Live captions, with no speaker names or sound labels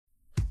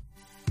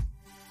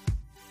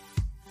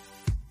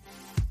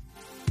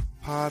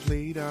Pod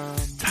Leadum.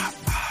 Top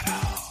model.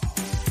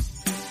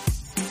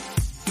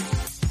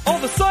 All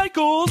the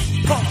cycles.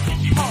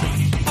 Podcast.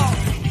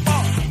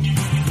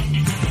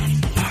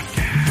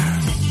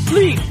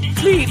 Fleet.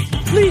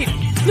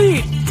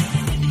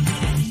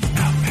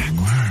 Spelled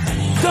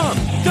backwards.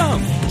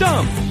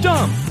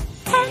 Dumb.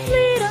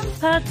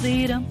 Pod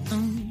Leadum.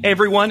 Hey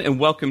everyone, and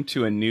welcome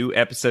to a new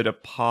episode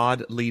of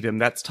Pod Leadum.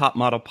 That's Top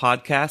Model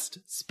Podcast,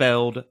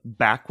 spelled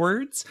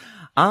backwards.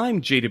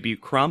 I'm JW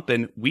Crump,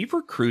 and we've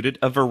recruited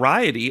a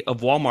variety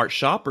of Walmart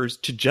shoppers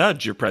to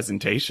judge your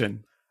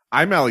presentation.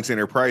 I'm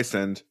Alexander Price,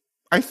 and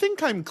I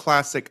think I'm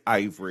classic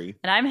Ivory.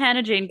 And I'm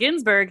Hannah Jane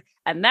Ginsburg,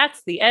 and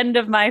that's the end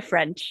of my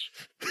French.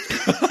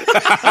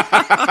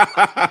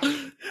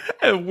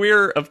 And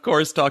we're, of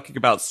course, talking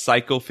about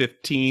Cycle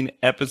 15,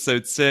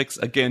 Episode 6,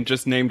 again,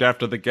 just named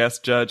after the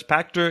guest judge,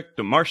 Patrick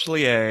de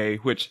Marchelier,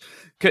 which,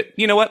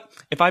 you know what?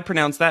 If I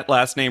pronounce that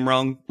last name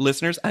wrong,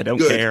 listeners, I don't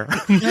care.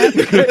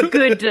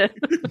 Good.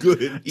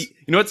 You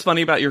know what's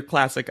funny about your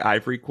classic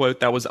Ivory quote?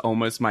 That was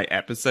almost my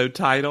episode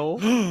title.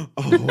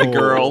 The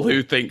girl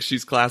who thinks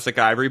she's classic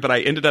Ivory, but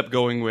I ended up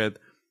going with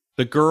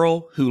the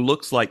girl who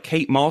looks like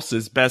Kate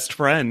Moss's best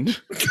friend.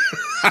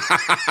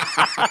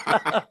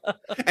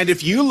 And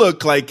if you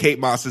look like Kate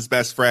Moss's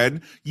best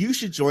friend, you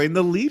should join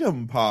the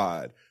Leadum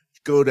Pod.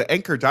 Go to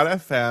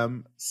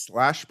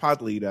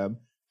anchor.fm/podleadum,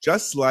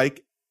 just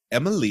like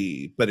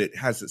Emily, but it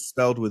has it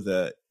spelled with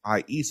a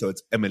I-E, so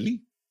it's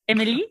Emily.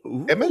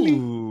 Ooh,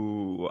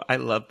 Emily. I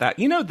love that.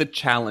 You know, the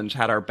challenge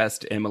had our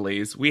best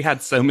Emilys. We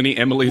had so many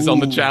Emilys on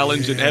the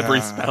challenge in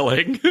every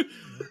spelling.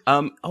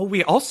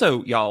 We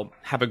also, y'all,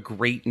 have a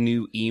great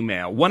new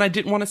email. One I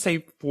didn't want to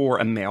say for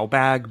a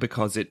mailbag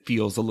because it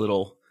feels a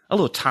little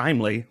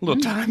timely, a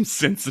little time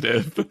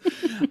sensitive.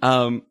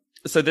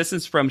 So this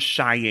is from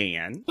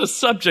Cheyenne. The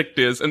subject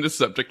is, and the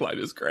subject line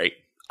is great,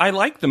 I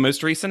like the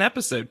most recent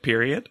episode,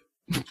 period.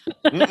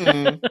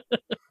 And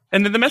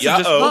then the message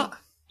is, hi.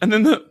 And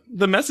then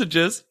the message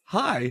is,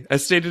 hi,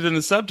 as stated in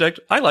the subject,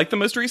 I like the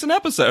most recent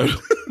episode.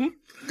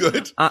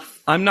 Good.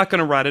 I'm not going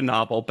to write a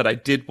novel, but I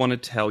did want to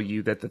tell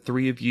you that the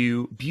three of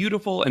you,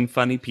 beautiful and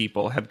funny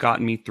people, have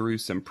gotten me through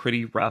some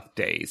pretty rough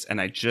days, and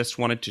I just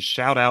wanted to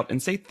shout out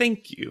and say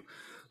thank you.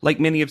 Like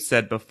many have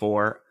said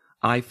before,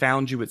 I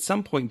found you at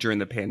some point during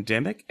the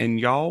pandemic, and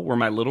y'all were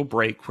my little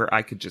break where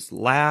I could just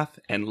laugh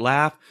and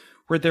laugh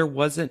when there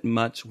wasn't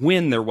much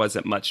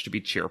to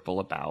be cheerful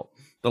about.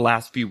 The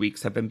last few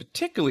weeks have been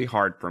particularly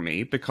hard for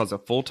me because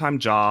of full-time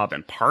job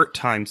and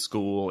part-time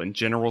school and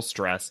general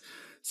stress.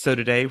 So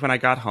today, when I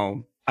got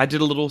home, I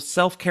did a little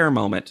self-care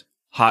moment.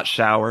 Hot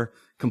shower,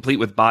 complete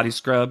with body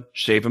scrub,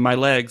 shaving my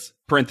legs.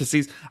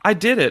 Parentheses, I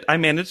did it. I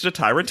managed a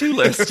Tyra 2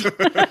 list.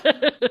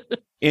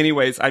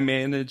 Anyways, I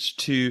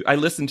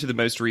listened to the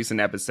most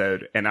recent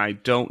episode, and I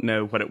don't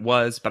know what it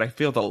was, but I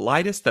feel the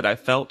lightest that I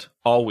felt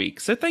all week.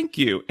 So thank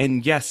you.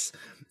 And yes,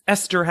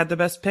 Esther had the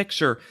best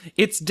picture.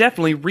 It's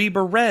definitely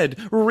Reba Red.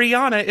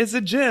 Rihanna is a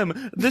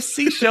gem. The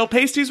seashell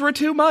pasties were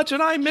too much,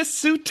 and I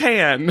miss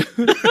Sutan.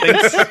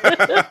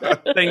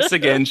 Thanks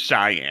again,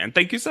 Cheyenne.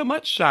 Thank you so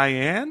much,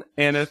 Cheyenne.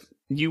 And if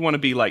you want to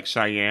be like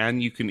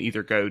Cheyenne, you can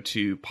either go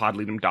to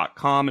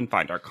podleadum.com and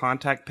find our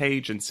contact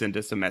page and send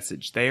us a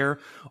message there,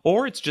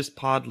 or it's just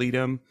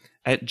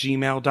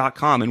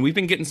podleadum@gmail.com. And we've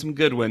been getting some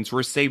good ones.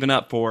 We're saving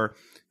up for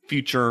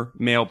future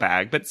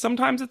mailbag, but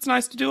sometimes it's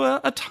nice to do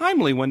a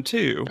timely one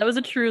too. That was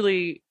a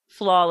truly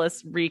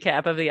flawless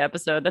recap of the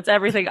episode. That's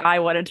everything I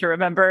wanted to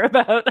remember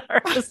about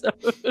our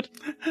episode.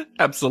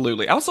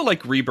 Absolutely. I also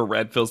like Reba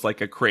Red feels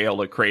like a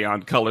Crayola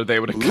crayon color they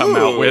would have come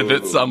out with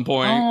at some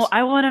point. Oh,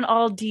 I want an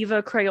all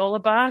diva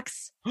Crayola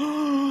box.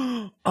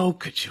 Oh,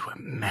 could you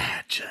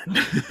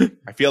imagine?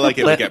 I feel like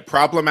it would get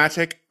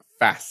problematic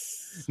fast.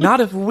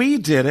 Not if we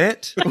did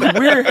it.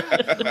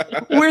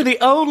 We're the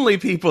only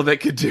people that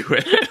could do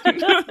it.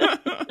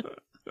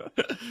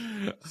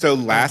 So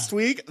last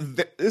week,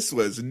 this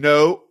was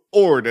no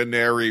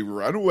ordinary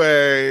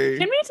runway.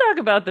 Can we talk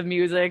about the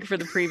music for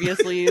the previous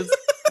leaves?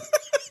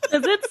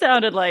 Because it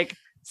sounded like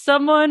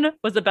someone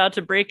was about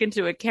to break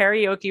into a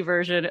karaoke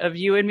version of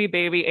You and Me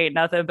Baby Ain't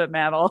Nothing But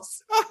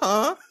Mammals.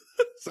 Uh-huh.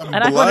 Some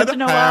And I wanted to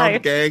know why.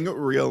 Bloodhound Gang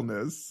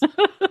realness.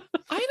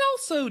 I'd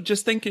also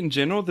just think in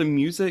general, the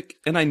music,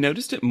 and I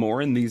noticed it more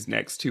in these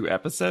next two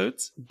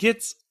episodes,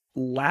 gets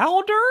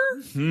louder.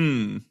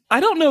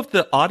 I don't know if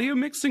the audio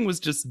mixing was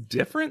just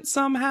different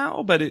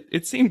somehow, but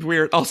it seemed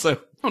weird. Also, I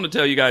want to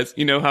tell you guys,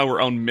 you know how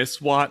we're on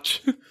Miss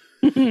Watch?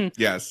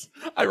 Yes.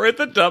 I wrote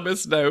the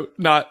dumbest note,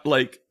 not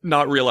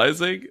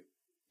realizing,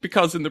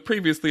 because in the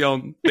previously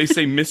on, they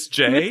say Miss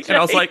J, Miss J. and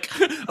I was like,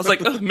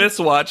 Miss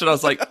Watch, and I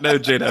was like, no,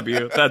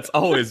 JW, that's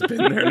always been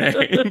their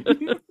name.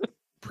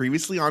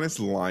 Previously on is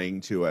lying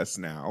to us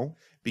now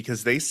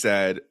because they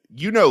said,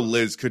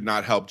 Liz could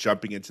not help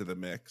jumping into the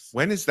mix.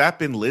 When has that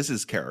been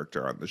Liz's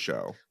character on the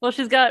show? Well,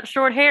 she's got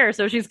short hair,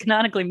 so she's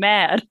canonically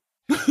mad.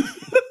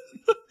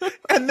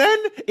 And then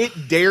it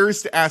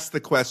dares to ask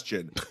the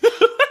question,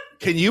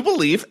 can you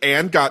believe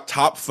Anne got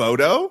top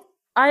photo?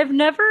 I've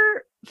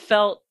never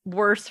felt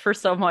worse for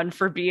someone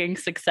for being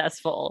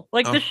successful.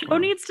 Like the show Uh-huh.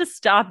 needs to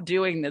stop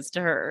doing this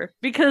to her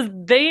because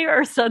they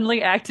are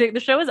suddenly acting, the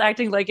show is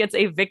acting like it's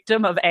a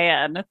victim of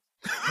Anne.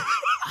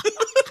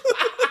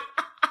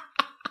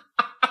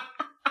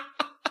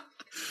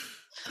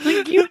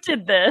 Like, you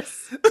did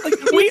this. Like,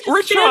 We're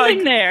we're standing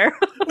trying. there.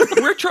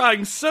 We're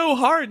trying so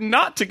hard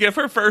not to give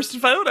her first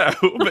photo,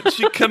 but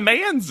she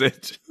commands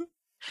it.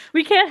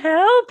 We can't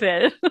help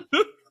it.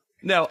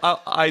 No,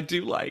 I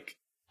do like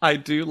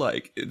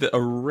a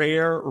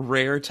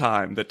rare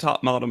time that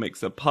Top Model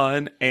makes a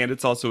pun, and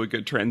it's also a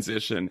good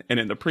transition. And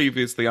in the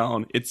previously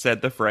on, it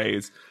said the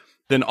phrase,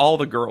 then all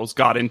the girls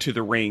got into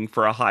the ring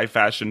for a high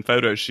fashion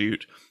photo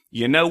shoot.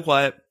 You know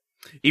what?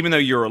 Even though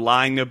you're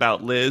lying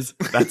about Liz,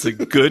 that's a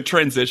good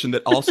transition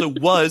that also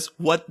was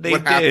what they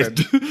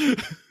did.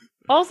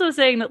 Also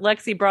saying that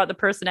Lexi brought the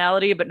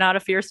personality but not a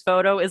fierce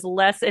photo is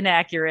less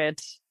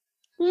inaccurate.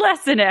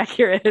 Less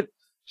inaccurate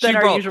She than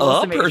our brought usual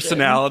a summation.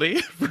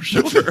 personality, for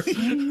sure.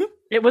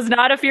 It was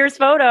not a fierce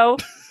photo.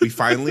 We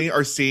finally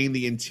are seeing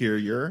the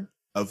interior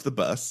of the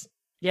bus.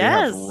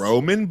 Yes. They have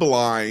Roman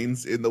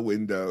blinds in the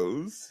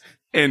windows.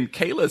 And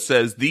Kayla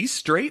says, these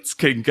straights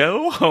can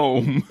go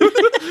home.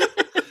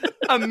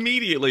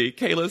 Immediately,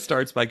 Kayla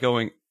starts by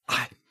going,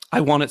 I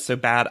want it so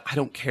bad. I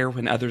don't care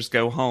when others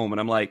go home. And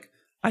I'm like,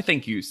 I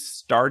think you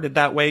started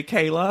that way,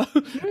 Kayla.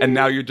 And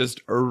now you're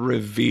just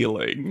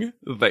revealing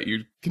that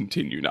you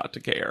continue not to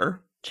care.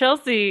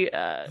 Chelsea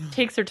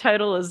takes her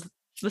title as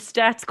the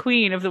stats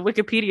queen of the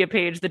Wikipedia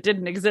page that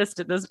didn't exist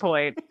at this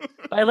point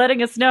by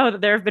letting us know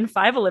that there have been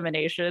 5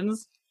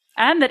 eliminations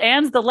and that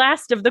Anne's the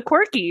last of the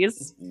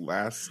quirkies.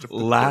 Last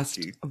Last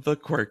of the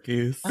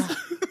quirkies.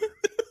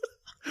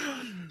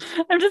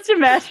 I'm just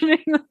imagining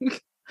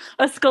like,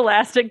 a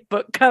Scholastic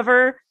book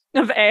cover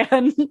of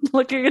Anne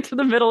looking into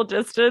the middle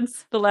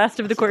distance, the last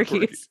of the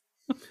quirkies.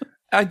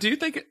 I do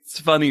think it's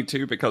funny,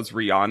 too, because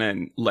Rihanna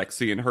and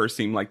Lexi and her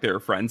seem like they're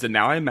friends. And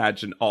now I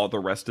imagine all the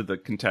rest of the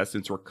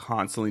contestants were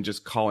constantly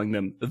just calling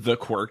them the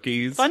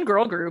quirkies. Fun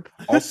girl group.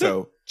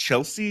 Also,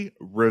 Chelsea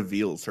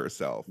reveals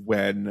herself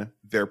when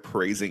they're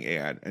praising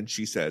Anne, and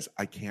she says,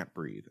 I can't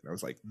breathe. And I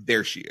was like,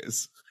 there she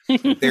is.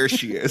 There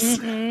she is.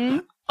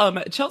 Mhm.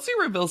 Chelsea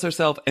reveals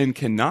herself and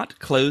cannot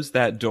close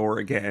that door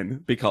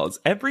again because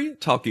every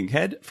talking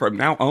head from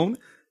now on,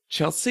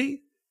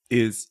 Chelsea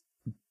is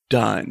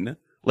done.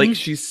 Like,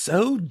 she's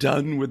so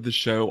done with the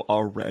show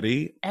already.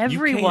 You can't-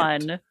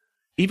 Everyone.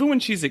 even when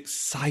she's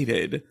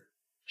excited,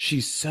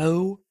 she's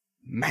so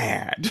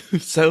mad.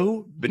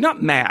 But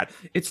not mad.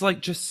 It's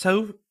like just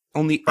so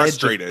on the edge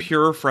Frustrated. of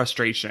pure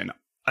frustration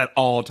at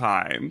all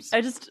times. I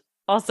just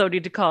also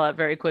need to call out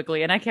very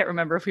quickly, and I can't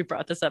remember if we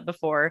brought this up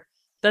before,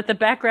 that the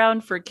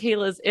background for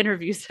Kayla's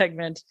interview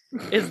segment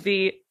is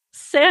the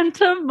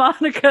Santa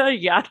Monica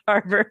Yacht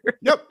Harbor.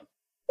 Yep.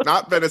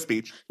 Not Venice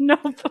Beach.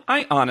 Nope.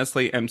 I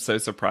honestly am so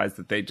surprised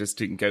that they just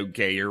didn't go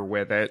gayer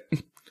with it.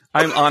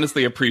 I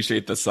honestly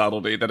appreciate the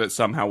subtlety that it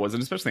somehow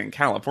wasn't, especially in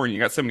California.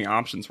 You got so many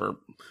options for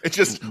It's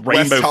just rainbow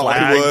West flags.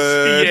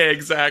 Hollywood. Yeah,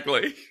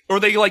 exactly. Or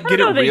they like get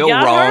know, it the real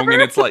Yacht wrong Harbor?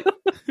 and it's like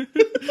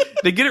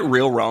they get it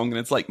real wrong and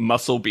it's like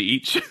Muscle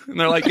Beach. And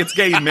they're like, it's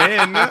gay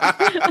men.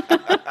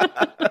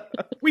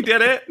 We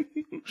did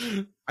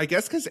it. I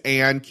guess because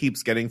Anne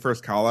keeps getting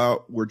first call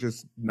out, we're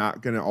just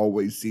not going to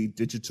always see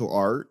digital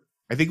art.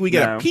 I think we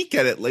get No. a peek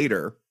at it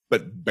later,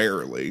 but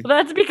barely. Well,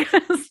 that's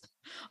because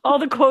all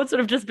the quotes would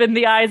have just been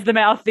the eyes, the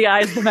mouth, the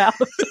eyes, the mouth.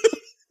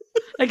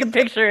 I can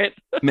picture it.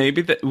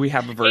 Maybe that we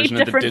have a 8 version of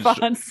the different digital.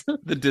 fonts.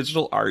 The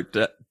digital art,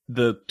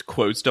 the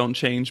quotes don't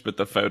change, but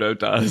the photo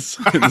does.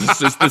 It's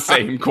just the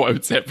same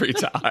quotes every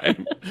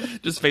time.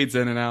 Just fades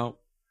in and out.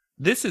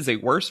 This is a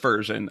worse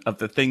version of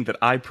the thing that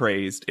I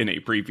praised in a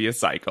previous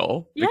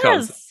cycle.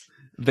 Because Yes.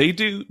 they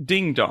do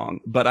ding dong,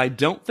 but I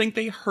don't think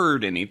they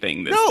heard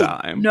anything this No.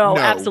 time. No,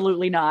 No.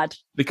 absolutely not.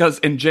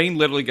 And Jane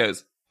literally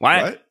goes,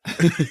 what?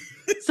 What?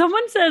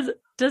 Someone says,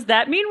 does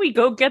that mean we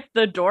go get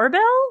the doorbell?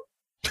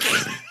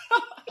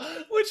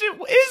 Which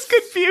it is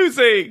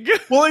confusing.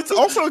 Well, it's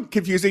also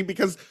confusing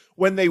because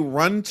when they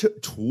run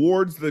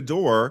towards the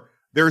door,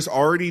 there's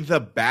already the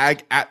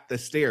bag at the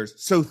stairs.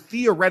 So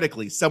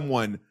theoretically,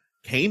 someone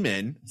came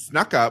in,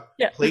 snuck up,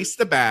 Yeah. placed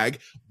the bag,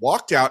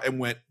 walked out, and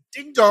went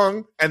ding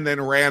dong, and then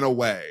ran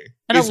away.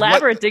 An Is what-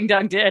 elaborate ding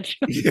dong ditch.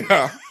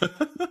 Yeah.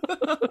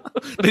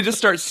 They just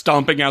start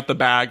stomping out the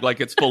bag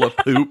like it's full of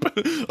poop.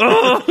 Ugh.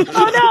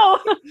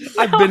 Oh no!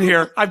 I've been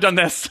here. I've done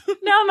this.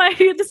 Now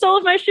the sole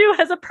of my shoe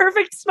has a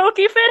perfect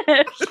smoky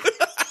finish.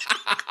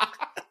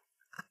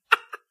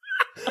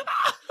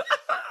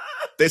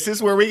 This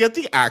is where we get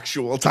the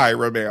actual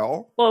Tyra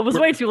mail. Well, it was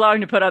way too long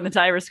to put on the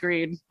Tyra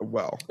screen.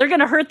 Well, They're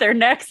gonna hurt their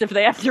necks if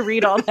they have to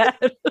read all that.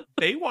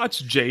 They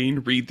watch Jane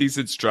read these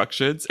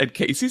instructions, and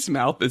Casey's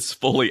mouth is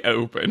fully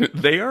open.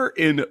 They are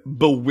in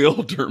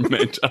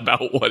bewilderment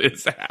about what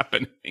is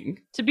happening.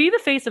 To be the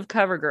face of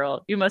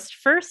CoverGirl, you must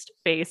first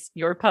face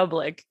your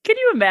public. Can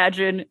you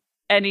imagine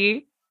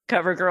any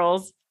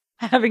CoverGirls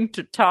having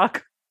to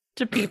talk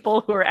to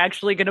people who are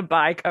actually going to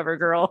buy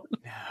CoverGirl?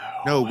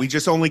 no, we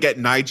just only get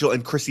Nigel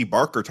and Chrissy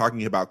Barker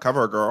talking about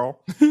CoverGirl.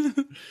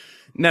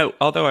 No,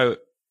 although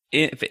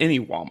if any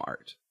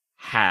Walmart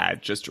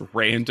had just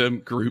random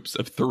groups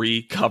of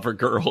 3 cover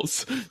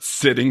girls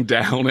sitting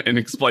down and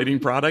explaining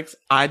products,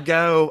 I'd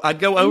go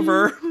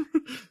over.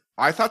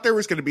 I thought there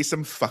was going to be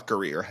some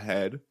fuckery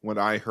ahead when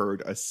I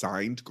heard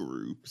assigned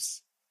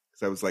groups.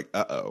 Because I was like,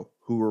 uh-oh,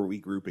 who are we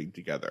grouping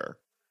together?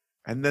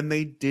 And then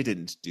they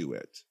didn't do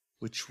it,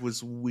 which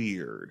was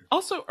weird.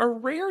 Also, a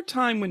rare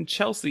time when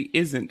Chelsea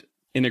isn't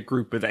in a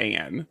group with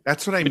Anne.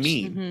 That's what I Which-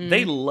 mean.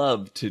 They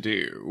love to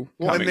do.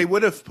 Well, and they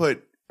would have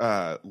put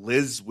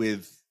Liz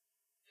with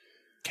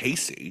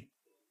Casey.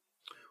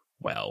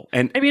 Well,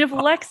 and I mean, if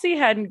Lexi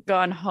hadn't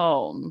gone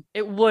home,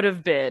 it would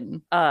have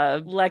been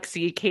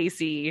Lexi,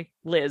 Casey,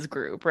 Liz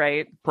group,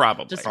 right?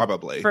 probably. Just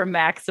Probably. for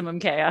maximum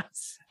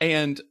chaos.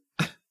 And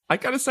I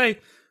gotta say,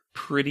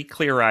 pretty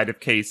clear-eyed of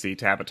Casey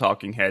to have a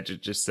talking head.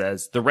 It just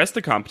says, the rest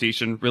of the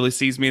competition really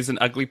sees me as an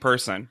ugly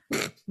person.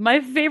 My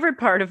favorite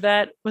part of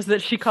that was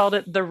that she called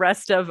it the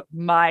rest of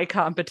my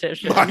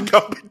competition. My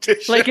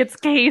competition. Like it's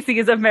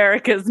Casey's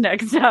America's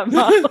Next Top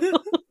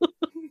Model.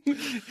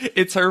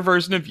 It's her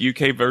version of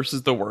UK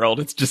versus the world.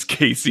 It's just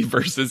Casey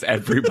versus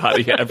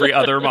everybody, every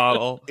other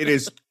model. It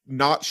is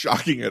not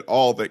shocking at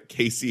all that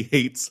Casey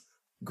hates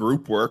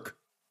group work.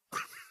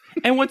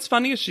 And what's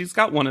funny is she's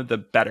got one of the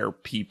better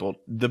people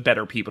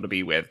to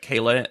be with.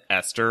 Kayla and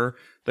Esther.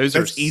 Those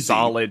That's are easy.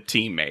 solid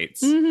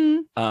teammates.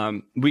 Mm-hmm.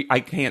 I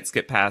can't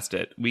skip past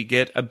it. We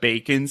get a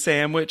bacon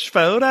sandwich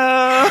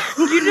photo.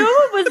 You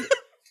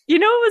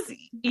know what was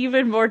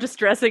even more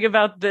distressing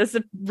about this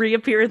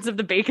reappearance of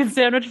the bacon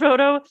sandwich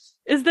photo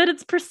is that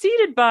it's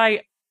preceded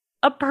by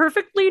a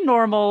perfectly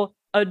normal,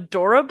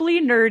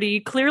 adorably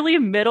nerdy, clearly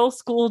middle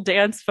school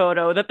dance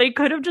photo that they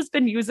could have just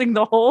been using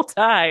the whole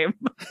time.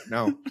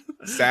 No.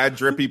 Sad,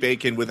 drippy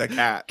bacon with a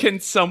cat. Can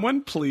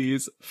someone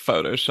please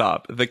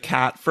Photoshop the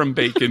cat from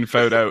Bacon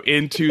photo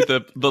into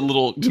the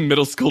little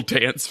middle school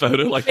dance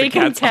photo? Like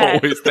Bacon the cat's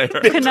cat. always there.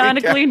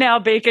 Canonically now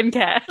Bacon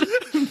Cat.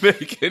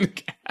 Bacon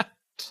cat.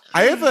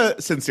 I have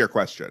a sincere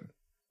question.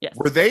 Yes.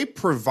 Were they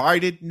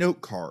provided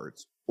note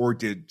cards or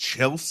did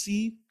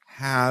Chelsea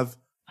have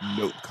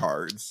note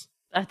cards?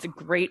 That's a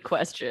great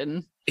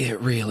question.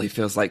 It really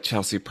feels like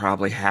Chelsea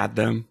probably had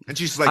them. And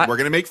she's like, I- we're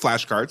going to make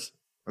flashcards.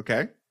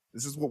 Okay.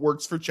 This is what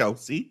works for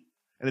Chelsea.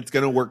 And it's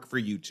going to work for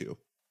you too.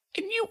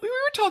 And we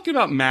were talking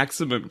about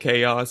maximum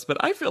chaos, but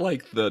I feel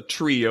like the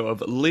trio of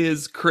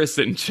Liz, Chris,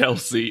 and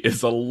Chelsea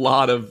is a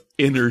lot of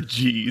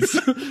energies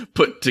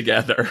put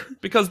together.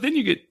 Because then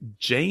you get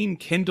Jane,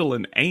 Kendall,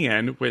 and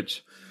Anne,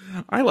 which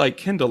I like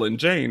Kendall and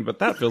Jane, but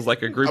that feels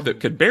like a group that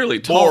could barely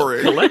talk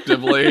Boring.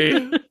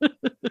 collectively.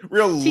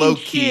 Real low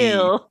key.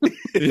 Chill.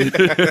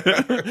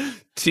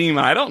 Team,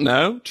 I don't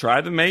know.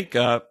 Try the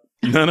makeup.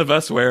 None of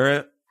us wear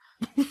it.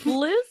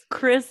 Liz,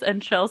 Chris,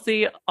 and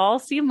Chelsea all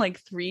seem like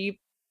 3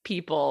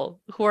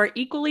 people who are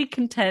equally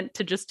content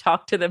to just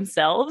talk to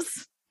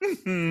themselves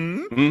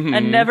Mhm. Mhm.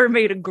 and never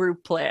made a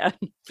group plan.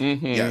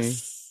 Mhm.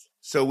 Yes.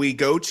 So we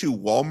go to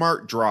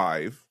Walmart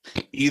Drive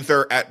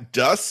either at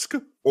dusk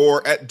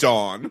or at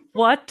dawn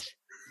What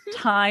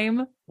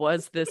time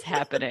was this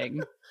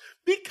happening?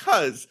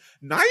 because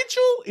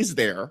Nigel is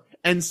there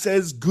and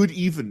says good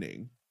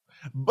evening,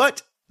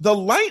 but the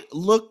light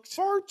looked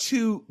far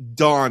too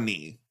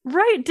dawny.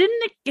 Right,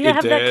 didn't it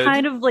have that did.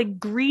 kind of like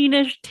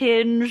greenish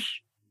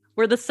tinge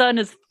where the sun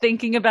is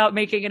thinking about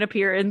making an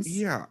appearance?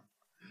 Yeah.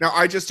 Now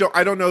I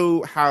don't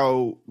know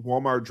how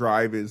Walmart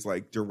Drive is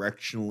like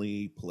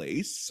directionally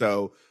placed.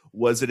 So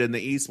was it in the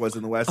east? Was it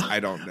in the west? I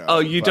don't know. Oh,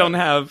 you But- don't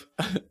have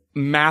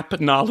map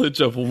knowledge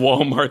of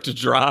Walmart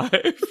Drive?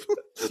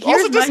 Also,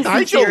 Here's does my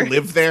Nigel sincere-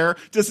 live there?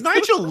 Does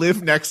Nigel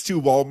live next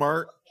to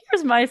Walmart?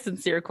 Here's my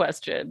sincere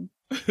question.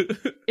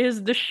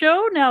 Is the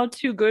show now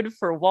too good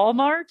for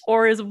Walmart,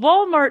 or is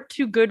Walmart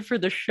too good for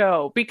the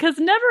show? Because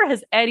never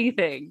has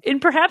anything, in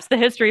perhaps the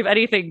history of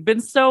anything, been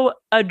so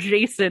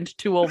adjacent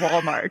to a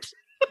Walmart.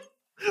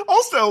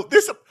 Also,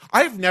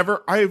 I've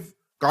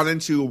gone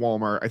into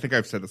Walmart. I think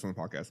I've said this on the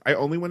podcast. I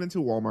only went into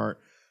Walmart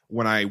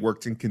when I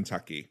worked in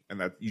Kentucky, and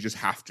that you just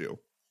have to.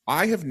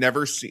 I have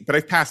never seen, but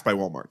I've passed by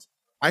Walmarts.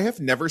 I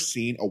have never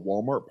seen a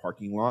Walmart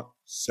parking lot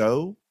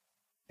so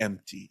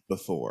empty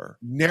before.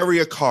 Nary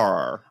a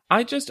car.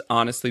 I just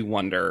honestly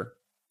wonder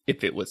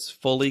if it was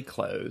fully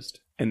closed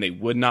and they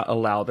would not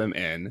allow them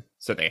in,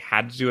 so they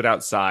had to do it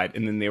outside,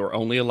 and then they were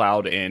only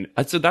allowed in.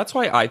 So that's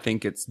why I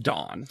think it's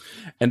dawn.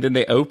 And then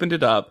they opened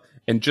it up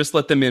and just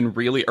let them in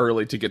really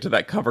early to get to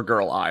that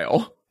CoverGirl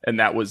aisle. And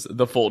that was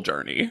the full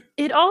journey.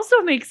 It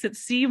also makes it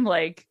seem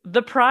like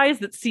the prize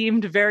that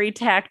seemed very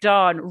tacked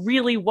on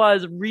really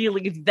was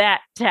really that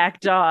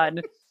tacked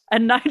on.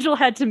 And Nigel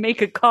had to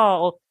make a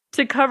call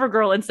to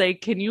CoverGirl and say,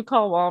 can you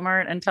call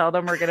Walmart and tell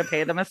them we're going to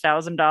pay them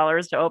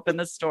 $1,000 to open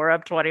the store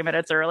up 20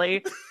 minutes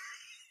early?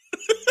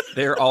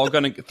 They're all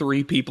going to,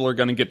 3 people are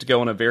going to get to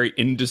go on a very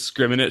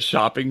indiscriminate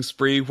shopping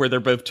spree where they're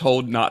both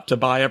told not to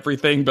buy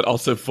everything, but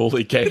also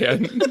fully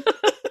can.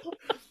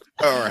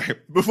 All right.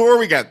 Before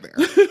we get there,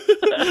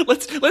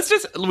 let's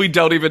just, we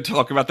don't even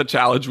talk about the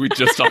challenge. We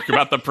just talk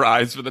about the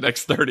prize for the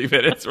next 30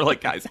 minutes. We're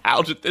like, guys,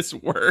 how did this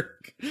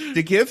work?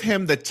 To give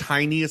him the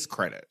tiniest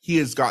credit, he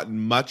has gotten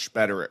much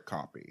better at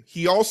copy.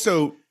 He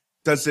also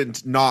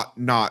doesn't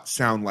not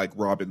sound like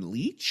Robin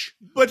Leach,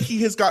 but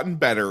he has gotten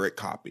better at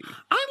copy.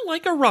 I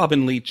like a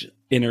Robin Leach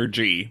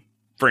energy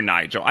for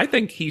Nigel. I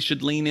think he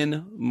should lean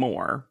in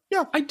more.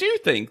 Yeah. I do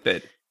think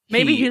that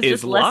Maybe he he's is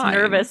just less lying.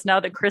 nervous now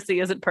that Chrissy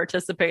isn't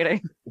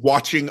participating.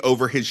 Watching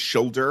over his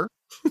shoulder.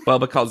 Well,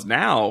 because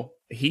now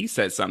he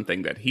says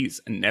something that he's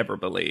never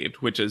believed,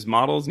 which is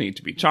models need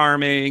to be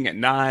charming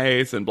and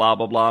nice and blah,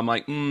 blah, blah. I'm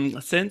like,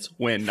 since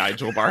when,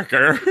 Nigel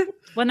Barker?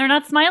 When they're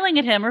not smiling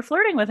at him or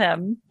flirting with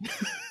him.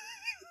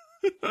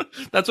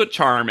 That's what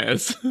charm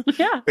is.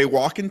 Yeah. They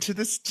walk into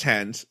this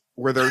tent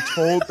where they're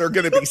told they're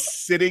going to be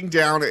sitting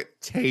down at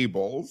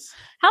tables.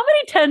 How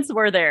many tents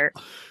were there?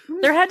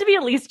 There had to be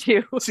at least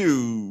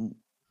 2.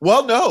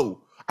 Well,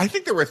 no. I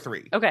think there were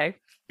 3. Okay.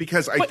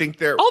 Because I But think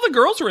there... All the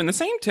girls were in the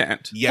same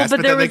tent. Yes, Well,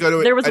 but then they go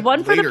to there was a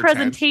one for the later tent.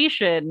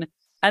 presentation,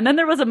 and then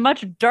there was a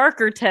much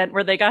darker tent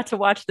where they got to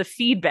watch the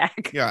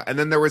feedback. Yeah, and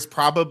then there was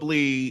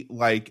probably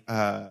like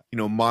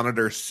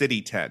Monitor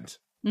City tent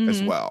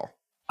as Mhm. well.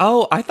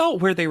 Oh, I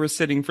thought where they were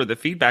sitting for the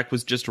feedback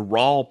was just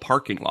raw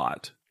parking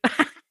lot.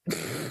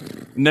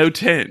 No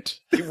tent.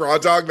 They raw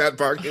dog that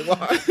parking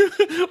lot.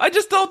 I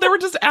just thought they were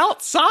just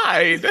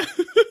outside.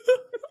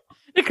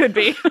 It could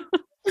be.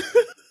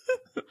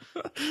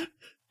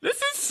 This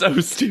is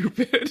so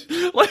stupid.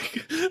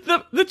 Like,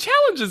 the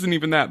challenge isn't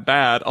even that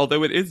bad,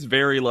 although it is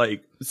very,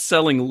 like,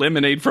 selling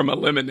lemonade from a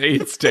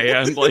lemonade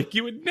stand. Like,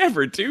 you would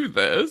never do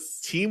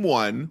this. Team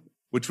 1,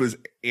 which was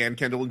Ann,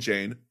 Kendall, and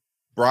Jane,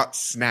 brought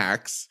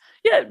snacks.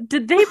 Yeah,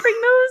 did they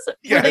bring those?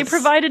 Were they Yes.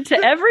 provided to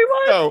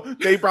everyone? No,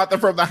 they brought them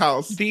from the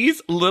house.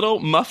 These little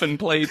muffin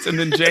plates, and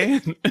then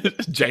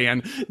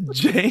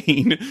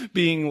Jane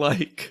being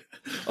like,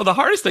 oh, the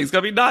hardest thing's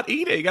gonna be not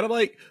eating. And I'm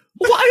like,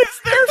 why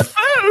is there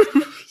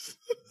food?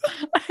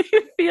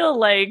 I feel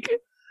like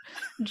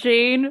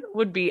Jane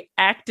would be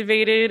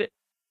activated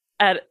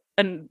at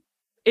an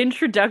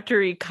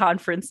introductory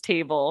conference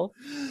table,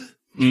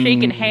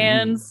 shaking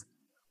hands,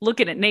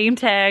 looking at name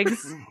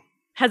tags,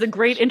 has a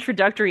great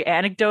introductory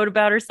anecdote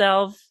about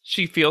herself.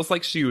 She feels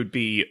like she would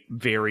be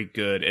very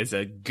good as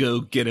a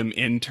go-get-'em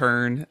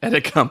intern at a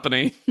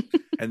company.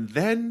 And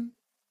then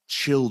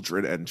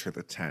children enter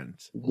the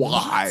tent.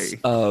 Why? Lots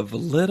of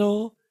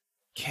little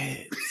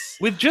kids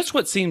with just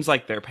what seems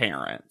like their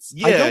parents.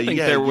 I Yeah, don't think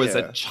yeah, there was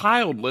yeah. a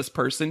childless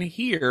person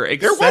here.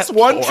 There was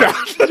one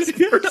childless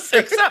person.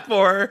 except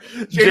for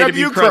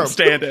J.W. JW Crumb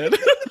standard.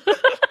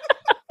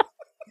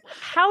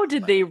 How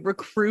did they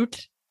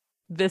recruit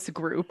this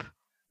group?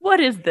 What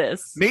is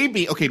this?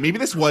 Maybe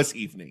this was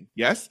evening.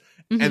 Yes.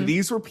 Mhm. And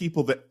these were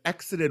people that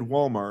exited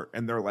Walmart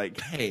and they're like,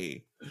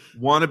 hey,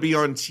 want to be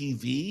on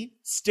TV?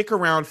 Stick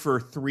around for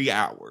 3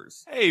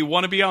 hours. Hey,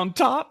 want to be on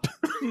top?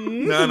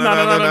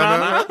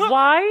 No.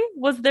 Why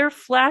was there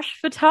flash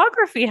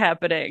photography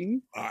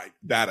happening?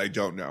 That I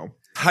don't know.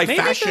 High Maybe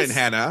fashion, this-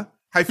 Hannah.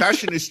 High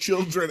fashion is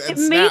children and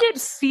It made it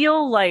snaps.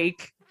 feel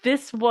like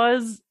this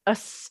was a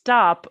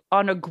stop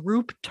on a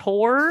group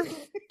tour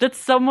that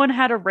someone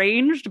had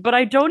arranged, but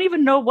I don't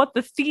even know what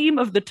the theme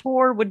of the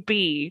tour would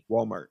be.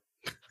 Walmart.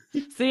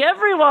 See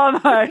every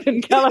Walmart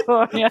in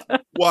California.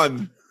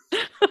 One.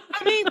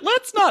 I mean,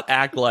 let's not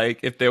act like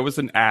if there was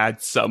an ad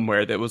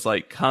somewhere that was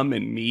like, come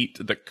and meet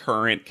the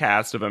current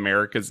cast of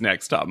America's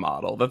Next Top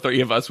Model. The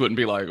 3 of us wouldn't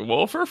be like,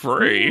 well, for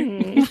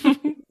free.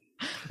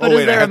 But Oh, is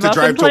wait, I there a have to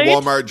muffin drive plate? to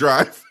Walmart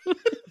Drive.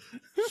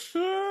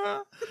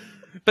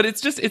 But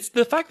it's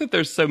the fact that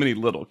there's so many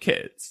little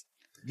kids,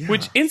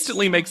 which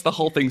instantly makes the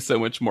whole thing so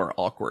much more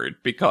awkward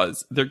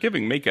because they're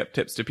giving makeup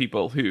tips to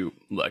people who,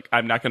 look,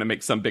 I'm not going to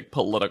make some big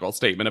political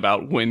statement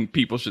about when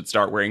people should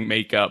start wearing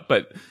makeup,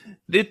 but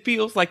it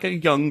feels like a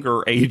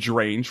younger age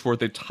range for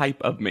the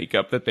type of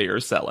makeup that they are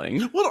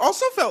selling. Well, it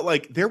also felt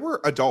like there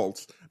were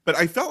adults, but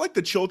I felt like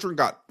the children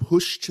got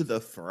pushed to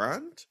the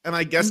front. And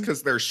I guess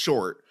because they're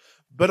short.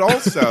 But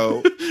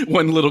also,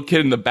 One little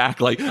kid in the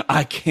back, like,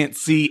 I can't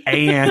see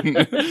Anne.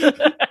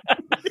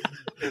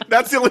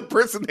 that's the only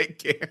person they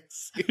can't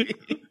see.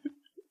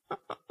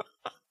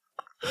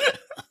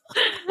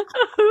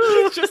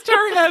 Just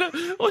her head.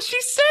 Well, she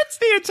sits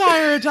the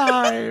entire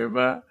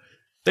time.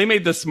 They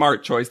made the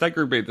smart choice. That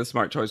group made the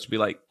smart choice to be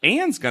like,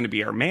 Anne's going to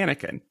be our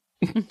mannequin.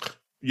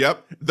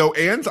 Yep. Though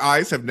Anne's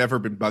eyes have never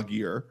been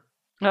buggier.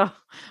 Oh,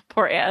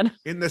 poor Anne.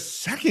 In the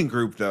second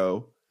group,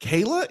 though,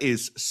 Kayla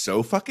is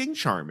so fucking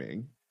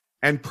charming,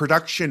 and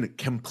production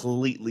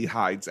completely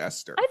hides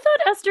Esther. I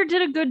thought Esther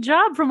did a good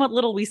job from what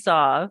little we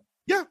saw.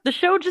 Yeah. The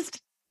show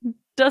just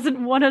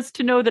doesn't want us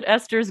to know that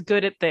Esther's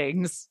good at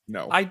things.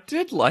 No. I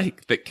did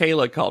like that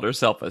Kayla called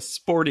herself a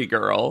sporty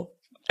girl.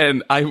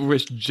 And I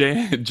wish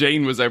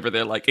Jane was over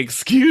there like,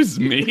 excuse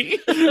me.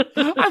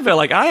 I feel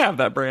like I have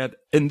that brand.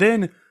 And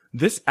then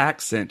this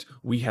accent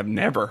we have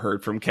never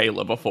heard from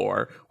Kayla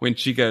before when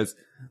she goes,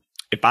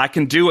 if I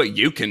can do it,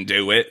 you can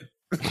do it.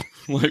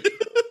 Like,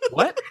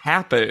 What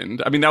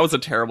happened? I mean, that was a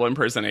terrible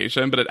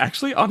impersonation, but it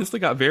actually honestly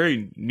got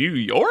very New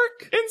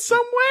York in some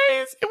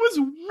ways. It was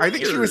weird.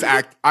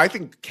 I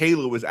think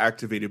Kayla was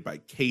activated by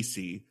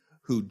Casey,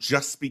 who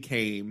just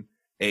became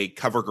a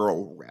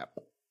CoverGirl rep.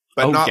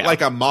 But not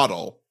like a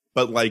model,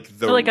 but like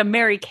So like a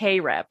Mary Kay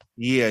rep.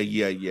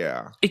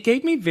 Yeah. It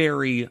gave me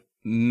very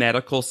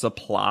medical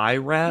supply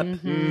rep.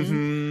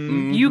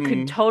 You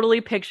can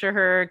totally picture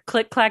her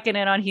click-clacking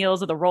in on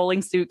heels with a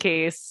rolling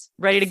suitcase,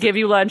 ready to give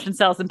you lunch and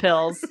sell some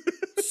pills.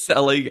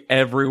 Selling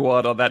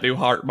everyone on that new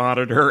heart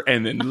monitor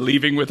and then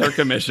leaving with her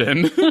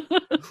commission.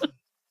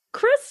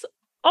 Chris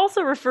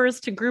also refers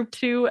to group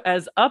 2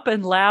 as up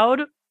and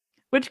loud,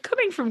 which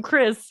coming from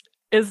Chris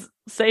is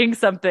saying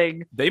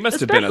something. They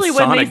must have been a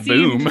sonic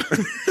boom.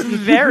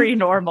 Very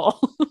normal.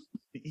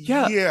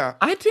 Yeah.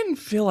 I didn't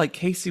feel like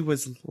Casey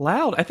was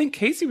loud. I think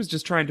Casey was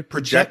just trying to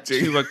project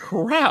to a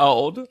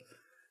crowd.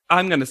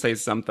 I'm going to say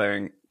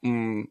something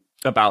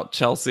about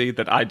Chelsea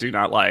that I do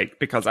not like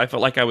because I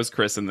felt like I was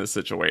Chris in this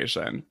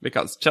situation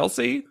because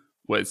Chelsea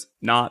was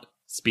not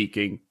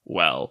speaking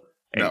well.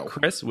 And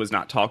Chris was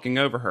not talking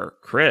over her.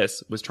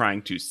 Chris was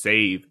trying to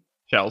save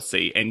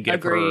Chelsea and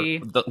give her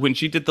when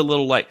she did the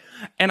little like,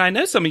 and I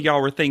know some of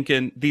y'all were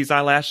thinking these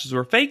eyelashes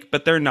were fake,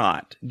 but they're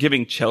not.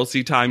 Giving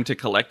Chelsea time to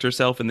collect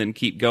herself and then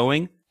keep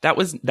going.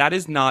 That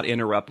is not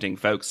interrupting,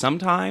 folks.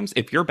 Sometimes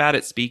if you're bad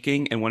at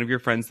speaking and one of your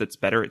friends that's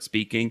better at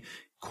speaking,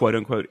 quote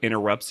unquote,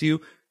 interrupts you,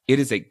 it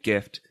is a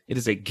gift. It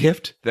is a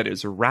gift that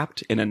is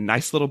wrapped in a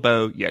nice little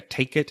bow. You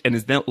take it, and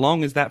as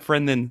long as that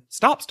friend then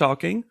stops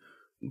talking,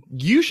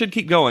 you should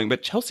keep going.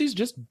 But Chelsea's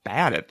just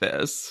bad at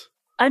this.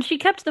 And she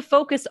kept the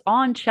focus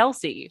on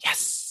Chelsea.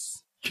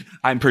 Yes.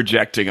 I'm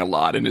projecting a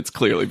lot, and it's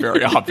clearly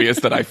very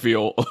obvious that I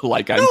feel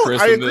like I'm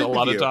Chris a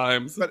lot of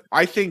times. But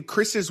I think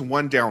Chris's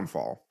one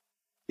downfall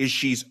is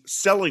she's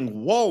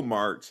selling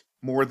Walmart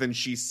more than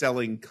she's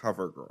selling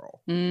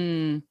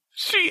CoverGirl.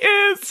 She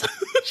is.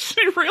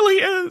 She really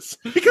is.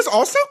 Because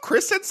also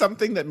Chris said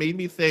something that made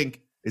me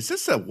think, is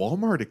this a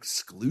Walmart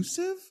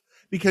exclusive?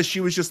 Because she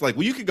was just like,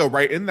 well, you could go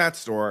right in that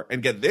store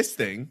and get this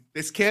thing,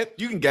 this kit.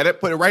 You can get it,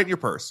 put it right in your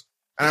purse.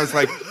 And I was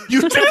like,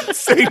 you didn't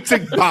say to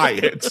buy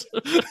it.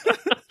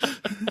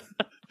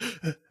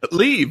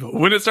 Leave.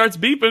 When it starts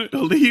beeping,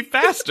 leave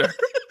faster.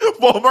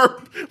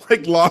 Walmart,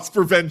 like loss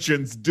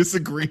preventions,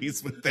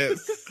 disagrees with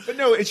this. But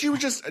no, she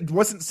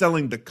wasn't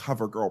selling the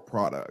CoverGirl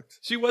product.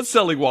 She was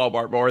selling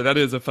Walmart more. That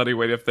is a funny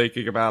way of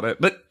thinking about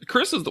it. But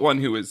Chris was the one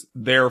who was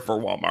there for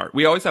Walmart.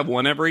 We always have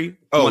one every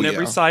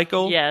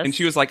cycle. Yes. And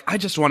she was like, I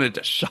just wanted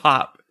to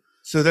shop.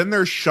 So then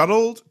they're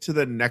shuttled to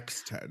the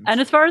next tent. And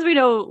as far as we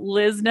know,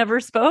 Liz never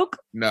spoke.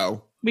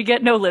 No. We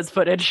get no Liz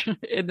footage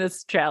in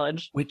this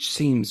challenge. Which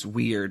seems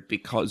weird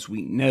because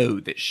we know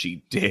that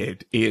she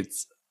did.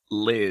 It's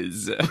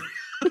Liz.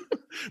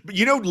 But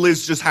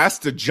Liz just has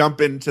to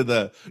jump into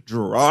the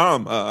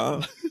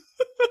drama.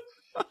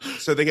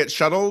 So they get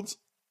shuttled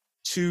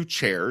to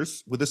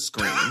chairs with a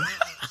screen.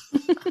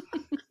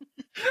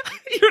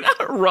 You're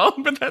not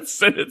wrong, but that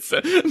sentence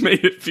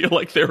made it feel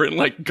like they were in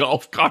like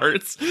golf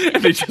carts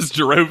and they just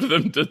drove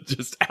them to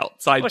just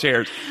outside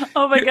chairs.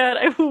 Oh my God,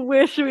 I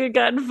wish we had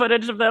gotten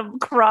footage of them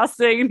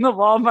crossing the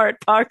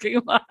Walmart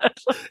parking lot.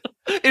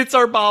 It's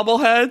our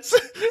bobbleheads.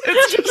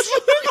 It's just...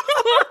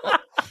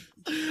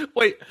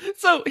 Wait,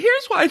 so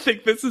here's why I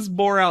think this is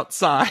more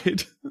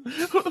outside.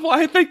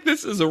 Why I think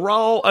this is a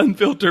raw,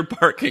 unfiltered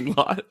parking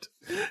lot.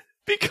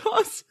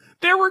 Because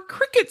there were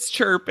crickets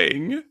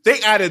chirping. They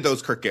added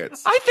those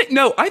crickets. I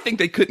think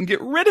they couldn't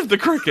get rid of the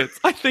crickets.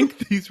 I think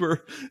these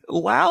were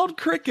loud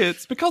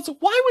crickets because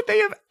why would they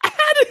have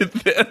added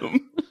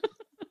them?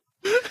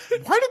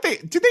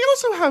 Did they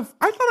also have,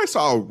 I thought I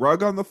saw a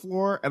rug on the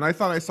floor and I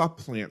thought I saw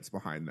plants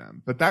behind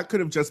them, but that could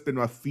have just been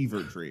a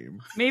fever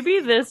dream. Maybe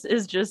this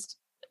is just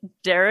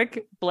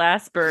Derek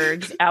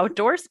Blasberg's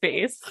outdoor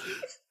space.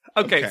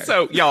 Okay,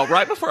 so y'all,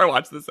 right before I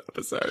watch this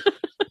episode,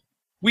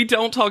 we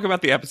don't talk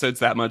about the episodes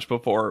that much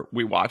before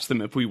we watch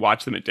them if we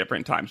watch them at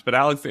different times. But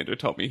Alexander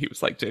told me, he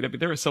was like, JW,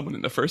 there was someone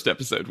in the first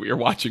episode we are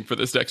watching for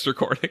this next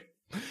recording.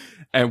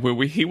 And when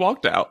he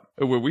walked out,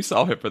 and when we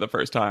saw him for the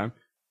first time,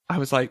 I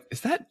was like,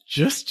 is that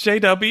just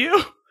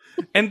JW?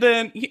 And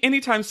then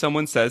anytime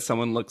someone says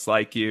someone looks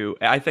like you,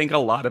 I think a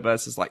lot of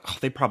us is like, oh,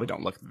 they probably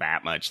don't look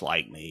that much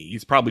like me.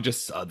 He's probably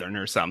just Southern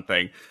or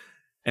something.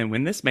 And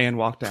when this man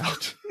walked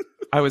out,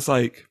 I was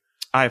like,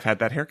 I've had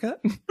that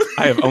haircut.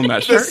 I have owned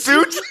that shirt. The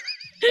suit?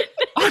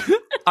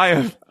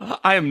 I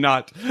am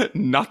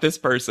not this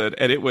person.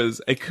 And it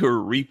was a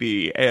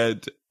creepy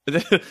and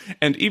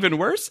even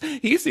worse,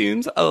 he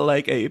seems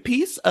like a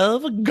piece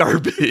of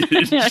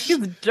garbage. Yeah,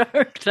 he's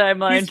dark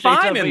timeline. He's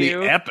fine in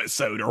the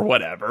episode or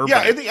whatever.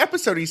 Yeah, in the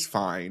episode he's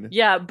fine.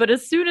 Yeah, but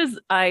as soon as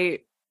I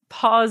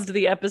paused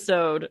the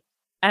episode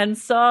and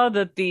saw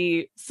that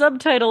the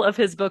subtitle of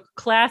his book,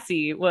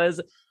 Classy, was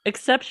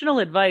Exceptional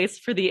Advice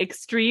for the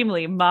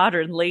Extremely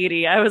Modern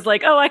Lady, I was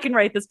like, oh, I can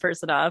write this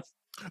person off.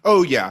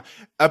 Oh, yeah.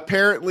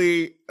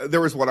 Apparently,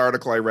 there was one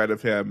article I read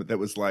of him that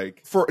was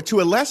like,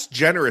 to a less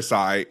generous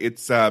eye,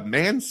 it's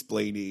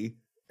mansplaining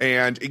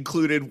and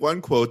included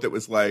one quote that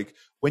was like,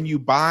 when you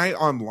buy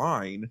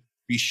online,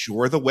 be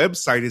sure the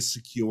website is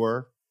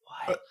secure.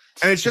 What?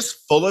 And it's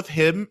just full of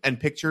him and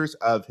pictures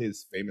of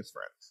his famous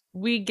friends.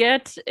 We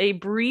get a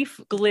brief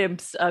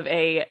glimpse of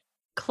a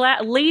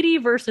lady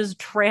versus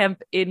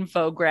tramp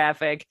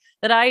infographic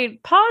that I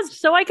paused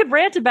so I could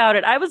rant about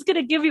it. I was going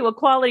to give you a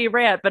quality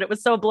rant, but it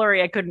was so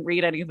blurry I couldn't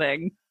read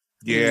anything.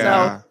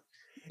 Yeah.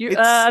 So,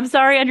 I'm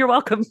sorry, and you're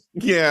welcome.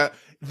 Yeah.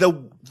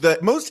 The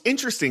most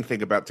interesting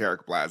thing about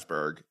Derek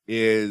Blasberg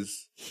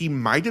is he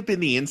might have been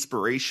the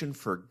inspiration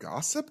for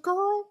Gossip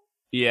Girl.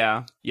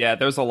 Yeah,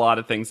 there's a lot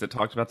of things that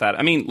talked about that.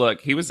 I mean, look,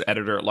 he was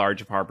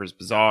editor-at-large of Harper's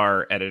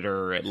Bazaar,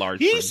 editor-at-large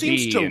He for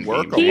seems V to and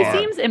work a BBC. He lot.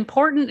 seems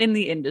important in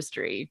the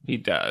industry. He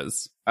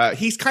does.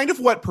 He's kind of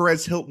what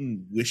Perez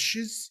Hilton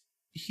wishes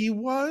he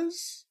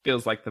was.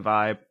 Feels like the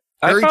vibe.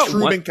 Very I thought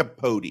Truman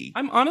Capote.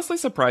 I'm honestly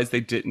surprised they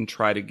didn't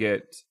try to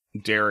get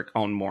Derek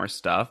on more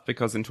stuff,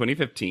 because in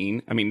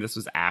 2015, I mean, this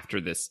was after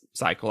this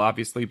cycle,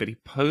 obviously, but he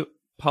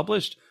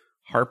published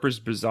Harper's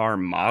Bazaar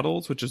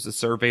Models, which is a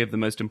survey of the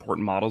most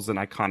important models and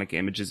iconic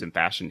images in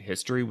fashion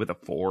history, with a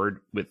foreword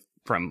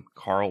from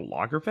Karl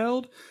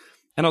Lagerfeld.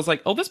 And I was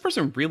like, oh, this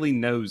person really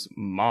knows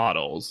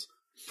models,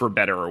 for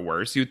better or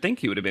worse. You'd think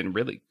he would have been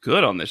really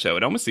good on the show.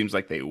 It almost seems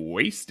like they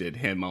wasted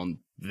him on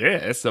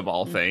this, of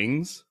all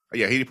things.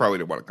 Yeah, he probably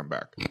didn't want to come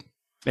back.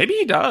 Maybe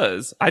he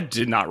does. I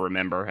did not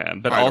remember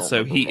him, but I don't also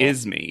remember he at all.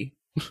 is me.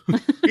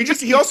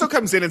 He also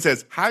comes in and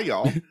says, "Hi,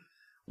 y'all."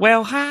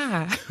 Well,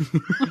 hi.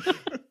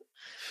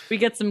 We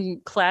get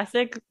some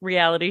classic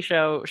reality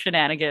show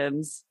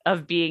shenanigans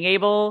of being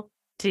able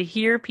to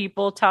hear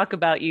people talk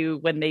about you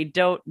when they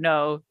don't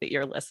know that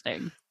you're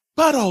listening.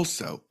 But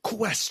also,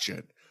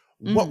 question: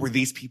 what were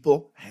these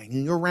people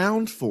hanging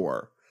around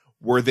for?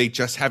 Were they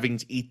just having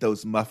to eat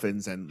those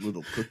muffins and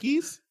little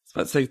cookies? I was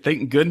about to say,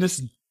 thank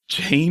goodness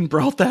Jane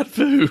brought that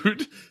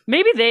food.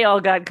 Maybe they all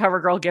got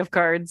CoverGirl gift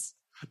cards.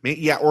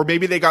 Yeah, or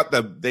maybe they got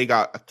a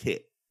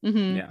kit,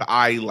 Mm-hmm. Yeah. the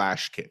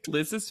eyelash kit.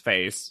 Liz's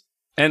face,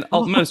 and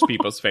most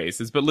people's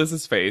faces, but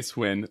Liz's face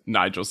when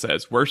Nigel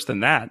says, worse than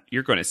that,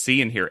 you're going to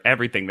see and hear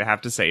everything they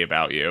have to say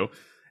about you.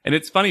 And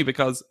it's funny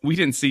because we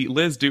didn't see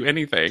Liz do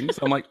anything.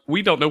 So I'm like,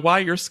 we don't know why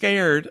you're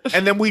scared.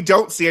 And then we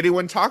don't see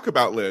anyone talk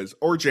about Liz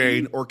or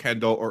Jane or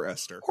Kendall or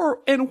Esther.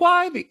 And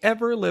why the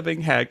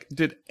ever-living heck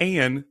did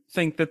Anne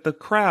think that the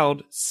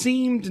crowd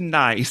seemed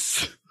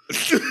nice?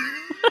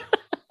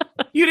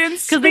 You didn't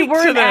speak Because they to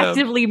weren't them.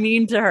 actively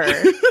mean to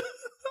her.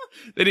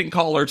 They didn't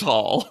call her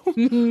tall.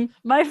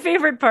 My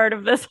favorite part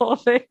of this whole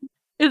thing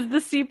is the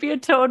sepia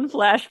tone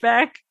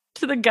flashback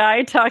to the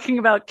guy talking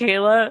about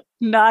Kayla,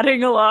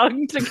 nodding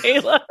along to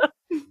Kayla.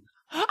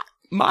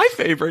 My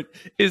favorite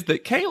is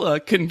that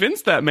Kayla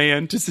convinced that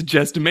man to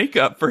suggest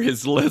makeup for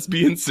his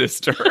lesbian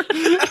sister.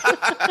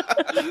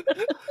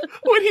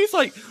 When he's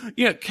like,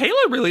 yeah,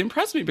 Kayla really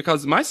impressed me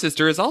because my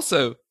sister is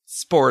also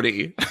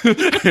sporty.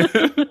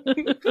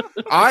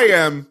 I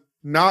am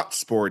not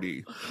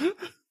sporty.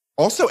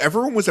 Also,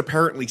 everyone was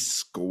apparently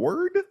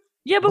scored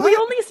Yeah, but we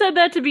What? only said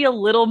that to be a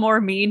little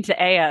more mean to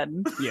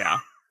Anne. Yeah.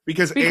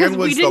 because Because Anne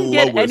was we the didn't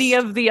lowest. get any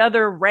of the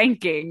other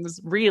rankings,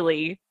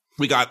 really.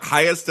 We got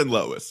highest and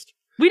lowest.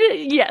 We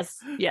did,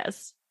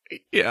 yes.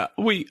 Yeah.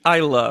 I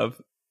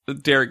love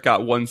that Derek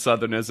got one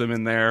Southernism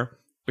in there,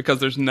 because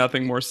there's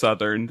nothing more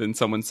Southern than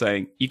someone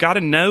saying, you got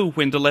to know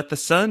when to let the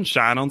sun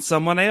shine on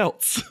someone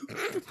else.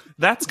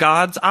 That's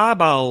God's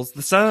eyeballs,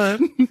 the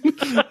sun.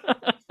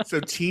 So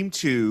team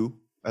 2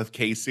 of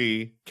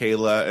Casey,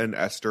 Kayla, and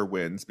Esther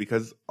wins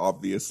because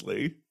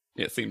obviously.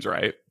 It seems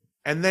right.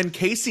 And then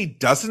Casey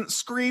doesn't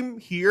scream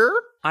here.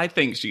 I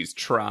think she's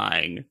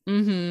trying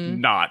Mm-hmm.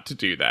 not to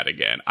do that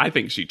again. I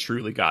think she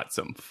truly got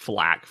some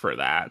flack for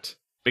that,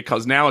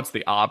 because now it's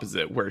the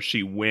opposite, where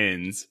she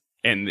wins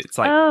and it's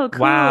like, Oh,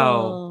 cool.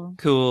 wow,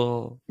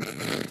 cool.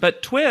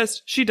 But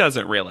twist, she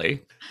doesn't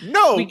really.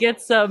 No. We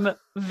get some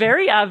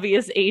very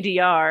obvious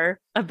ADR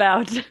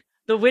about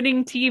the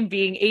winning team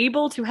being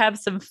able to have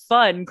some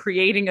fun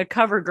creating a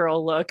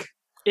CoverGirl look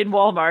in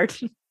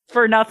Walmart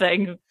for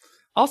nothing.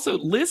 Also,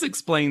 Liz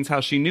explains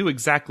how she knew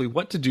exactly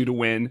what to do to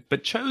win,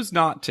 but chose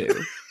not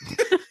to.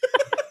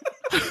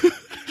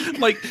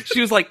 Like, she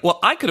was like, well,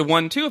 I could have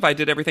won too if I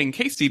did everything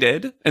Casey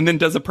did, and then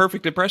does a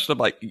perfect impression of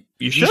like,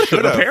 you should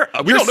have. We You're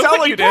don't know what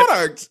selling you did.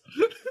 products.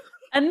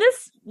 And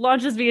this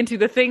launches me into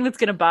the thing that's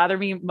going to bother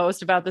me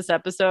most about this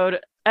episode.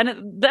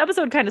 And the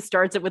episode kind of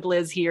starts it with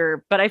Liz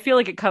here, but I feel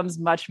like it comes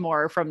much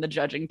more from the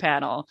judging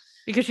panel,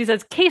 because she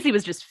says Casey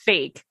was just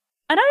fake.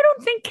 And I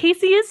don't think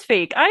Casey is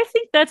fake. I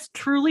think that's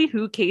truly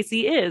who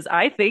Casey is.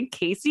 I think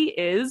Casey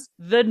is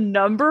the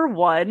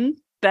 #1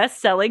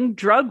 best-selling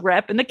drug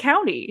rep in the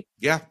county.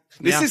 Yeah.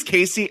 This Yeah. is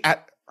Casey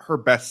at her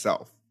best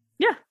self.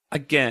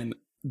 Again,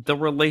 the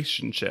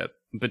relationship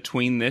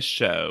between this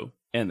show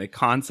and the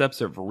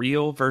concepts of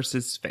real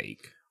versus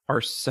fake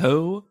are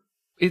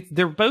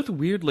they're both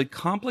weirdly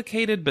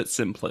complicated but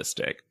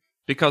simplistic,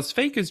 because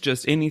fake is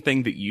just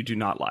anything that you do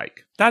not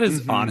like. That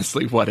is Mhm.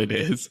 honestly what it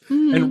is.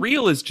 Mhm. And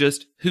real is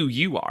just who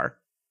you are.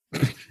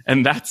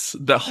 And that's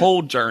the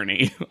whole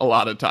journey a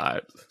lot of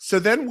times. So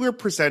then we're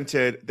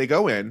presented, they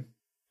go in,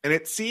 and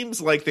it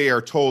seems like they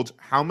are told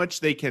how much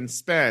they can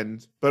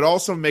spend, but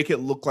also make it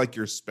look like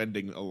you're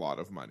spending a lot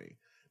of money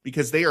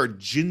because they are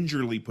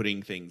gingerly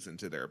putting things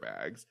into their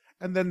bags.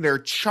 And then they're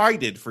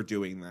chided for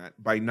doing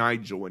that by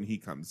Nigel when he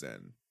comes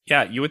in.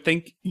 Yeah, you would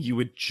think you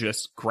would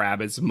just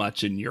grab as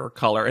much in your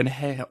color, and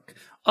heck,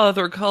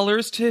 other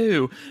colors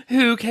too.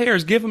 Who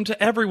cares? Give them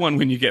to everyone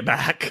when you get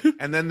back.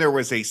 And then there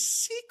was a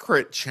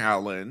secret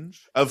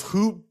challenge of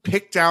who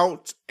picked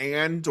out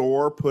and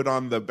or put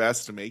on the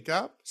best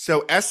makeup.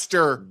 So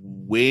Esther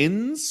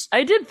wins.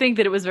 I did think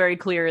that it was very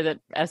clear that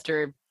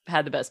Esther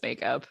had the best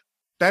makeup.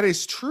 That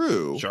is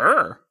true.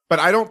 Sure. But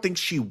I don't think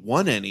she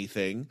won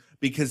anything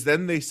because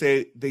then they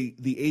say the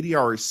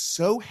ADR is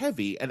so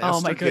heavy and Oh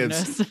Esther my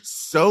gives goodness.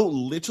 so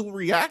little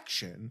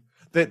reaction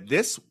that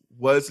this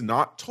was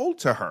not told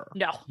to her.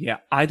 No. Yeah,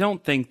 I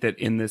don't think that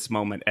in this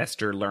moment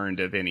Esther learned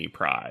of any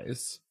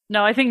prize.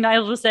 No, I think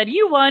Nigel just said,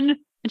 "You won."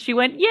 And she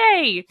went,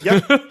 "Yay."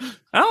 Yep.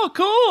 Oh,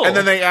 cool. And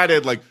then they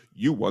added like,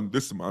 you won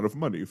this amount of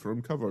money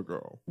from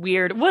CoverGirl.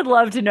 Weird. Would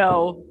love to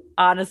know,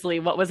 honestly,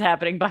 what was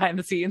happening behind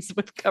the scenes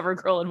with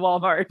CoverGirl and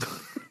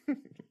Walmart.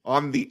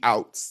 On the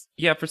outs.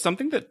 Yeah, for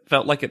something that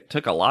felt like it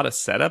took a lot of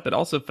setup, it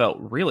also felt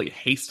really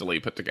hastily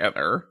put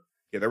together.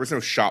 Yeah, there was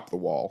no shop the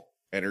wall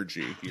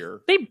energy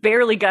here. They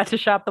barely got to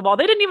shop the wall.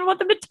 They didn't even want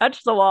them to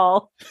touch the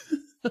wall.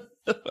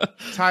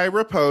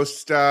 Tyra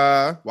post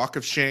Walk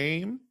of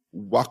Shame,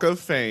 Walk of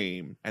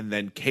Fame. And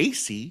then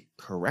Casey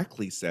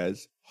correctly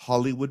says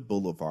Hollywood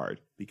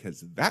Boulevard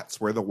because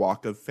that's where the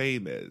Walk of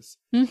Fame is.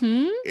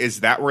 Mm-hmm.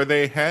 Is that where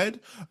they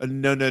head?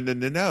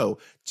 No.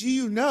 Do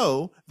you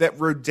know that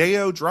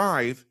Rodeo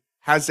Drive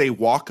has a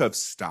Walk of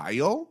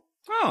Style?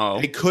 Oh.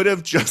 They could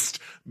have just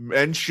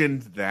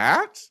mentioned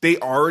that. They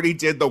already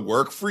did the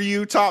work for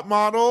you, top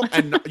model,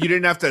 and you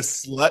didn't have to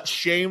slut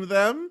shame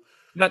them.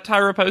 That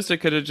Tyra poster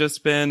could have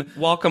just been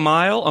walk a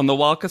mile on the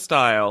walk of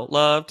style.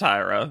 Love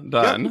Tyra.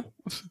 Done. Yep.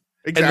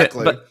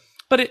 Exactly.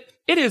 But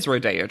it is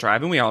Rodeo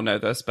Drive, and we all know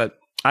this, but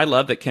I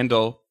love that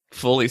Kendall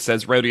fully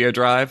says Rodeo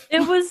Drive.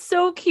 It was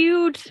so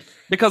cute.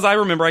 Because I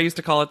remember I used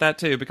to call it that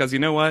too, because you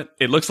know what?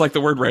 It looks like the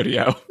word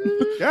rodeo.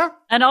 Yeah.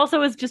 And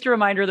also, it's just a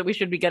reminder that we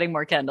should be getting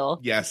more Kendall.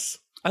 Yes.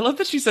 I love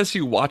that she says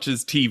she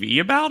watches TV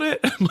about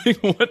it. I'm like,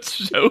 what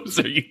shows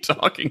are you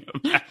talking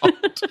about?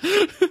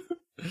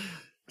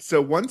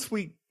 So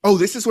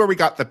this is where we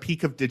got the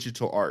peak of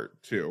digital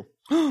art too.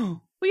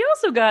 We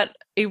also got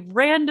a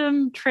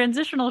random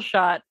transitional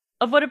shot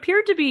of what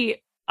appeared to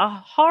be a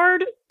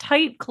hard,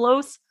 tight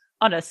close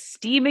on a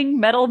steaming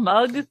metal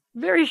mug.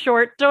 Very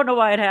short. Don't know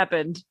why it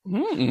happened.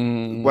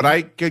 What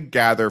I could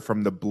gather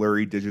from the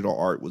blurry digital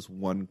art was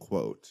one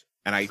quote.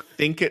 And I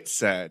think it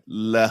said,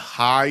 Le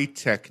high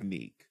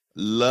technique.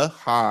 Le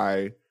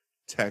high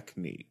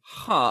technique.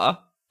 Huh.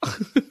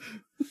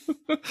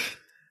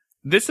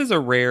 This is a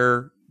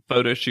rare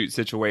photo shoot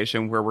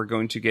situation where we're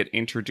going to get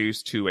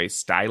introduced to a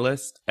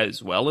stylist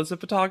as well as a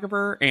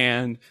photographer.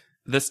 And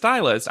the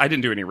stylist, I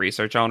didn't do any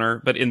research on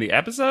her, but in the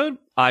episode,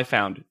 I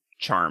found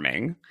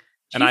charming.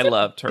 And I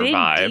loved her big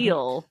vibe.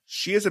 Deal.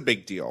 She is a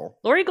big deal.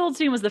 Lori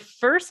Goldstein was the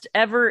first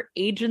ever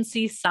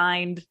agency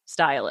signed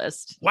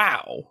stylist.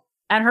 Wow.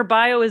 And her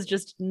bio is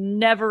just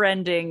never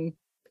ending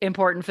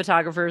important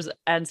photographers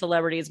and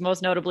celebrities.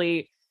 Most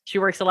notably, she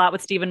works a lot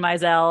with Steven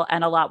Meisel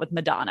and a lot with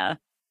Madonna.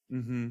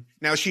 Mm-hmm.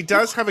 Now, she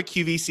does have a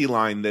QVC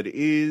line that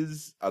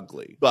is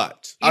ugly,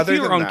 but If other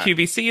you're than on that,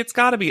 QVC, it's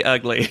got to be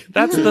ugly.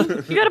 That's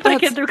the You got to put a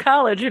kid through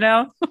college, you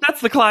know?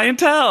 that's the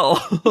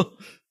clientele.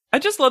 I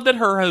just love that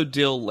her whole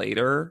deal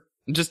later,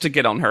 just to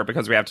get on her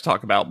because we have to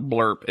talk about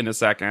Blurp in a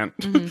second.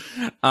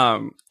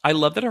 Mhm. I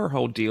love that her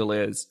whole deal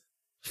is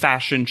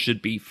fashion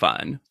should be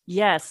fun.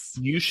 Yes.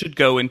 You should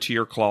go into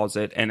your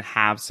closet and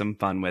have some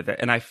fun with it.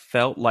 And I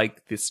felt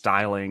like the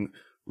styling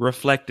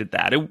reflected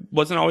that. It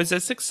wasn't always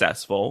as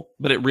successful,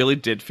 but it really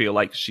did feel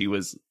like she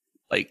was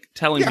like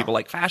telling people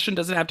like fashion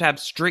doesn't have to have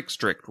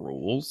strict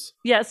rules.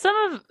 Yeah, some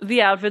of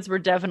the outfits were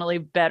definitely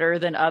better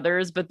than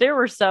others, but there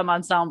were some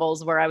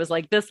ensembles where I was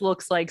like, this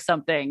looks like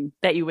something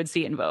that you would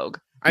see in Vogue.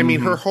 I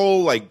mean, her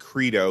whole like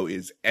credo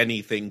is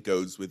anything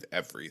goes with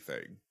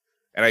everything.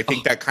 And I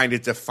think that kind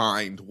of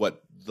defined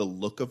what the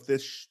look of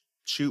this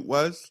shoot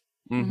was.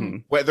 Mm-hmm.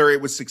 Whether it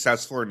was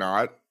successful or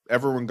not,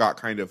 everyone got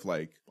kind of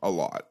like a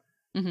lot.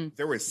 Mm-hmm.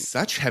 There was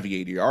such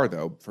heavy ADR,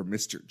 though, for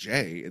Mr.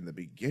 J in the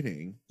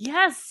beginning.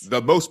 Yes.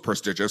 The most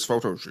prestigious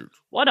photo shoot.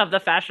 One of the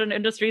fashion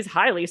industry's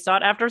highly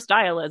sought after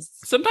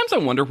stylists. Sometimes I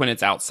wonder when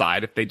it's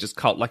outside if they just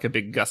caught like a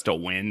big gust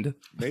of wind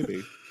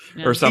Maybe.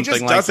 or something He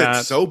just like does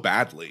that. it so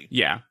badly.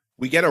 Yeah.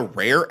 We get a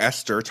rare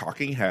Esther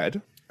talking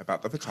head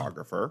about the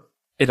photographer.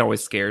 It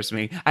always scares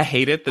me. I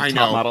hate it. The I top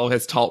know. model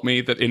has taught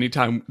me that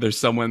anytime there's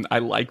someone I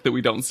like that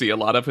we don't see a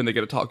lot of and they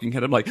get a talking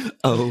head, I'm like,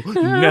 oh,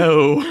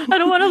 no. I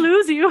don't want to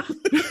lose you.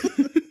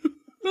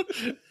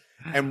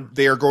 And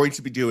they are going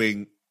to be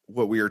doing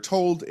what we are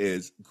told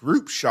is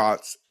group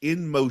shots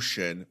in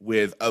motion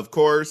with, of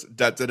course,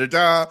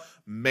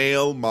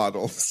 male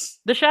models.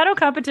 The shadow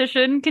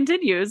competition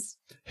continues.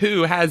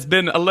 Who has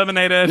been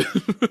eliminated?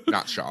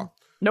 Not Shaw.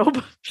 Nope.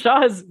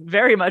 Shaw is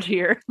very much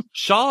here.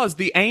 Shaw is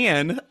the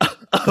Anne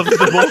of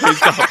the boys'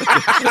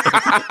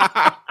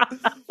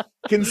 competition.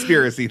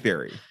 Conspiracy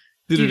theory.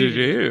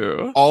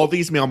 Do-do-do-do. All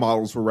these male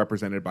models were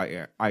represented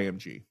by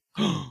IMG.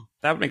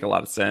 That would make a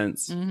lot of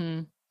sense,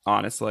 Mm-hmm.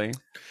 honestly.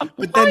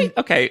 But then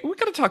Okay, we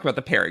got to talk about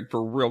the pairing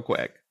for real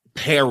quick.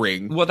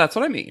 pairing. Well, that's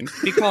what I mean.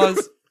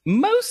 Because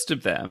most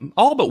of them,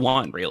 all but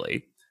one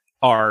really,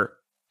 are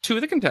two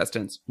of the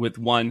contestants with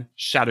one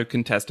shadow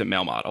contestant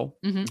male model.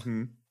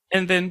 Mhm.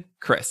 And then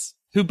Chris,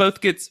 who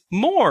both gets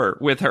more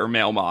with her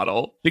male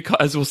model, because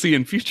as we'll see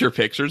in future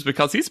pictures,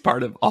 because he's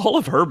part of all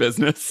of her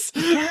business.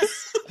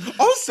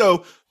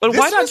 Also, But this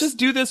why not was just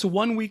do this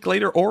 1 week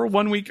later or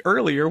 1 week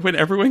earlier when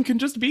everyone can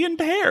just be in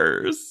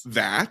pairs?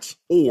 that,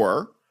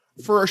 or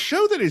for a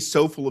show that is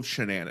so full of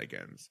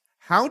shenanigans,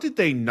 how did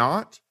they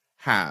not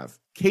have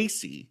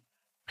Casey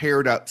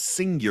paired up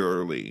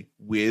singularly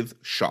with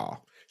Shaw?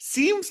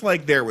 Seems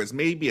like there was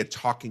maybe a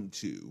talking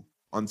to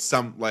on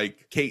some,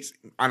 like, Casey,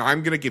 and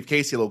I'm gonna give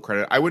Casey a little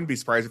credit. I wouldn't be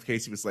surprised if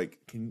Casey was like,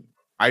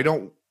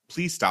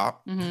 please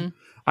stop. Mm-hmm.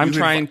 I'm You can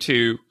trying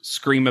to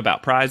scream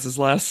about prizes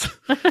less.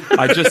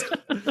 I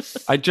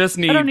just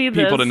need need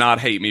people to this. not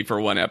hate me for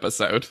one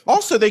episode.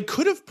 Also, they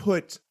could have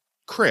put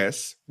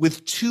Chris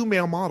with two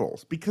male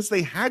models because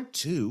they had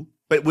to,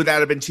 but would that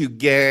have been too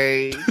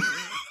gay?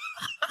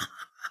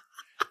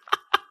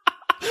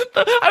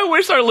 I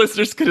wish our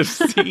listeners could have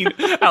seen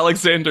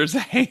Alexander's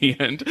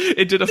hand.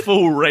 It did a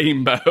full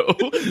rainbow.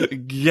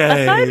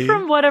 Yay. Aside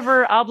from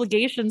whatever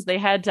obligations they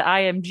had to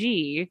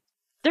IMG,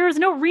 there is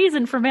no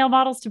reason for male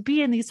models to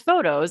be in these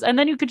photos. And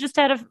then you could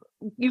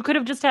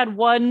have just had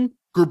one.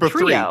 Group of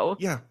Trio.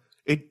 three. Yeah.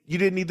 You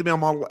didn't need the male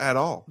model at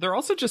all. They're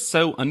also just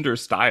so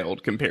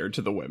understyled compared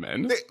to the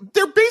women.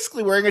 They're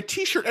basically wearing a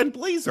t-shirt and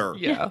blazer.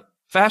 Yeah.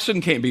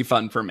 Fashion can't be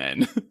fun for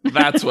men.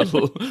 That's what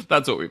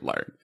we've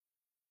learned.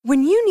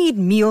 When you need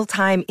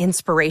mealtime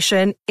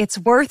inspiration, it's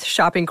worth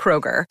shopping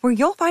Kroger, where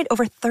you'll find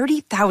over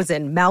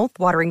 30,000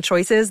 mouth-watering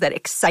choices that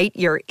excite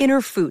your inner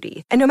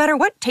foodie. And no matter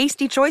what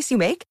tasty choice you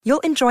make,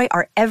 you'll enjoy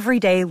our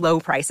everyday low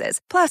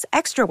prices, plus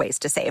extra ways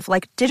to save,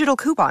 like digital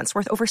coupons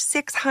worth over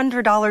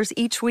 $600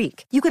 each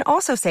week. You can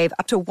also save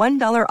up to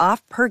 $1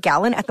 off per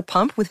gallon at the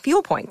pump with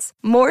fuel points.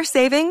 More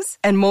savings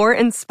and more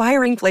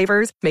inspiring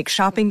flavors make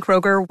shopping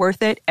Kroger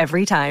worth it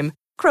every time.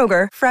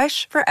 Kroger,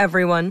 fresh for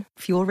everyone.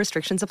 Fuel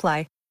restrictions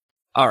apply.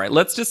 All right,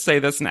 let's just say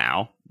this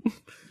now.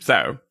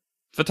 So,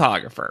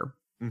 photographer.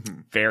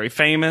 Mhm. Very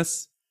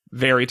famous,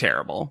 very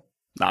terrible.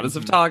 Not as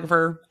a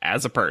photographer,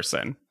 as a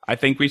person. I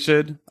think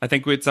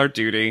it's our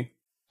duty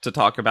to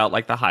talk about,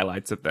 like, the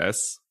highlights of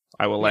this.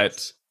 I will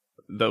let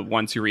the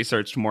ones who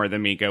researched more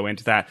than me go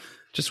into that.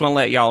 Just want to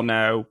let y'all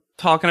know,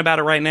 talking about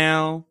it right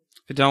now.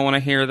 If you don't want to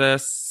hear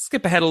this,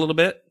 skip ahead a little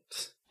bit.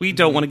 We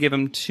don't want to give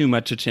him too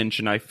much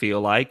attention, I feel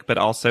like, but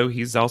also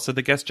he's also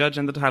the guest judge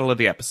and the title of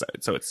the episode,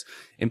 so it's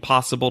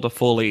impossible to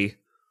fully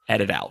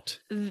edit out.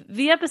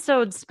 The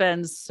episode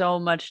spends so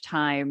much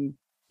time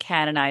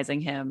canonizing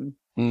him,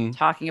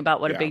 talking about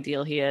what a big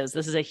deal he is.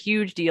 This is a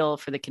huge deal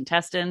for the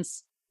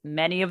contestants.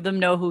 Many of them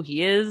know who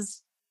he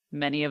is.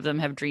 Many of them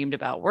have dreamed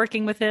about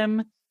working with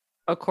him.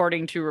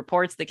 According to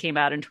reports that came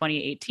out in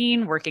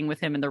 2018, working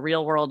with him in the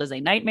real world is a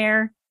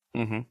nightmare.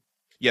 Mm-hmm.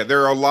 Yeah,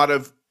 there are a lot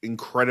of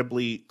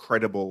incredibly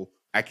credible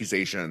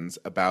accusations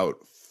about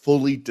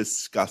fully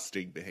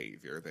disgusting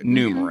behavior. That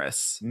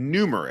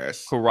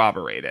Numerous.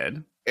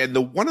 Corroborated.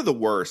 And one of the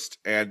worst,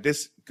 and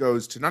this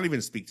goes to not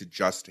even speak to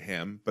just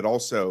him, but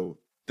also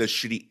the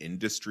shitty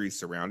industry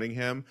surrounding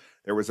him.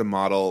 There was a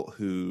model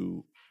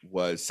who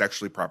was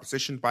sexually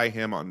propositioned by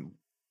him on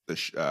the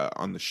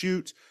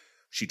shoot.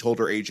 She told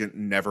her agent,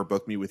 never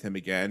book me with him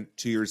again.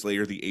 2 years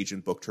later, the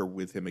agent booked her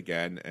with him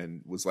again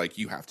and was like,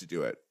 you have to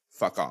do it.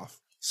 Fuck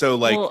off. So,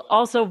 like, well,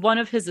 also one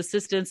of his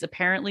assistants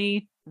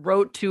apparently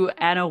wrote to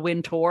Anna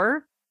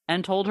Wintour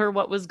and told her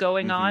what was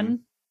going on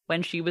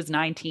when she was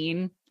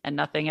 19 and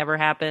nothing ever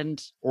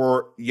happened.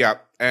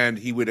 And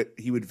he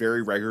would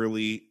very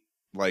regularly,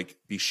 like,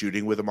 be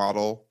shooting with a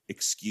model,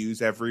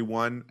 excuse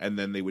everyone, and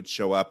then they would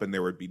show up and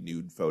there would be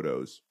nude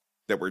photos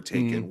that were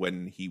taken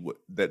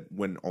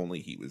when only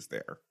he was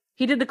there.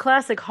 He did the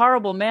classic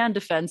horrible man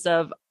defense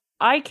of,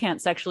 I can't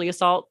sexually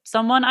assault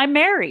someone I'm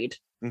married.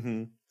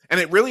 Mm-hmm. And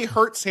it really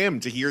hurts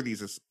him to hear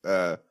these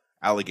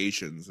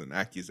allegations and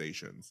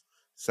accusations.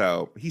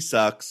 So he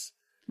sucks.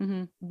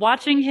 Mm-hmm.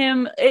 Watching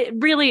him,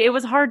 it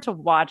was hard to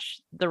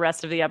watch the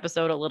rest of the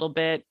episode a little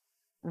bit,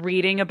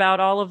 reading about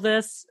all of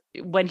this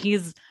when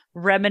he's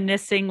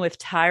reminiscing with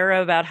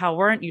Tyra about how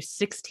weren't you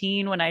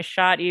 16 when I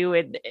shot you.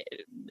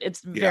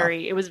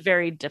 It was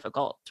very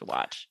difficult to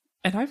watch.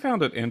 And I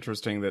found it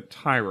interesting that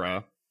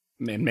Tyra,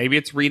 and maybe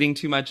it's reading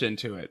too much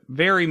into it,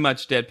 very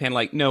much deadpan,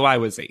 like, no, I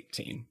was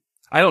 18.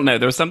 I don't know.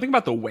 There was something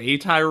about the way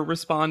Tyra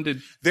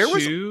responded. There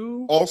was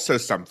also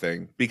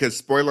something, because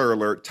spoiler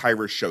alert,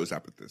 Tyra shows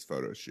up at this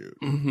photo shoot.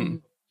 Mm-hmm.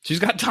 She's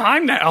got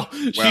time now.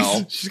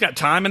 Well- she's got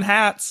time and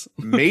hats.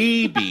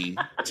 Maybe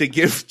to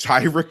give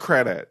Tyra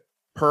credit,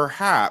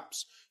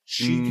 perhaps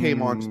she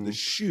came onto the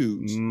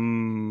shoot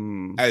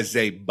as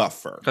a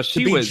buffer. 'Cause To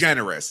she be was-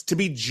 generous. To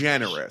be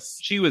generous.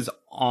 She was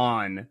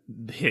on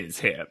his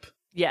hip.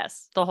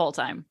 Yes, the whole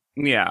time.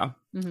 Yeah.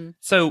 Hmm.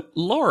 So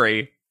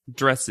Lori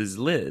dresses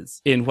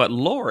Liz in what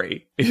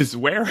Lori is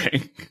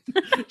wearing.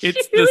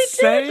 It's really the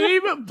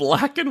did. same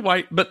black and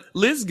white, but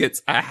Liz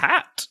gets a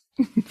hat.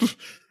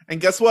 And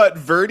guess what?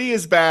 Verdi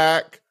is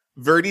back.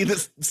 Verdi,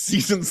 the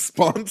season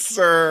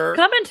sponsor.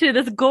 Coming to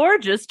this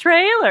gorgeous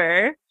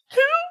trailer.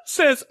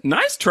 Says,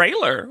 nice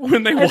trailer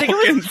when they I walk think it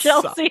was inside.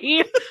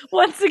 Chelsea.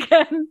 Once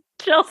again,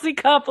 Chelsea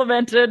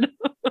complimented.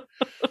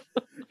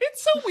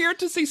 It's so weird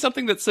to see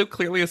something that's so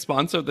clearly a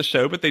sponsor of the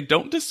show, but they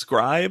don't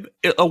describe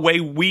a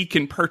way we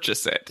can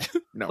purchase it.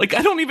 No. Like,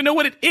 I don't even know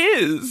what it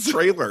is.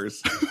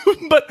 Trailers.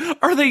 But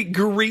are they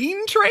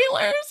green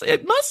trailers?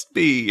 It must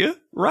be,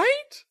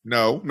 right?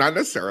 No, not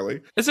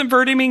necessarily. Doesn't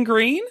Verdi mean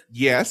green?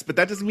 Yes, but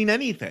that doesn't mean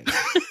anything.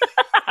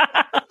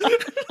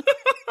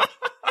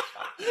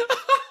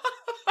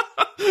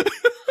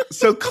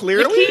 So The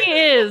clearly, key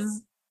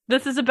is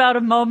this is about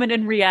a moment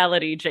in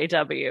reality,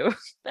 JW.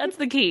 That's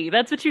the key.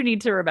 That's what you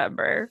need to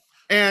remember.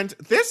 and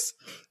this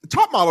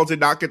top model did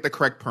not get the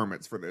correct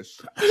permits for this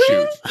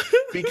shoot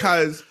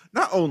because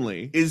not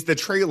only is the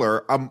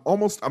trailer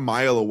almost a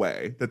mile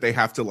away that they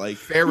have to like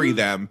ferry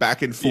them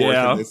back and forth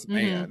Yeah. in this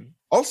van.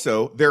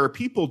 Also, there are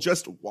people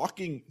just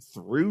walking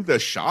through the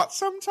shot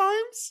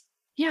sometimes.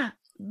 Yeah.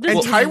 This And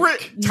is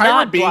Tyra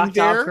not being blocked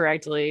off there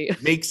correctly.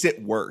 makes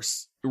it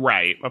worse.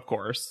 Right, of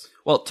course.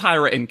 Well,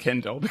 Tyra and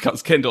Kendall,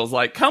 because Kendall's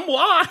like, come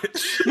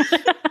watch.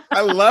 I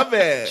love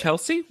it.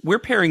 Chelsea, we're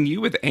pairing you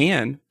with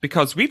Anne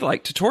because we'd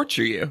like to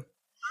torture you.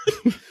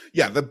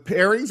 Yeah, the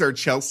pairings are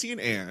Chelsea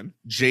and Anne,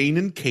 Jane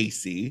and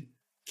Casey,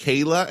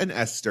 Kayla and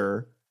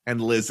Esther,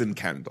 and Liz and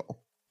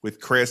Kendall, with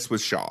Chris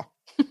with Shaw.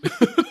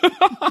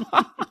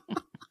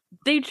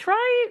 They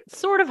try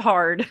sort of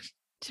hard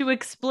to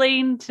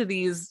explain to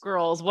these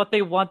girls what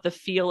they want the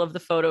feel of the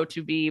photo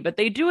to be, but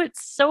they do it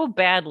so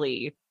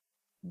badly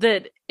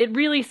that it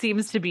really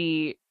seems to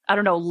be, I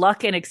don't know,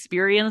 luck and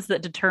experience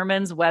that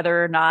determines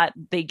whether or not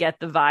they get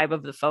the vibe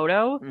of the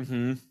photo.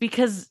 Mm-hmm.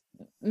 Because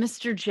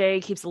Mr. J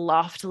keeps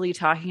loftily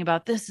talking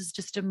about this is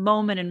just a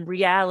moment in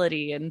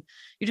reality, and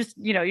you just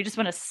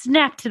want to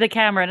snap to the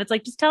camera, and it's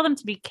like, just tell them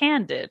to be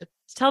candid.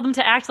 Just tell them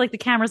to act like the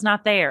camera's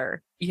not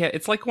there. Yeah,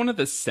 it's like one of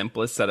the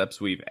simplest setups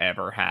we've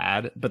ever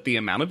had, but the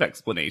amount of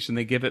explanation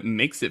they give it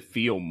makes it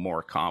feel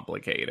more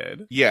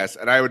complicated. Yes,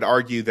 and I would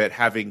argue that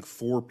having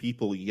 4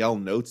 people yell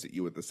notes at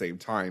you at the same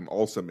time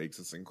also makes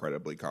this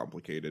incredibly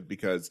complicated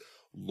because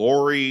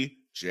Lori,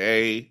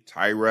 Jay,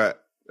 Tyra,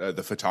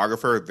 the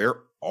photographer,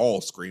 they're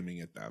all screaming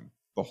at them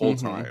the whole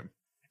Mhm. time.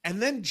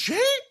 And then Jay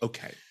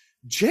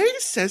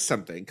says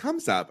something,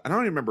 comes up. I don't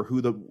even remember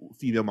who the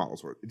female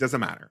models were. It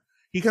doesn't matter.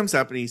 He comes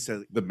up and he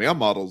says, the male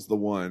model's the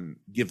one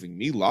giving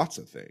me lots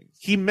of things.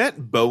 He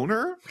meant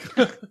boner,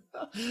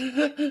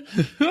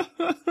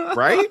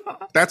 right?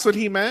 That's what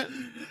he meant?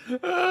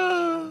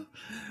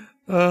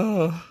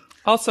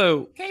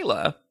 Also,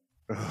 Kayla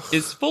Ugh.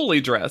 is fully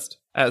dressed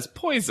as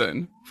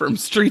Poison from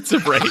Streets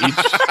of Rage.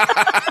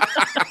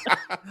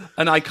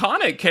 An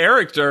iconic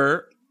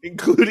character.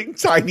 Including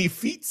tiny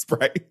feet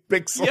spray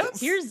pixels. Yep.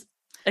 Here's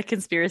a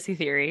conspiracy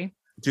theory.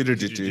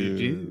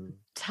 Do-do-do-do.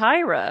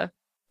 Tyra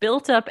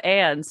built up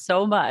Anne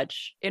so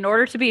much in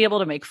order to be able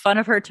to make fun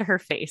of her to her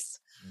face.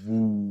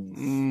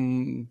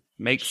 Woo.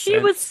 Makes She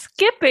sense. was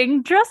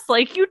skipping just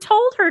like you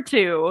told her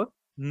to.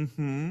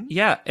 Mm-hmm.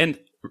 Yeah, and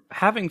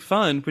having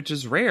fun, which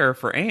is rare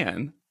for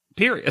Anne,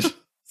 period.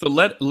 So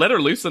let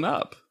her loosen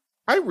up.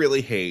 I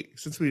really hate,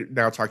 since we're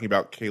now talking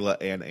about Kayla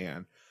and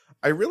Anne,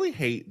 I really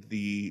hate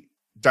the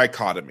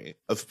dichotomy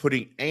of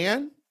putting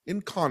Anne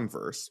in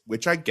Converse,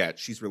 which I get,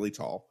 she's really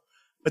tall,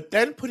 but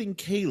then putting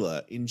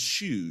Kayla in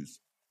shoes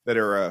that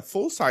are a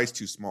full size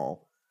too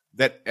small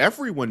that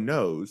everyone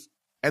knows.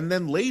 And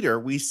then later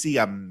we see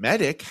a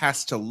medic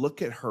has to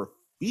look at her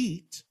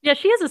feet. Yeah,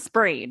 she has a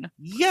sprain.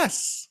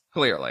 Yes.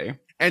 Clearly.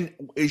 And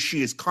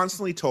she is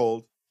constantly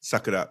told,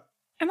 suck it up.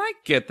 And I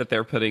get that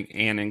they're putting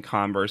Anne in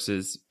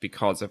Converses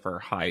because of her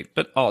height,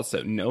 but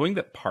also knowing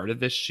that part of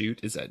this shoot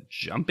is a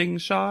jumping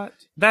shot,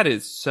 that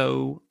is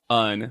so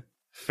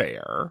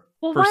unfair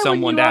Well, for why wouldn't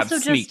someone you to have also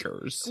just-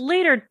 sneakers.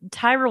 Later,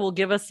 Tyra will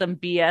give us some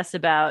BS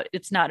about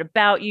it's not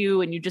about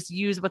you and you just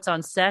use what's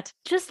on set.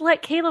 Just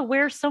let Kayla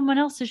wear someone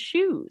else's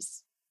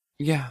shoes.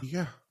 Yeah.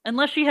 Yeah.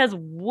 Unless she has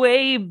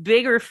way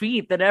bigger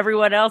feet than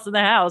everyone else in the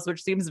house,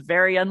 which seems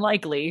very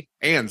unlikely.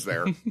 Anne's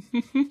there.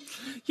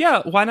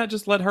 Yeah, why not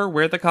just let her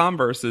wear the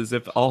Converses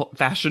if all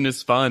fashion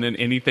is fun and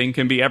anything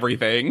can be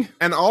everything?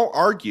 And I'll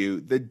argue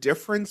the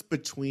difference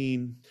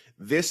between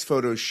this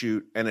photo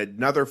shoot and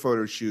another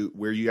photo shoot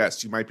where,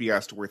 yes, you might be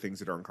asked to wear things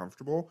that are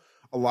uncomfortable.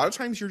 A lot of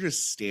times you're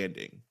just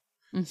standing.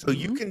 So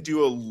you can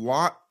do a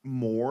lot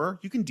more.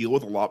 You can deal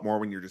with a lot more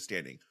when you're just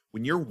standing.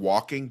 When you're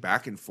walking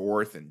back and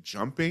forth and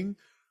jumping,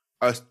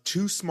 a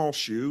too small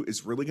shoe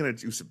is really going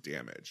to do some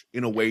damage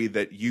in a way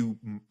that you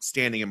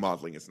standing and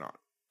modeling is not.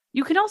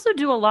 You can also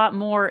do a lot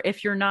more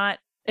if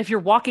you're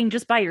walking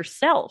just by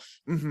yourself.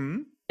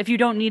 Mm-hmm. If you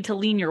don't need to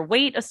lean your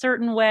weight a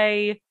certain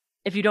way,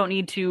 if you don't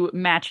need to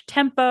match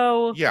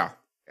tempo. Yeah.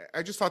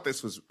 I just thought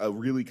this was a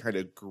really kind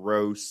of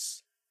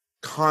gross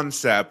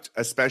concept,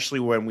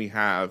 especially when we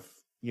have,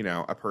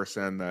 a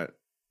person that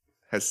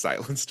has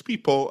silenced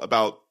people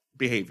about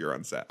behavior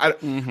on set. I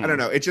don't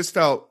know. It just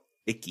felt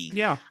icky.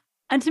 Yeah.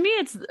 And to me,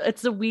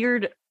 it's a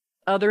weird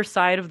other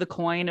side of the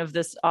coin of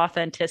this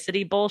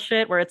authenticity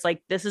bullshit where it's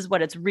like, this is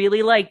what it's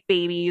really like,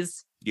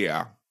 babies.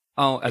 Yeah.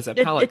 Oh, as a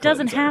palate it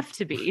doesn't cleanser. have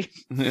to be.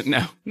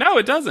 No,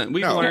 it doesn't.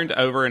 We've No. learned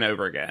over and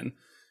over again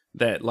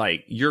that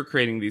like you're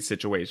creating these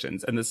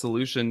situations and the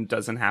solution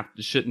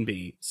shouldn't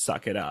be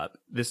suck it up.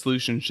 The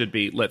solution should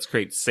be let's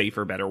create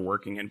safer, better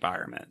working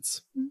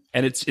environments.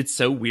 And it's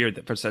so weird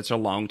that for such a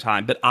long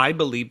time, but I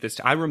believe this.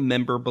 I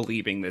remember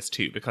believing this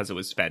too because it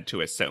was fed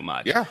to us so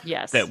much. Yeah.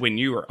 Yes. That when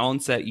you were on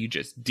set, you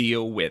just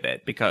deal with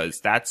it because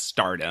that's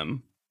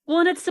stardom. Well,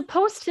 and it's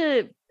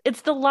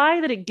the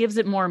lie that it gives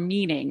it more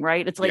meaning,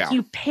 right? It's like Yeah.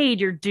 you paid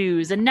your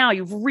dues and now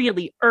you've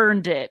really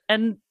earned it.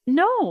 And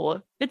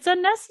no, it's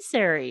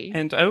unnecessary.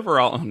 And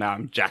overall, now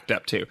I'm jacked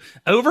up too.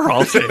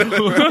 Overall,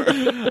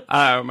 too,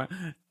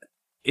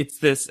 it's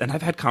this, and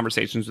I've had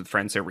conversations with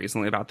friends so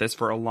recently about this.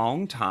 For a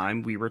long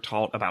time, we were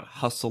taught about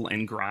hustle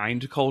and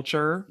grind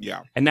culture.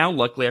 Yeah. And now,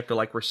 luckily, I feel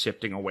like we're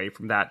shifting away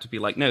from that to be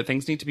like, no,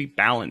 things need to be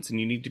balanced and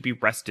you need to be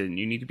rested and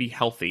you need to be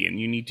healthy and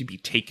you need to be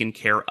taken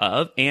care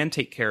of and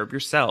take care of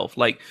yourself.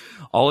 Like,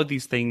 all of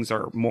these things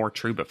are more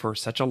true, but for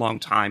such a long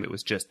time, it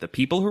was just the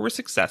people who were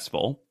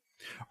successful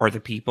or the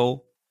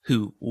people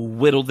who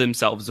whittle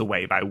themselves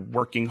away by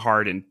working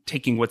hard and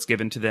taking what's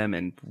given to them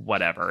and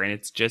whatever. And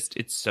it's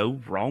so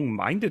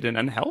wrong-minded and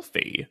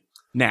unhealthy.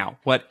 Now,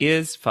 what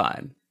is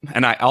fun?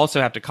 And I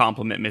also have to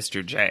compliment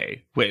Mr.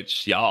 J,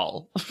 which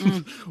y'all,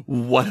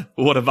 what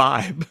a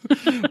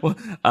vibe.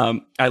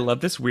 Well, I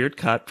love this weird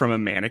cut from a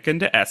mannequin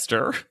to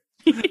Esther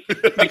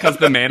because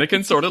the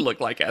mannequin sort of looked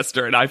like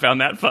Esther and I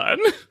found that fun.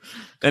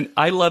 And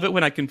I love it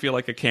when I can feel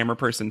like a camera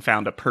person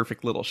found a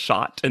perfect little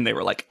shot and they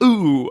were like,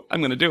 ooh,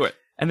 I'm going to do it.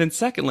 And then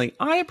secondly,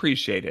 I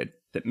appreciated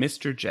that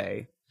Mr.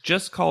 J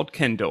just called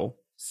Kendall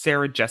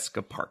Sarah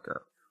Jessica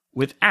Parker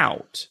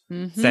without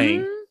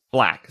saying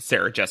Black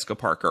Sarah Jessica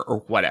Parker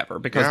or whatever,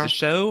 because the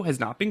show has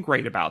not been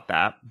great about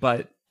that.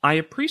 But I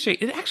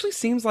appreciate it. Actually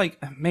seems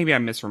like maybe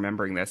I'm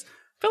misremembering this.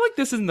 I feel like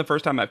this isn't the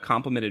first time I've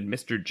complimented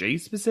Mr. J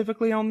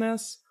specifically on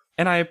this.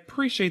 And I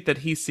appreciate that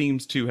he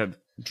seems to have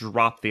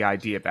dropped the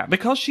idea of that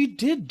because she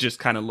did just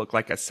kind of look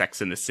like a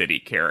Sex in the City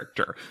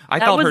character. I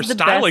thought her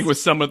styling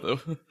was some of the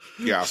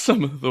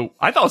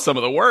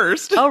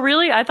worst. Oh,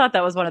 really? I thought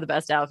that was one of the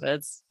best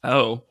outfits.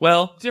 Oh,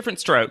 well, different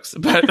strokes,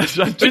 but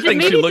I do think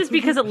Maybe she looked just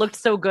because it looked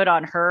so good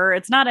on her.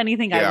 It's not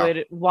anything I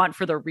would want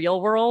for the real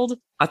world.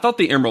 I thought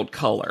the emerald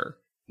color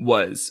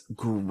was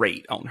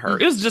great on her.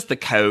 It was just the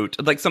coat.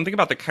 Like something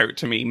about the coat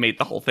to me made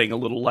the whole thing a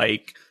little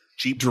like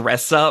cheap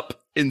dress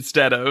up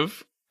instead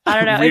of I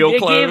don't know. real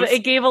clothes.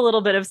 It gave a little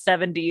bit of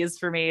 70s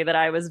for me that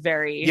I was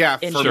very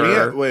into. For me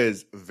it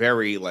was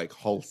very like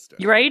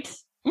Halston. Right?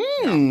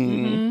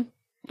 Okay.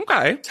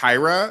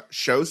 Tyra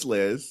shows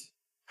Liz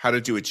how to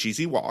do a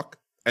cheesy walk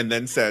and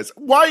then says,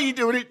 "Why are you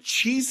doing it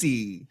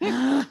cheesy?"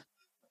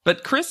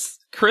 But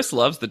Chris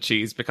loves the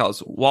cheese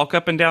because walk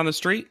up and down the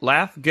street,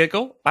 laugh,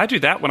 giggle. I do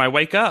that when I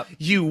wake up.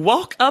 You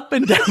walk up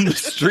and down the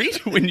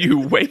street when you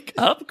wake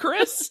up,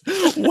 Chris?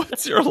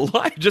 What's your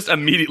life? Just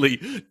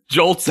immediately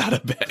jolts out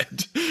of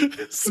bed.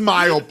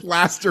 Smile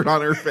plastered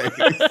on her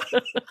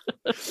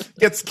face.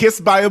 Gets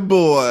kissed by a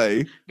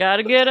boy.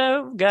 Gotta get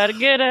out. Gotta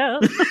get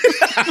out.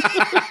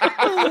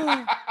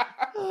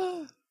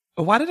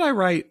 Why did I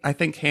write, I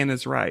think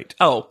Hannah's right?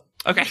 Oh,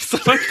 okay. So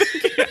I'm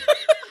thinking...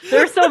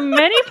 There's so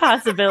many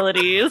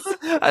possibilities.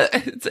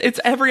 It's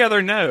every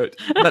other note.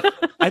 But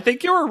I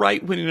think you were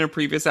right when in a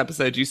previous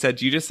episode you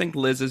said you just think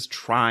Liz is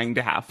trying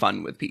to have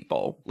fun with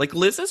people. Like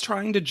Liz is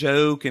trying to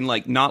joke and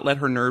like not let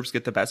her nerves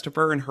get the best of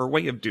her. And her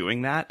way of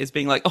doing that is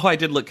being like, oh, I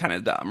did look kind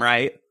of dumb,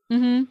 right?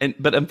 Mm-hmm.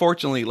 But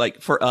unfortunately,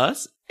 like for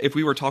us, if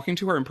we were talking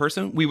to her in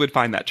person, we would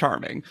find that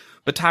charming.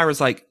 But Tyra's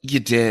like, you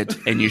did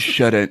and you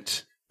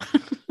shouldn't.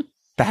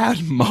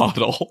 Bad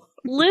model.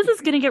 Liz is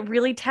going to get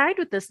really tagged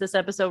with this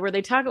episode where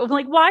they talk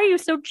like, why are you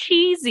so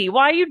cheesy?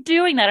 Why are you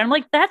doing that? And I'm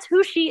like, that's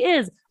who she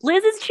is.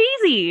 Liz is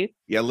cheesy.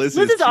 Yeah, Liz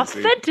is cheesy.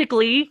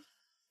 Authentically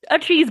a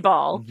cheese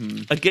ball.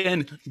 Mm-hmm.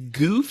 Again,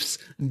 goofs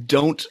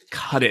don't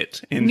cut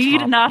it.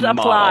 Need not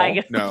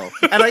apply. No.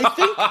 And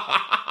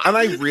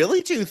I really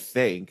do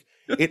think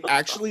it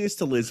actually is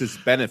to Liz's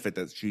benefit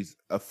that she's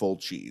a full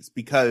cheese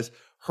because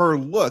her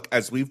look,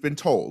 as we've been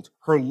told,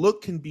 her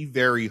look can be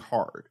very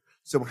hard.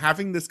 So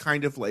having this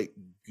kind of like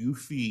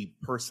goofy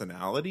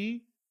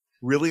personality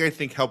really, I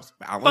think, helps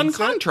balance fun it.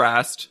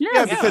 contrast.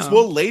 Yeah, because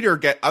we'll later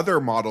get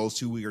other models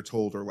who we are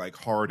told are like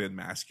hard and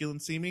masculine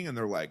seeming, and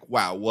they're like,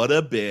 wow, what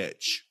a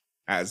bitch,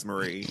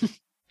 Asmarie.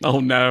 Oh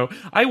no.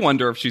 I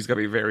wonder if she's going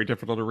to be very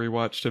difficult to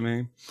rewatch to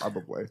me.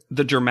 Probably.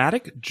 The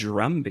dramatic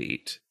drum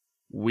beat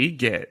we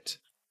get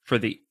for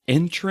the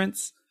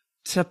entrance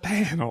to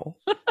panel.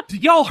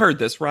 Y'all heard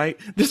this, right?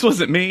 This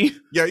wasn't me.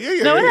 Yeah.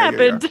 No, it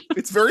happened.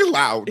 It's very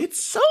loud. It's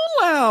so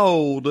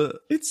loud.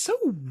 It's so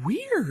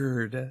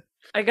weird.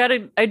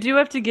 I do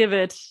have to give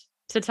it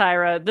to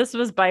Tyra. This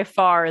was by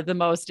far the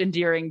most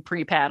endearing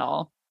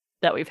pre-panel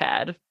that we've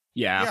had.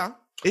 Yeah.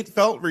 It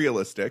felt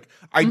realistic.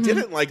 I Mhm.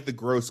 didn't like the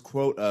gross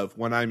quote of,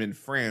 when I'm in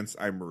France,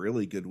 I'm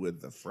really good with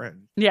the French.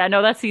 Yeah,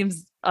 no, that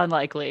seems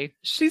unlikely.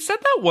 She said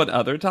that one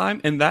other time,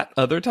 and that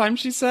other time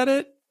she said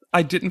it,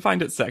 I didn't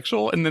find it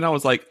sexual, and then I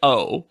was like,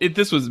 oh,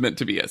 this was meant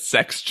to be a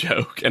sex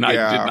joke, and I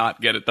Yeah. did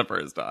not get it the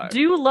first time.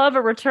 Do love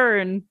a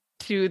return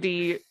to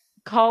the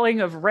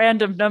calling of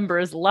random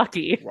numbers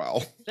lucky.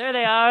 Well, There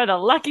they are, the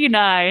lucky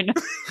 9.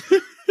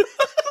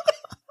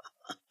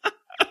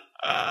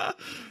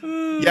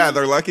 yeah,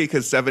 they're lucky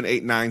because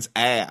 789's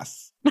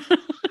ass.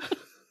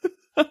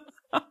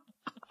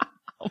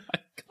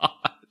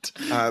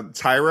 God.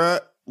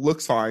 Tyra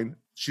looks fine.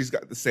 She's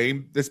got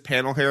this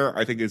panel hair,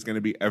 I think, is going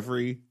to be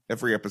every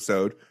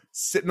episode.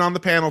 Sitting on the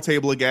panel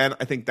table again,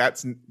 I think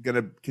that's going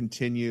to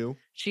continue.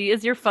 She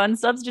is your fun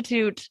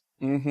substitute.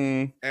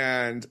 Mm-hmm.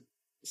 And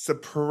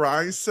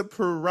surprise,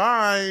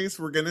 surprise,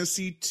 we're going to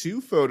see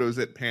 2 photos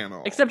at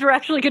panel. Except we're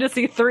actually going to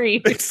see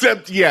 3.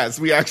 Except, yes,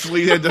 we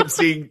actually end up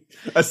seeing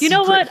a You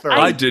know secret what? third.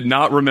 I did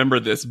not remember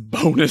this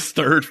bonus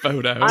third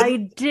photo. I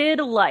did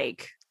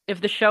like, if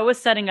the show is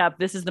setting up,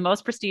 this is the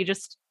most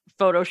prestigious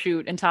photo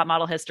shoot in top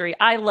model history.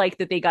 I like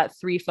that they got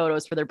 3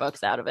 photos for their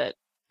books out of it.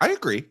 I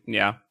agree.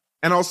 Yeah.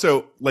 And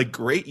also, like,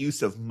 great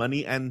use of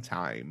money and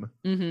time.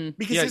 Mm-hmm.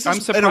 Because Yeah, this I'm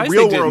is, in a surprised they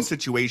real world didn't-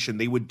 situation,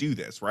 they would do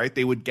this, right?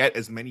 They would get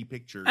as many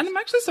pictures. And I'm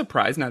actually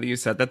surprised now that you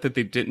said that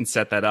they didn't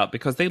set that up,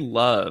 because they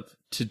love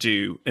to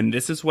do, and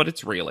this is what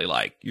it's really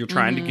like. You're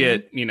trying to Mhm.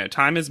 get,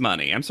 time is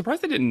money. I'm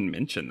surprised they didn't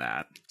mention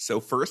that.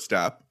 So first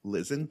up,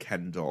 Liz and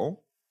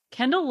Kendall.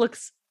 Kendall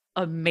looks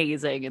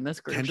amazing in this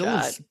group Kendall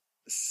shot. is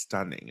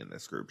stunning in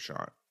this group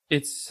shot.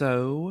 It's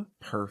so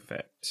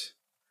perfect.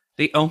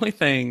 The only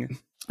thing,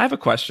 I have a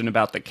question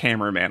about the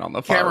cameraman on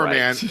the far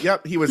Cameraman, right.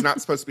 yep, he was not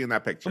supposed to be in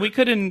that picture. We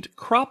couldn't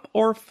crop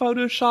or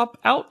Photoshop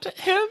out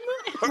him?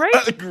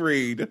 Right?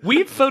 Agreed.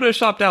 We've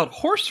Photoshopped out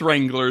horse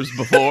wranglers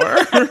before.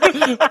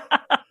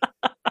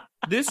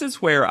 This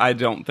is where I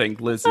don't think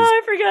Liz Oh, is...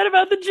 I forgot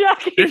about the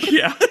jockey.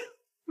 Yeah.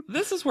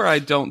 This is where I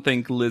don't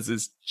think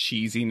Liz's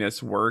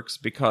cheesiness works,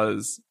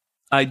 because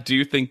I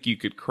do think you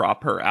could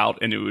crop her out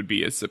and it would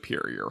be a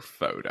superior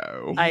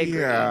photo. I agree.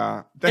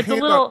 Yeah. It's a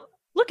little,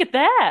 look at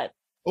that.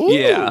 Ooh.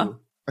 Yeah.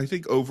 I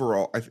think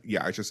overall,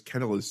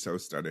 Kendall is so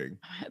stunning.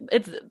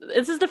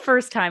 This is the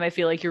first time I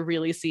feel like you're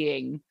really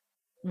seeing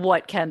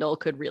what Kendall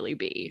could really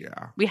be.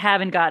 Yeah. We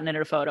haven't gotten in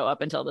her photo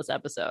up until this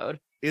episode.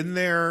 In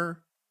their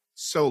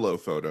solo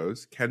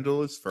photos,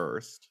 Kendall is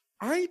first.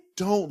 I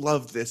don't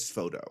love this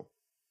photo.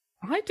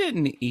 I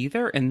didn't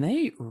either, and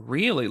they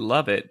really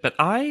love it, but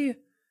I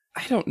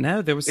don't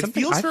know. There was It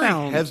something feels I very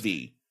found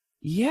heavy.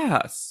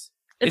 Yes.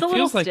 It's It a little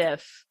feels like-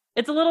 stiff.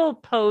 It's a little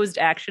posed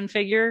action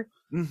figure.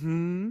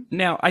 Mm-hmm.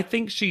 Now, I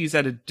think she's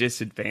at a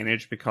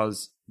disadvantage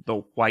because the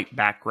white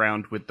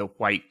background with the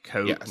white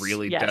coat Yes.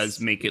 really Yes. does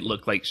make it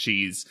look like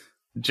she's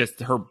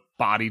just, her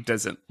body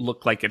doesn't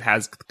look like it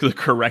has the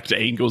correct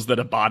angles that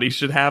a body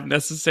should have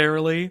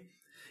necessarily.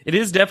 It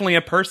is definitely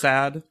a purse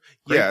ad.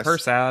 Great Yes.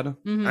 purse ad.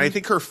 Mhm. And I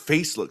think her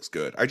face looks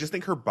good. I just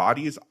think her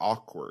body is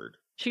awkward.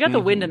 She got the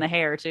wind Mhm. in the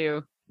hair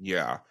too.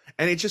 Yeah.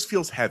 And it just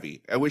feels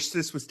heavy. I wish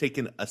this was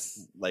taken a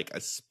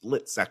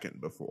split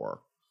second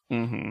before.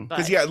 Mm-hmm. But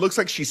Because, yeah, it looks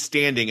like she's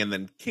standing and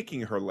then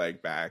kicking her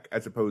leg back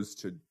as opposed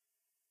to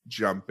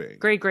jumping.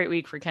 great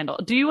week for Kendall.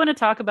 Do you want to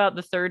talk about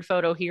the third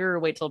photo here or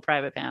wait till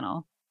private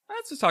panel?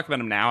 Let's just talk about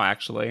him now,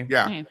 actually.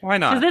 Yeah. Okay. Why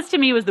not? Because this to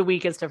me was the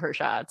weakest of her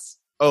shots.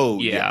 Oh,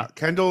 Yeah. yeah.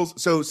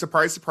 Kendall's. So,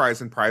 surprise,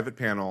 surprise, in private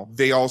panel,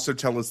 they also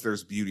tell us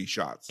there's beauty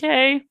shots.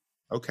 Okay.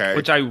 Okay.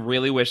 Which I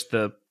really wish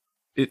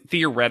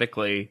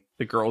theoretically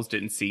the girls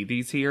didn't see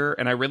these here,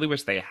 and I really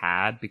wish they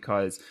had,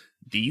 because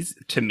these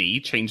to me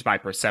changed my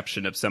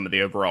perception of some of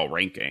the overall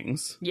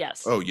rankings.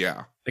 Yes. Oh,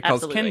 yeah. Because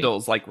Absolutely.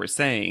 Kendall's, like we're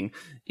saying,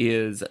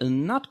 is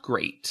not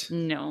great.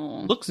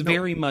 No. Looks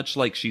very much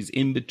like she's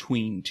in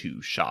between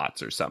 2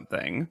 shots or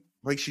something.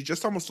 Like, she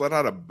just almost let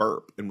out a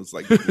burp and was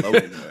like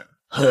blowing it.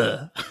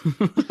 Huh.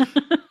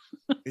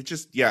 It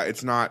just, yeah,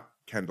 it's not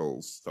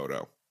Kendall's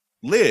photo.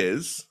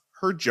 Liz,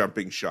 her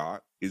jumping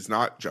shot is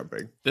not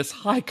jumping. This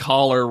high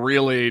collar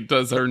really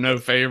does her no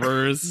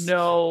favors.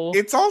 No.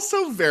 It's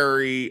also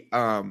very,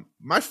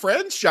 my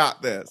friend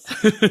shot this.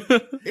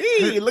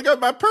 Hey, look at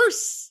my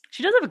purse.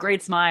 She does have a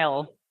great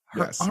smile.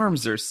 Her Yes.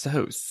 arms are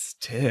so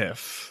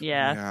stiff.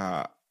 Yeah.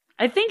 Yeah.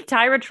 I think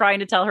Tyra trying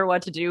to tell her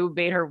what to do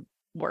made her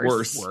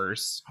worse.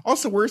 Worse.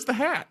 Also, where's the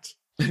hat?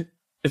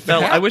 It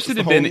fell. hat I wish was it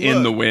had the been whole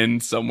in the look.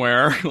 wind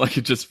somewhere, like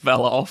it just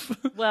fell off.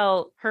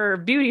 Well, her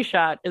beauty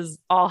shot is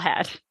all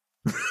hat.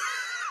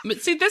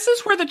 But see, this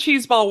is where the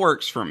cheese ball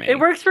works for me. It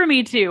works for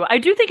me too. I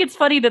do think it's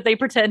funny that they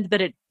pretend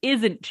that it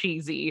isn't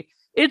cheesy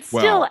It's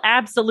still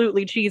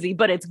absolutely cheesy,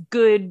 but it's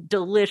good,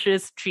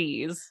 delicious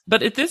cheese.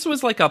 But if this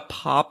was like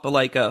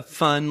a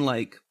fun,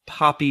 like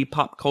poppy,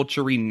 pop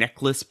culture-y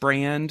necklace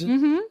brand,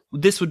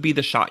 this would be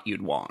the shot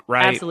you'd want,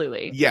 right?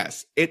 Absolutely.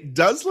 Yes, it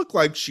does look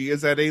like she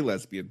is at a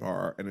lesbian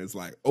bar and is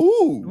like,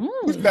 "Ooh,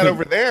 who's that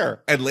over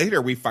there?" And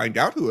later we find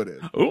out who it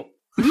is. Oh.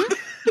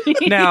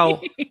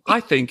 Now, I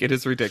think it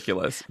is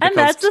ridiculous. And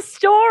that's the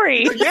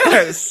story.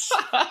 Yes.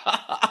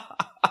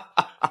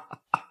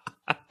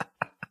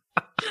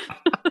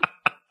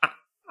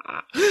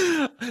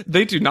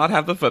 They do not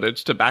have the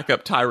footage to back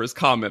up Tyra's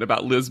comment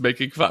about Liz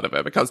making fun of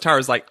it, because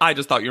Tyra's like, I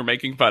just thought you were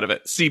making fun of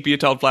it. Sepia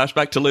tone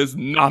flashback to Liz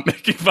not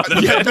making fun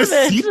of Yeah, it. the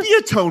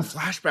sepia tone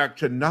flashback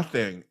to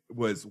nothing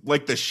was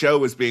like the show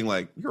was being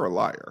like, "You're a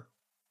liar."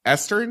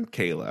 Esther and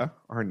Kayla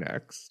are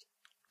next.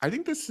 I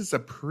think this is a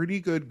pretty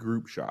good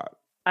group shot.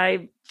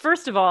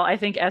 First of all, I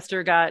think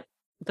Esther got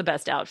the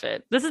best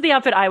outfit. This is the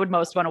outfit I would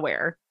most want to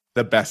wear.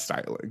 The best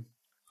styling.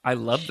 I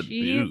love the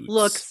She boots.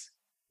 looks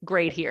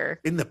great here.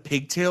 In the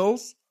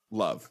pigtails,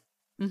 love.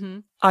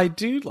 I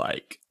do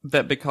like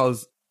that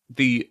because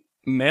the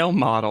male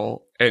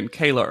model and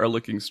Kayla are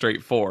looking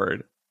straight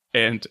forward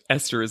and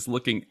Esther is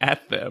looking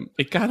at them.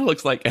 It kind of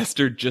looks like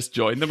Esther just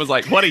joined them. Was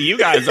like, what are you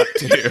guys up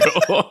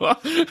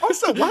to?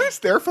 Also, why is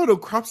their photo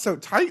cropped so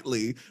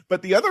tightly,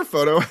 but the other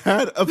photo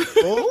had a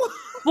full...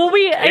 Well,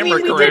 we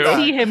Camera did crew.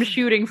 see him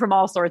shooting from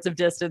all sorts of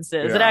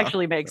distances. It Yeah.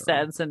 actually makes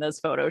sense in this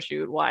photo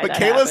shoot why But that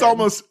Kayla's happened.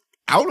 almost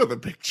out of the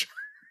picture.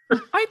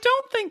 I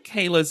don't think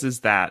Kayla's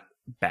is that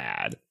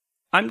bad.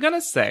 I'm going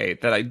to say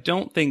that I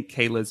don't think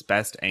Kayla's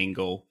best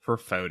angle for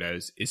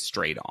photos is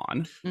straight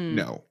on.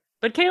 No.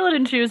 But Kayla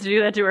didn't choose to do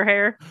that to her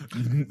hair.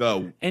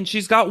 No. And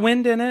she's got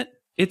wind in it.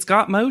 It's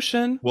got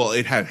motion. Well,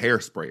 it had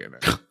hairspray in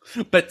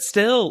it. But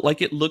still,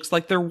 like, it looks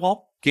like they're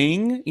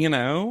walking, you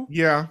know?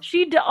 Yeah.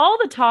 All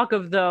the talk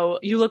of, though,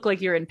 you look like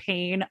you're in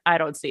pain, I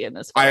don't see in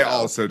this photo. I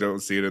also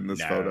don't see it in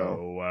this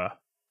photo.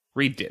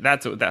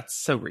 That's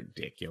so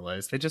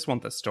ridiculous. They just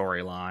want the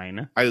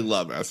storyline. I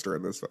love Esther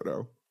in this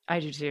photo. I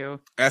do too.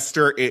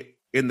 Esther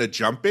in the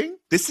jumping.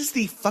 This is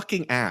the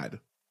fucking ad.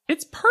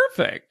 It's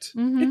perfect.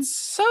 Mhm. It's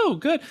so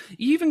good.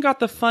 You even got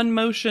the fun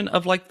motion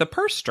of like the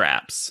purse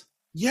straps.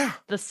 Yeah.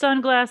 The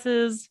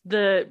sunglasses,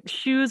 the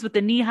shoes with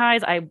the knee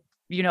highs. I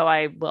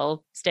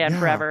will stand Yeah.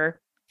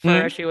 forever for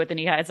Mhm. a shoe with the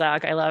knee high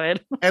sock. I love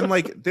it. And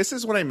like, this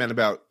is what I meant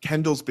about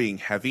Kendall's being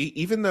heavy,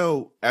 even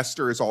though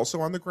Esther is also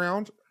on the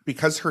ground,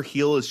 because her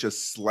heel is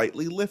just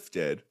slightly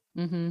lifted,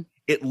 Mm-hmm.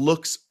 it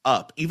looks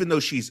up, even though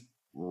she's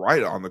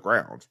right on the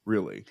ground,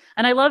 really.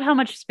 And I love how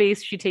much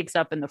space she takes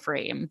up in the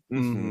frame.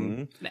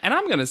 Mhm. And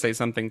I'm going to say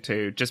something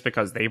too, just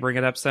because they bring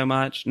it up so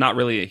much. Not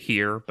really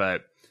here,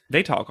 but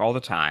they talk all the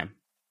time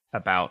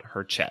about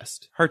her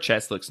chest. Her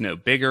chest looks no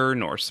bigger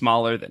nor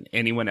smaller than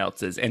anyone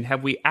else's. And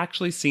have we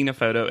actually seen a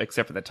photo,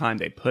 except for the time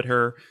they put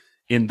her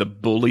in the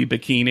bully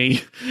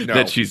bikini, No.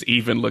 that she's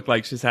even looked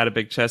like she's had a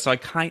big chest? So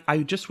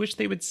I just wish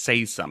they would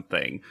say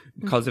something,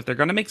 because if they're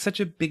going to make such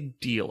a big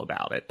deal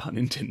about it, pun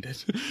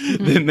intended,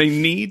 then they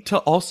need to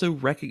also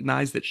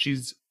recognize that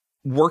she's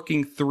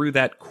working through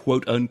that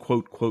quote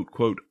unquote,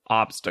 quote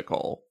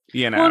obstacle,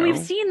 you know? Well, and we've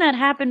seen that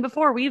happen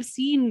before. We've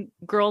seen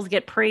girls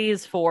get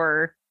praise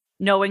for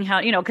knowing how,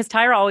 because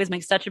Tyra always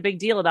makes such a big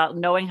deal about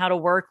knowing how to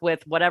work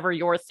with whatever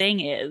your thing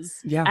is.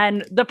 Yeah.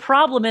 And the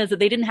problem is that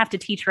they didn't have to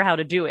teach her how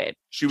to do it.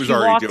 She was She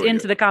already walked doing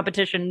into it. the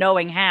competition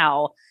knowing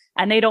how,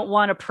 and they don't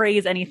want to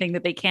praise anything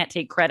that they can't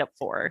take credit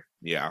for.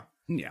 Yeah.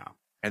 Yeah.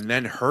 And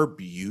then her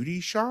beauty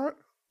shot.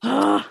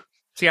 Oh,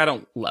 See, I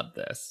don't love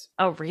this.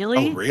 really?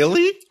 Oh,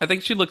 really? I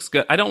think she looks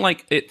good. I don't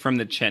like it from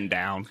the chin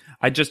down.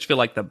 I just feel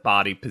like the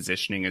body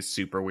positioning is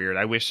super weird.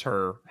 I wish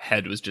her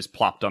head was just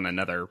plopped on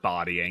another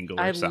body angle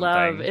or I something.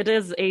 love it.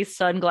 Is a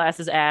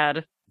sunglasses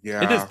ad.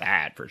 Yeah. It is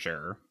bad for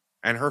sure.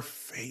 And her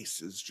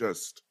face is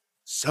just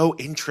so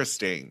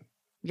interesting.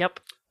 Yep.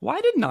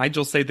 Why did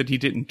Nigel say that he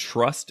didn't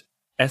trust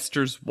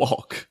Esther's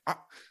walk? I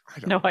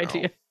don't No know.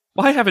 idea.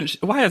 Why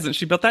hasn't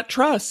she built that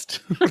trust?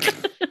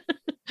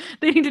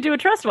 They need to do a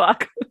trust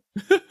walk.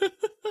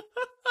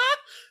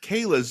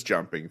 Kayla's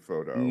jumping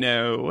photo.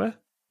 No.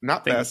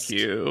 Not Thank best.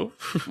 you.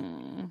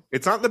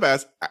 It's not the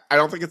best. I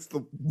don't think it's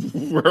the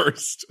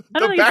worst. I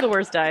don't think it's the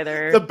worst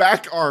either. The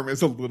back arm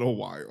is a little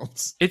wild.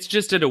 It's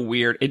just at a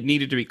weird, it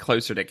needed to be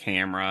closer to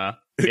camera.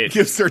 It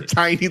gives her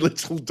tiny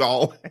little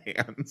doll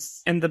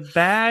hands. And the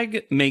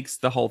bag makes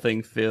the whole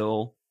thing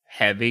feel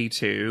heavy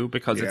too,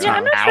 because it's Yeah, not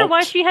I'm not sure why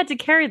out. she had to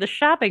carry the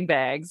shopping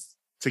bags.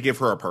 To give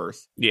her a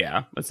purse.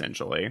 Yeah,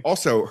 essentially.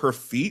 Also, her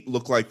feet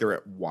look like they're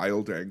at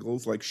wild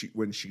angles. Like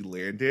when she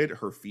landed,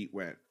 her feet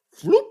went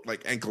floop,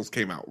 like ankles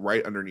came out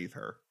right underneath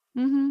her.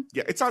 Mm-hmm.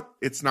 Yeah,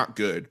 it's not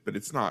good, but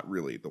it's not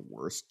really the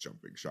worst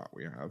jumping shot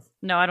we have.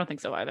 No, I don't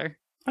think so either.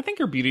 I think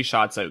her beauty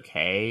shot's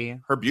okay.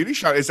 Her beauty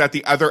shot is at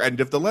the other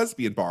end of the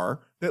lesbian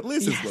bar that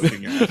Liz is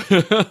looking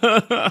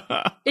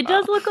at. It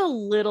does look a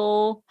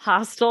little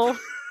hostile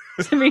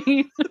to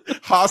me.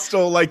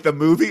 Hostile like the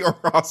movie or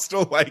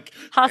hostile like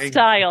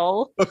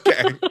Hostile.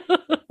 Okay.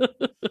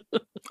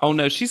 Oh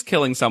no, she's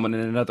killing someone in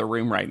another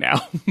room right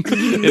now.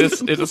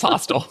 It is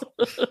hostile.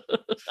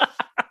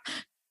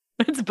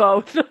 It's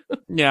both.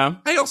 Yeah.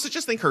 I also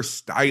just think her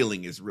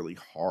styling is really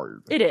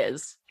hard. It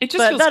is. It just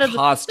But feels that is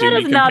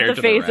costumey not compared the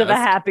to face of a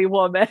rest. happy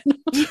woman.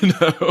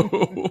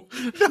 No.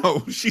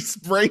 No, she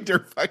sprained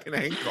her fucking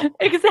ankle.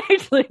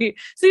 Exactly.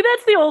 See,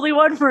 that's the only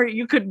one where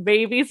you could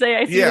maybe say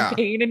I see Yeah. the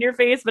pain in your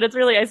face, but it's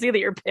really I see that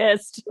you're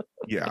pissed.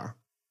 Yeah.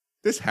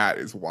 This hat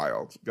is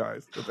wild,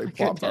 guys, that they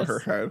plopped on her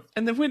goodness. head.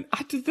 And then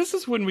this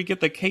is when we get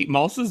the Kate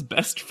Moss's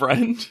best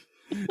friend.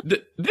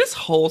 This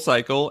whole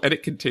cycle, and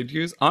it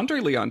continues, Andre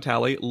Leon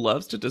Talley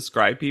loves to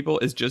describe people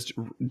as just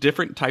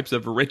different types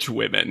of rich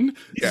women.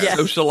 Yes. Yes.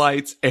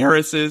 Socialites,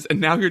 heiresses, and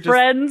now you're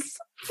just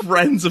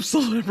Friends. of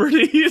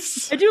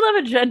celebrities. I do love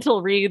a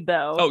gentle read,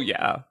 though. Oh,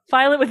 yeah.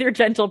 File it with your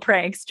gentle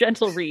pranks,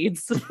 gentle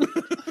reads.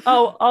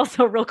 Oh,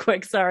 also, real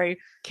quick, sorry.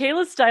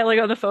 Kayla's styling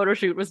on the photo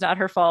shoot was not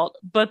her fault,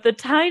 but the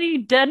tiny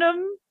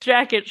denim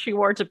jacket she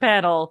wore to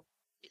panel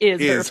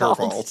is her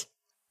fault.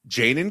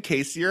 Jane and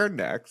Casey are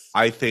next.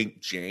 I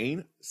think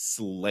Jane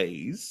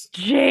slays,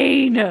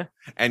 Jane.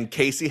 and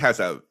Casey has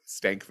a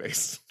stank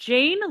face.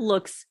 Jane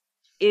looks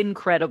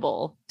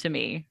incredible to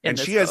me in And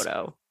this she has-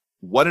 photo.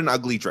 What an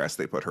ugly dress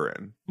they put her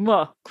in.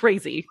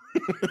 Crazy.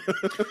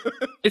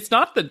 It's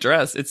not the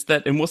dress, it's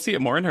that, and we'll see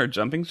it more in her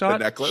jumping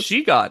shot. necklace?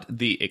 She got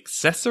the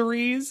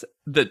accessories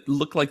that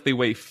look like they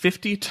weigh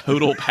 50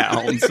 total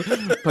pounds.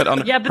 But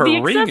on Yeah, but her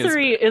the ring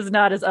accessory is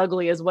not as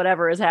ugly as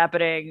whatever is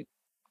happening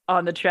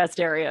on the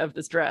chest area of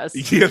this dress.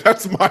 Yeah,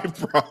 that's my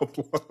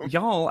problem.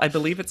 Y'all, I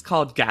believe it's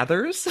called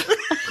gathers.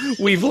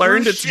 We've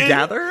learned it's Russian.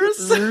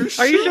 gathers.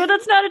 Are you sure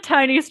that's not a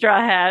tiny straw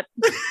hat?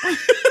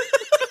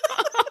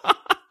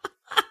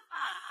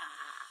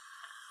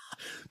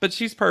 But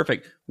she's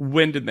perfect.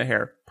 Wind in the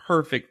hair.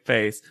 Perfect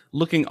face.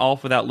 Looking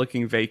off without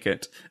looking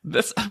vacant.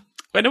 This,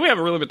 I know we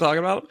haven't really been talking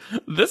about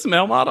it. This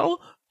male model,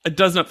 it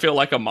doesn't feel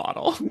like a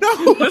model.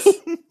 No.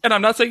 And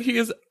I'm not saying he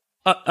is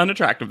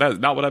unattractive. That is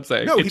not what I'm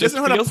saying. No, it he just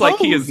doesn't know how to feels like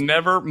he pose. has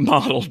never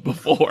modeled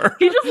before.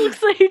 He just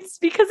looks like it's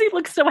because he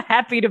looks so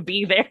happy to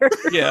be there.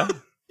 Yeah.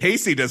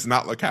 Casey does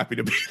not look happy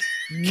to be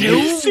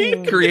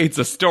Casey creates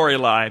a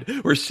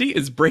storyline where she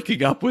is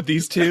breaking up with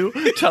these two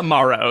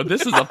tomorrow.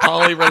 This is a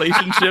poly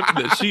relationship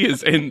that she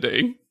is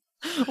ending.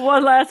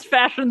 One last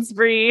fashion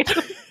spree.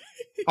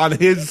 on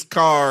his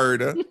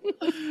card.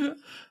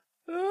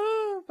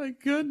 Oh my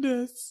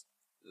goodness.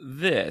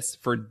 This,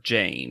 for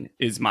Jane,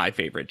 is my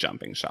favorite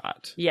jumping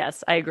shot.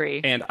 Yes, I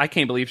agree. And I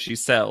can't believe she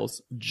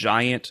sells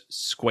giant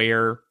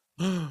square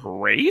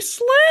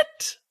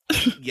bracelet.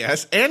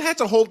 Yes, and had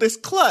to hold this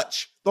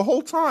clutch the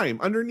whole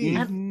time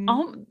underneath.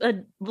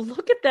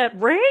 Look at that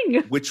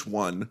ring. Which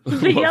one?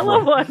 The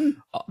yellow one.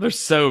 Oh, there's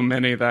so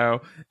many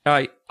though.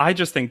 I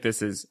just think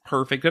this is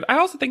perfect. But I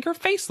also think her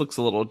face looks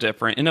a little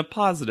different in a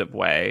positive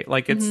way.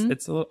 Like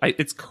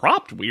it's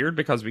cropped weird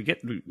because we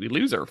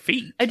lose our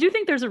feet. I do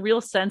think there's a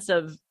real sense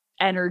of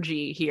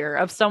energy here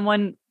of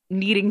someone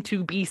needing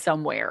to be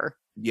somewhere.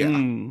 Yeah.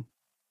 Mm.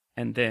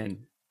 And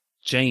then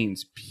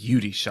Jane's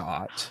beauty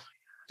shot.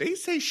 They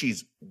say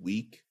she's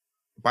weak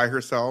by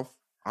herself.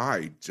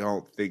 I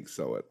don't think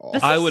so at all.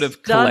 This I is would have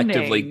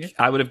stunning.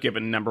 I would have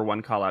given number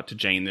one call out to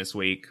Jane this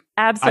week.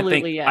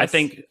 Absolutely, yes.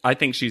 I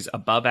think she's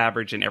above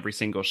average in every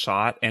single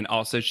shot, and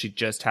also she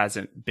just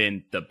hasn't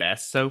been the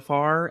best so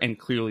far. And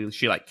clearly,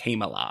 she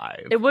came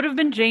alive. It would have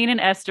been Jane and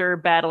Esther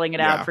battling it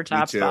Yeah, out for me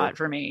top too. spot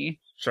for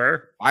me.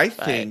 Sure. I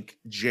think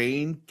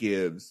Jane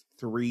gives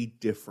 3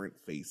 different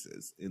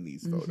faces in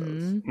these photos.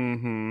 Mhm.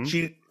 Mm-hmm.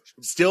 She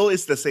still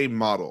is the same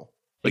model.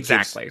 but gives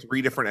Exactly.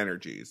 3 different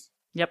energies,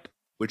 Yep.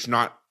 which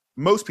not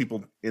most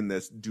people in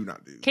this do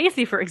not do.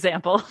 Casey, for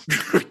example.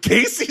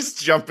 Casey's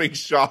jumping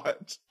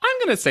shot. I'm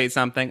gonna say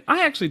something.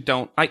 I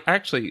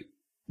actually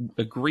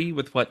agree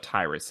with what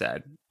Tyra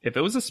said. If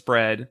it was a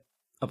spread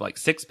of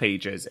 6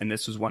 pages and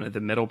this was one of the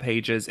middle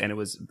pages and it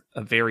was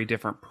a very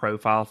different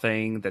profile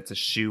thing that's a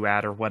shoe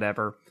ad or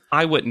whatever,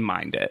 I wouldn't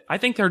mind it. I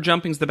think her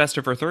jumping's the best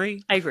of her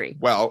 3. I agree.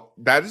 Well,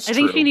 that is I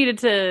true. think she needed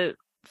to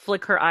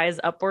flick her eyes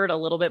upward a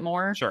little bit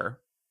more. Sure.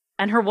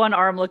 And her one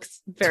arm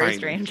looks very Tiny.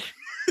 strange.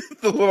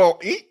 the little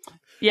eek.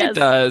 Yes. It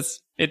does.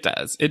 It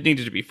does. It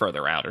needed to be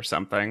further out or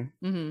something.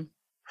 Mm-hmm.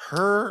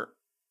 Her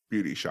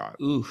beauty shot.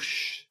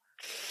 Oosh.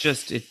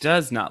 Just, it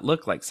does not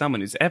look like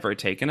someone who's ever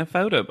taken a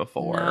photo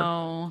before.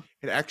 No.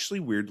 It actually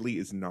weirdly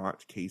is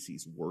not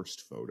Casey's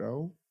worst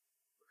photo.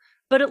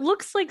 But it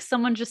looks like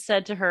someone just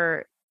said to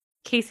her,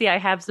 Casey, I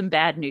have some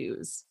bad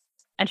news.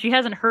 And she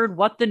hasn't heard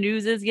what the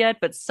news is yet,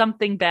 but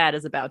something bad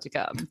is about to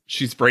come.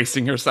 She's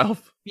bracing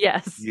herself.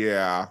 Yes.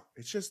 Yeah.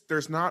 It's just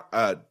there's not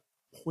a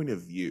point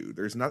of view.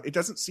 It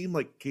doesn't seem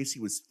like Casey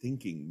was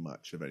thinking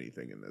much of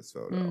anything in this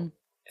photo. Mm.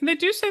 And they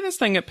do say this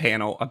thing at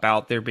panel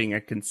about there being a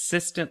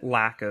consistent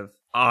lack of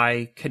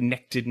eye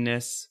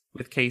connectedness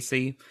with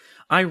Casey.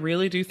 I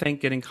really do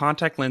think getting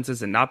contact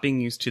lenses and not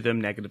being used to them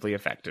negatively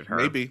affected her.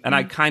 Maybe. And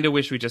I kind of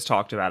wish we just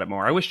talked about it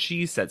more. I wish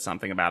she said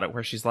something about it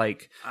where she's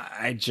like,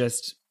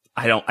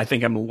 I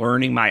think I'm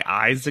learning my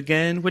eyes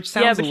again, which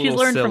sounds Yeah, but a she's little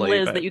learned silly, from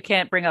Liz but that you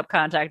can't bring up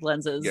contact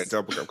lenses. Yeah,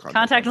 don't bring up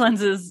Contact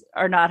lenses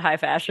are not high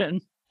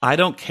fashion. I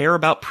don't care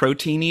about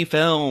proteiny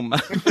film.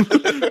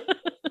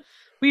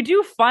 We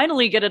do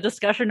finally get a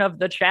discussion of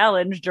the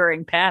challenge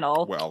during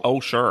panel. Well, Oh,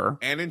 sure.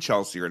 Anne and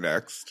Chelsea are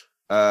next.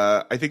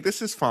 I think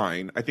this is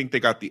fine. I think they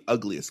got the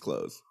ugliest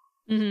clothes.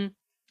 Hmm.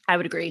 I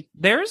would agree.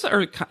 Theirs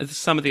are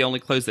some of the only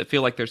clothes that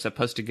feel like they're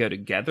supposed to go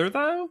together,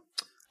 though.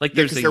 Like Yeah,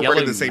 there's 'cause a they're yellow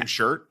wearing the same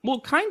shirt. Well,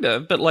 kind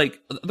of, but like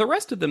the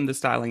rest of them, the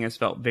styling has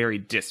felt very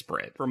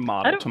disparate from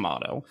model to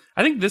model.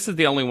 I think this is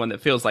the only one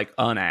that feels like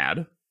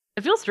unad.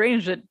 It feels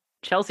strange that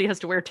Chelsea has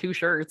to wear 2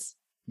 shirts.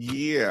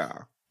 Yeah,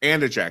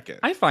 and a jacket.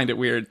 I find it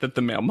weird that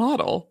the male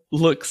model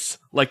looks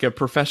like a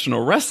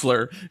professional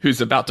wrestler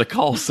who's about to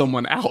call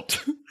someone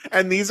out.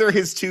 And these are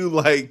his 2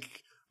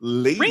 like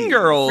ladies. Ring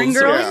girls, Ring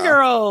ring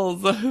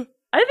girls. girls.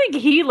 I think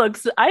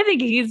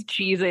he's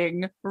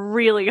cheesing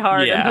really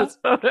hard Yeah. in this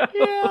photo.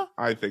 Yeah.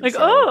 I think Like,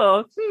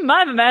 so.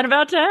 I'm a man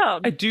about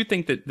town. I do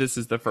think that this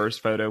is the first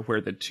photo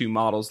where the 2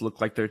 models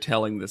look like they're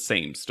telling the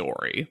same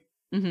story.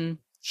 Hmm.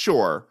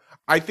 Sure.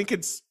 I think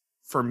it's,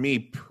 for me,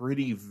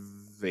 pretty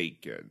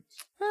vacant.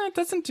 It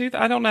doesn't do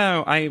that. I don't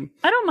know. I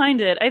don't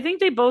mind it. I think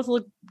they both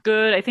look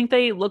good. I think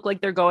they look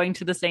like they're going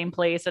to the same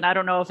place. And I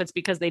don't know if it's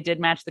because they did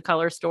match the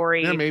color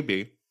story Yeah,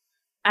 maybe.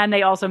 and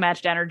they also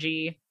matched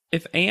energy.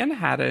 If Anne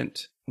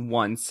hadn't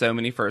won so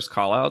many first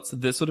callouts,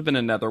 this would have been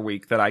another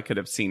week that I could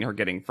have seen her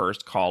getting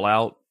first call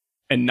out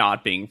and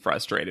not being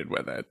frustrated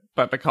with it.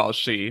 But because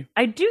she...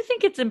 I do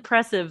think it's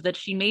impressive that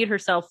she made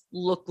herself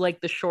look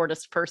like the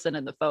shortest person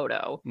in the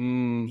photo.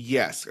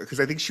 Yes, because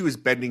I think she was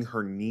bending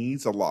her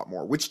knees a lot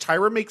more, which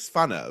Tyra makes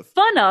fun of.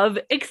 Fun of,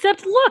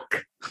 except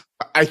look.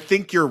 I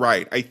think you're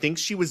right. I think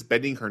she was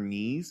bending her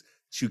knees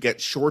to get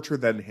shorter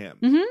than him.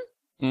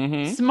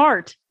 Mm-hmm.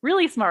 Smart.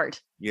 Really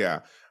smart.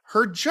 Yeah.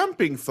 Her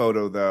jumping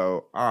photo,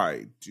 though,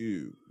 I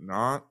do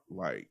not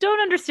like. Don't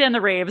understand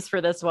the raves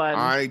for this one.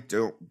 I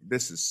don't.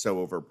 This is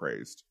so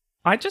overpraised.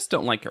 I just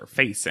don't like her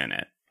face in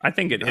it. I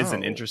think it is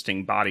an No.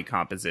 interesting body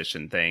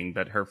composition thing,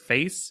 but her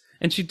face...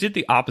 And she did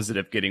the opposite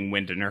of getting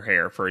wind in her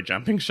hair for a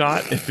jumping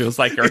shot. It feels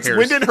like her It's hair...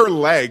 wind in her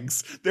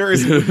legs. There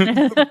is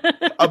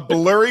a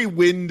blurry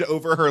wind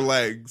over her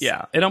legs.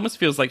 Yeah, it almost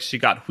feels like she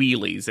got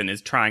wheelies and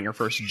is trying her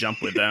first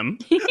jump with them.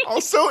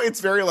 Also,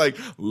 it's very like,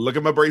 look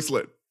at my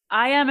bracelet.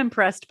 I am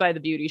impressed by the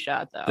beauty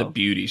shot, though. The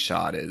beauty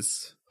shot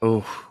is...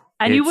 Oh,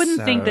 and you it's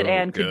wouldn't think that so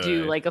Anne could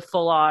do good. like a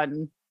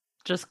full-on,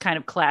 just kind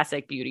of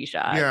classic beauty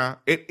shot. Yeah.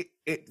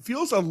 It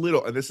feels a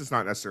little, and this is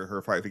not necessarily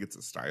her fault. I think it's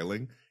a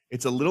styling.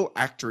 It's a little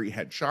actory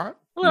headshot.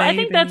 Well, I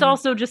think that's Maybe.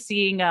 also just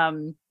seeing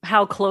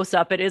how close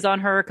up it is on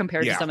her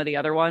compared Yeah. to some of the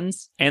other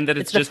ones. And that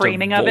it's It's the just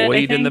framing a of it, I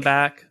void in the think.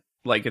 back.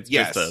 Like, it's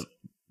Yes. just a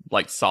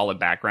like solid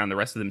background. The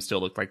rest of them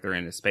still look like they're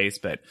in a space,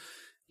 but...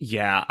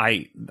 Yeah,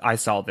 I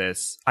saw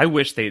this. I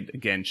wish they'd,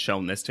 again,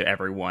 shown this to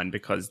everyone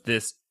because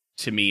this,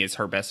 to me, is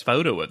her best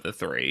photo of the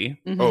 3.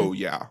 Mhm. Oh,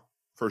 yeah,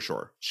 for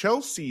sure.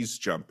 Chelsea's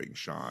jumping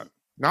shot,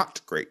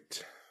 not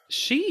great.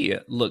 She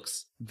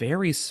looks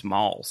very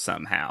small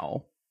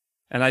somehow.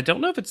 And I don't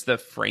know if it's the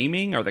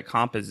framing or the I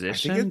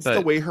composition, think it's but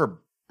the way her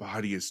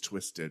body is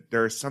twisted.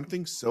 There is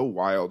something so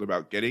wild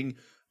about getting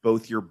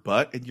both your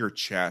butt and your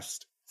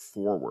chest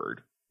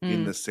forward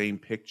in Mm. the same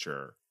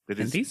picture. That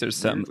and is these are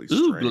some weirdly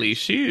strange. oogly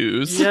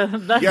shoes. Yeah,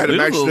 that's, Yeah, to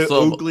match the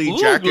Some oogly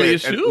jacket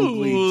oogly and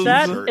oogly shoes.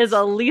 that t-shirts. is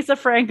a Lisa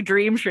Frank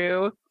dream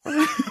shoe.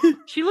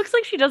 She looks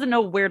like she doesn't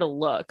know where to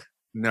look.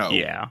 No,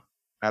 Yeah.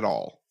 at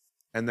all.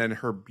 And then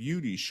her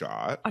beauty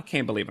shot. I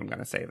can't believe I'm going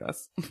to say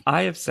this.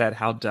 I have said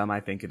how dumb I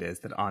think it is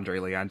that Andre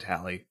Leon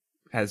Talley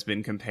has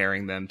been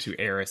comparing them to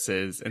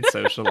heiresses and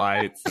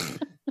socialites.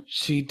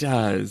 She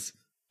does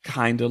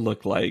kind of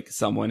look like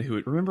someone who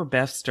would remember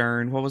Beth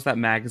Stern. What was that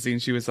magazine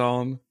she was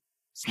on?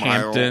 Smile,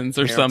 Hamptons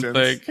or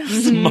something.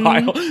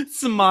 Mhm.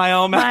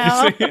 Smile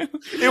magazine.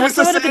 It was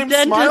the That's one at the same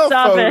dentist's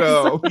smile office.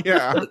 photo.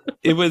 Yeah.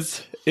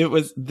 it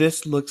was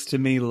this looks to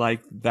me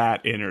like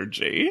that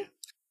energy.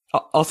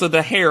 Also,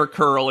 the hair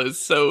curl is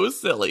so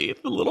silly.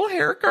 The little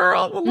hair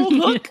curl, the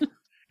little hook.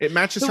 It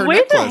matches The her way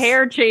necklace. the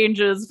hair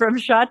changes from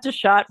shot to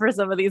shot for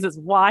some of these is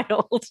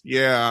wild.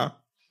 Yeah.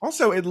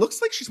 Also, it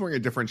looks like she's wearing a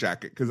different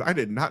jacket because I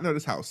did not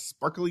notice how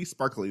sparkly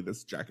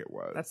this jacket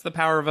was. That's the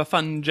power of a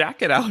fun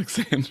jacket,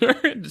 Alexander.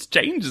 It just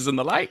changes in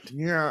the light.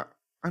 Yeah.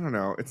 I don't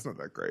know. It's not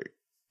that great.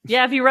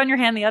 Yeah, if you run your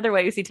hand the other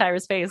way, you see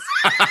Tyra's face.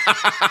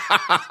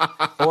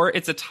 Or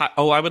it's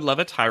I would love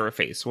a Tyra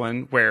face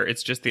one where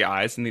it's just the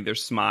eyes and either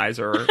smize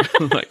or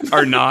like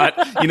or not.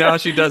 You know how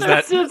she does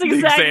that That's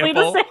exactly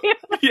example? the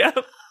same. Yeah.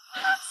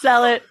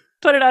 Sell it.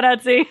 Put it on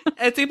Etsy.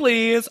 Etsy,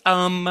 please.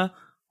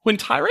 When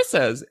Tyra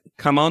says,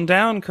 "Come on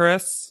down,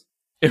 Chris,"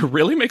 it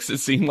really makes it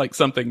seem like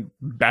something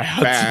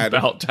bad's Bad.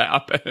 about to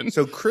happen.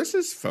 So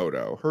Chris's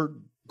photo, her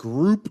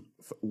group,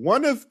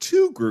 one of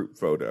 2 group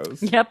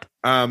photos. Yep.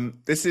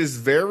 This is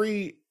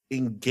very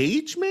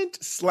engagement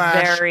 /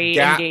 Very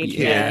gap engagement. kids.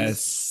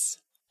 Yes.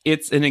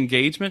 It's an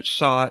engagement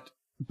shot,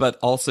 but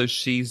also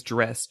she's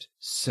dressed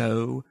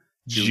so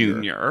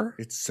Junior.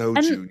 It's so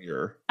And-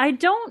 junior. I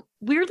don't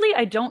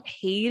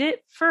hate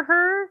it for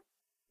her.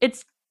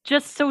 It's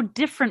just so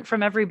different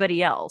from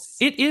everybody else.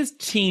 It is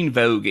teen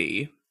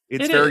voguey.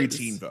 It's It very is.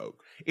 teen Vogue.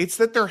 It's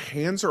that their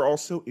hands are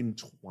also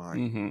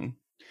entwined. Mm-hmm.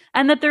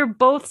 And that they're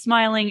both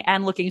smiling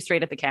and looking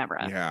straight at the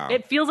camera. Yeah.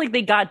 It feels like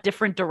they got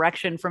different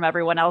direction from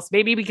everyone else,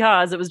 maybe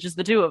because it was just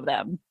the two of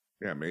them.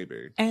 Yeah,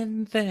 maybe.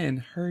 And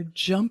then her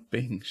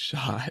jumping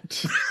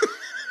shot.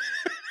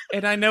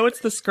 And I know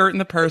it's the skirt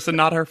and the purse and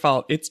not her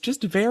fault. It's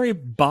just very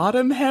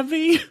bottom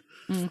heavy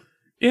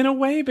in a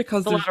way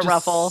because A there's lot of just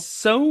ruffle.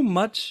 so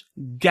much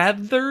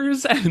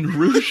gathers and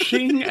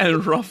ruching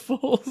and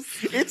ruffles.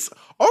 It's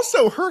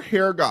also her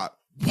hair got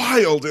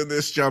wild in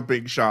this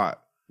jumping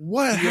shot.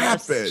 What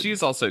happened?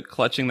 She's also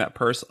clutching that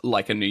purse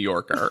like a New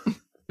Yorker.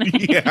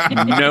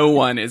 yeah. No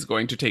one is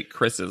going to take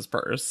Chris's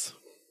purse.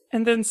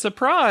 And then,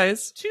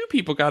 surprise, 2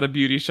 people got a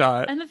beauty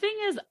shot. And the thing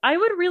is, I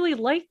would really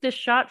like this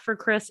shot for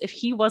Chris if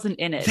he wasn't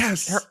in it.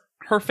 Yes.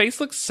 Her face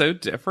looks so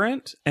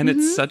different, and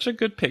it's such a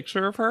good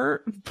picture of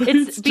her. But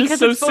It's it's because just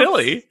so it's both-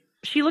 silly.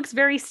 She looks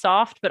very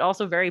soft, but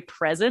also very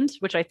present,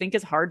 which I think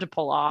is hard to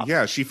pull off.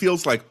 Yeah, she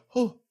feels like,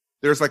 oh,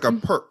 there's like a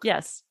perk.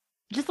 Yes.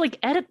 Just like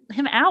edit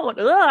him out.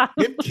 Ugh.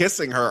 Him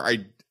kissing her,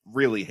 I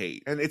really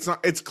hate. And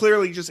it's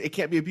clearly just, it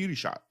can't be a beauty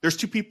shot. There's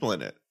 2 people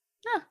in it.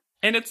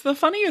 And it's the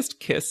funniest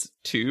kiss,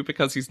 too,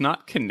 because he's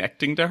not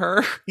connecting to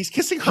her. He's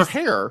kissing her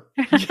hair.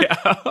 Yeah.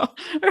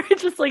 Or it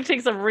just like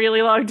takes a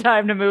really long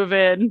time to move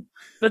in,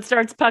 but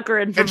starts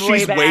puckering from And way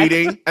she's back.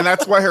 waiting. And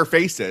that's why her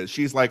face is.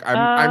 She's like,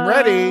 I'm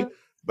ready,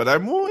 but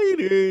I'm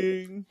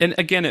waiting. And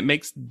again, it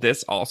makes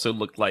this also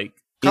look like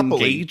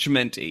Couple-y.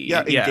 engagement-y.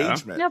 Yeah,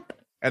 engagement. Yep.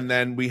 And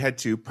then we head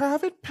to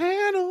private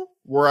panel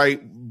where I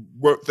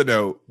wrote the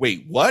note,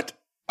 wait, what?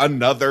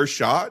 Another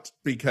shot?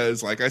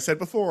 Because like I said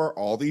before,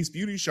 all these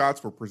beauty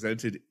shots were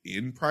presented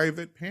in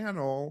private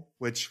panel,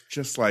 which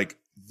just like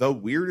the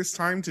weirdest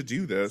time to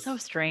do this. So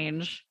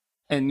strange.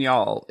 And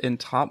y'all, in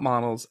Top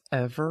Model's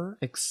ever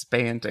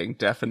expanding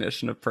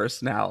definition of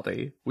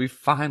personality, we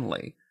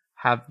finally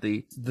have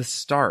the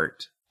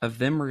start of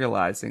them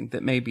realizing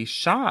that maybe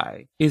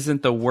shy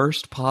isn't the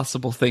worst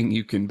possible thing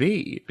you can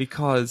be.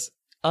 Because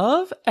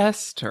of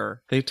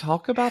Esther, they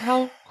talk about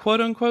how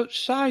quote unquote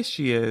shy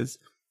she is.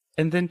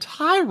 And then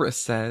Tyra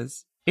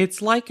says,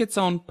 it's like it's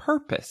on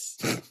purpose.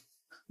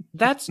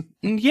 That's,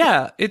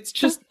 yeah, it's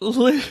just,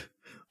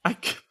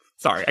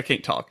 sorry, I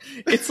can't talk.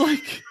 It's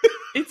like,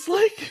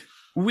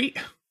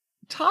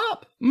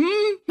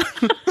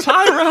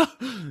 Tyra,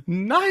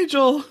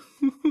 Nigel,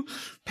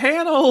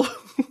 panel,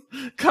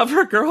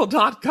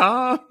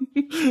 covergirl.com.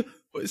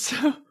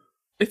 So,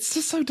 it's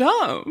just so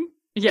dumb.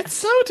 Yes. It's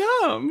so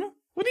dumb.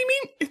 What do you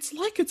mean? It's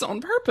like it's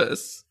on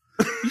purpose.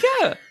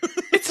 Yeah,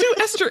 it's who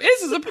Esther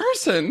is as a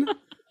person.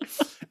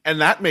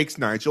 And that makes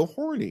Nigel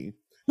horny.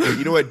 And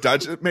you know what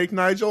doesn't make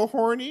Nigel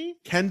horny?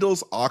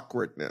 Kendall's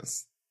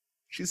awkwardness.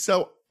 She's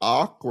so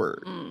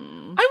awkward.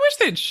 Mm. I wish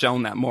they'd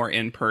shown that more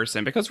in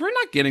person because we're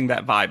not getting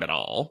that vibe at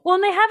all. Well,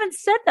 and they haven't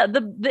said that.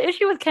 The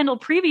issue with Kendall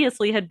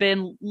previously had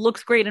been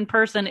looks great in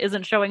person,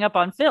 isn't showing up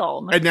on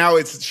film. And now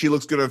she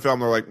looks good on film.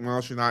 They're like,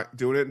 well, she's not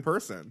doing it in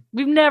person.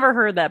 We've never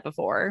heard that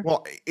before.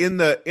 Well, in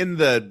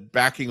the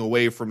backing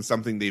away from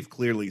something they've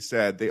clearly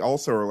said, they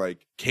also are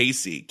like,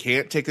 Casey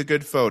can't take a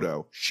good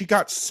photo. She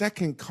got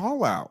second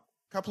call out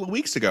a couple of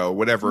weeks ago,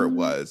 whatever it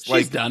was.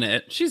 She's done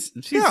it. She's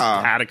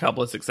Yeah. had a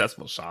couple of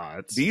successful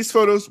shots. These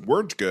photos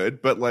weren't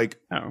good, but like,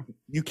 Oh.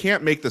 you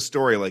can't make the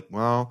story like,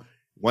 well,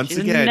 once She's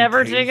again, never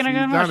Casey's taken a good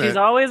one. done She's it.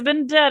 always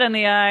been dead in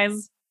the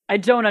eyes. I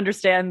don't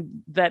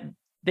understand that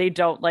they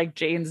don't like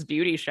Jane's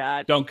beauty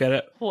shot. Don't get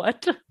it.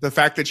 What? The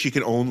fact that she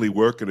can only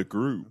work in a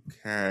group.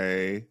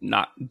 Okay.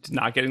 Not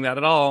getting that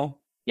at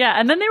all. Yeah,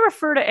 and then they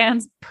refer to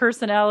Anne's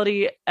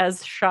personality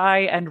as shy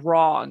and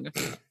wrong.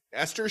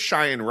 Esther's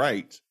shy and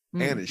right.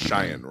 Anne is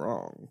shy and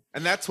wrong.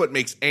 And that's what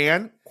makes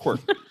Anne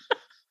quirky.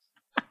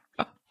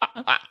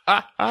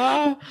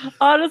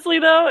 Honestly,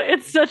 though,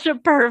 it's such a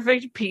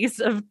perfect piece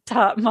of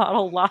Top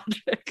Model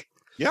logic.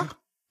 Yeah.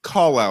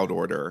 Call out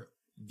order.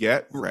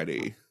 Get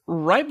ready.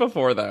 Right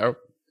before, though,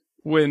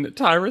 when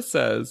Tyra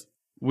says,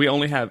 we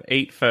only have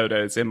 8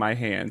 photos in my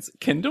hands,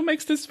 Kendall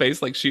makes this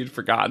face like she had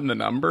forgotten the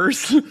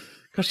numbers.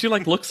 Because she,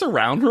 like, looks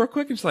around real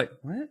quick and she's like,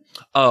 what?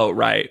 Oh,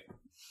 right.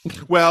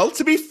 Well,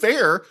 to be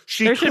fair,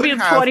 There should be could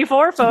have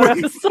 24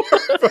 photos.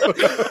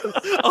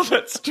 Oh,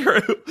 that's true.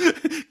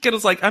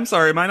 Kendall's like, I'm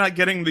sorry, am I not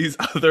getting these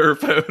other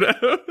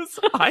photos?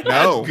 I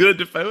No. had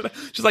good photos.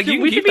 She's like, you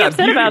can We keep should be that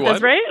upset beauty about one.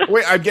 this, right?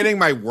 Wait, I'm getting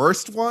my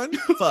worst one?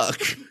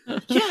 Fuck.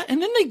 Yeah, and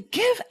then they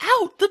give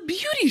out the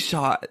beauty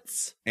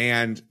shots.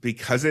 And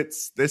because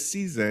it's this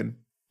season,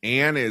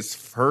 Anne is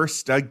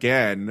first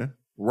again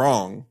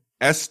wrong.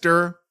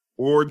 Esther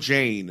or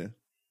Jane.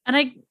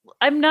 And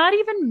I'm not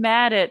even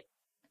mad at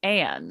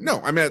Anne.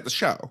 No, I mean at the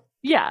show.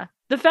 Yeah.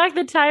 The fact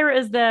that Tyra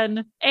is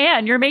then,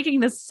 Anne, you're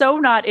making this so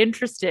not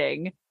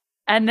interesting.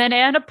 And then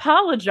Anne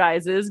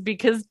apologizes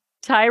because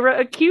Tyra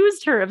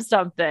accused her of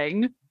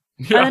something.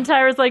 Yeah. And then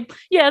Tyra's like,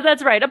 yeah,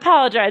 that's right.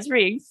 Apologize for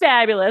being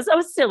fabulous.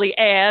 Oh, silly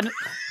Anne.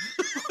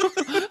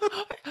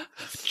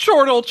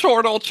 Chortle,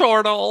 chortle,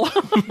 chortle.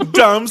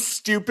 Dumb,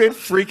 stupid,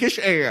 freakish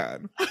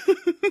Anne.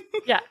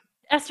 Yeah.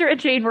 Esther and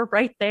Jane were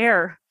right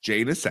there.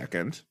 Jane is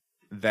second,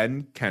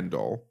 then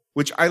Kendall,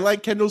 which I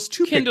like Kendall's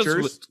two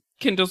pictures.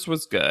 Kendall's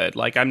was good.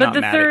 Like, I'm But not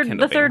the mad third at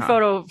Kendall the third being high.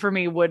 photo for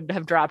me would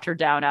have dropped her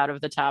down out of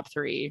the top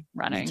 3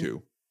 running. Me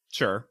too.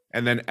 Sure.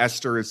 And then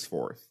Esther is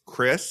fourth.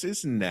 Chris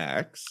is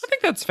next. I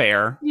think that's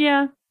fair.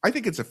 Yeah. I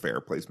think it's a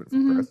fair placement for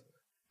Mhm. Chris.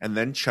 And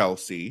then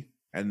Chelsea,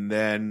 and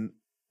then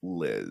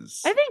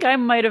Liz. I think I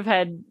might have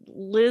had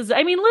Liz.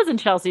 I mean, Liz and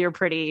Chelsea are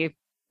pretty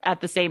at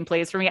the same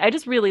place for me. I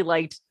just really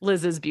liked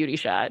Liz's beauty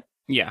shot.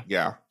 Yeah.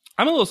 Yeah.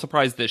 I'm a little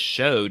surprised this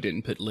show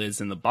didn't put Liz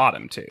in the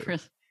bottom two,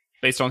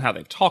 based on how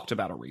they've talked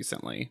about her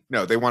recently.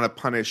 No, they want to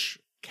punish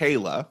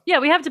Kayla Yeah,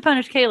 we have to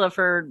punish Kayla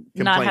for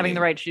not having Complaining.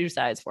 the right shoe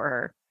size for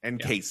her. and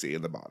Yeah. Casey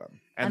in the bottom.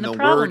 And And, the the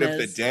problem word of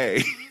the is-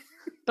 day.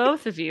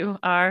 Both of you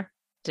are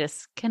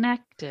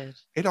disconnected.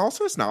 It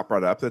also is not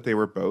brought up that they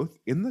were both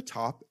in the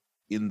top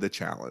in the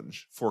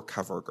challenge for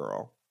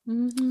CoverGirl.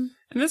 Mm-hmm.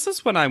 And this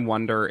is when I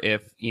wonder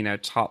if,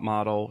 Top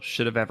Model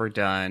should have ever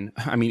done.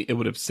 I mean, it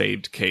would have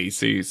saved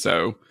Casey,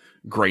 so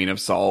grain of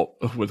salt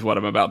with what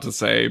I'm about to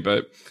say,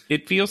 but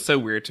it feels so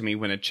weird to me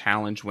when a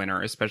challenge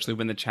winner, especially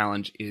when the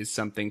challenge is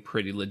something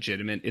pretty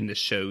legitimate in the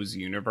show's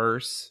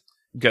universe,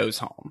 goes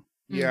home.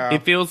 Yeah.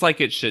 It feels like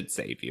it should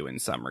save you in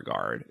some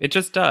regard. It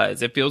just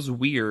does. It feels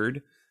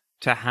weird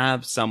to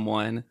have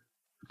someone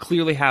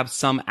clearly have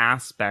some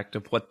aspect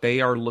of what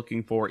they are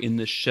looking for in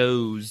the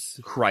show's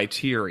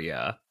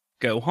criteria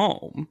go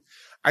home.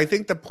 I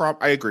think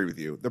I agree with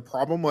you. The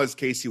problem was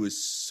Casey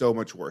was so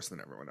much worse than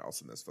everyone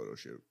else in this photo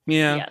shoot.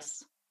 Yeah.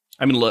 Yes.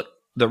 I mean, look,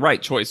 the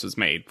right choice was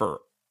made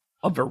for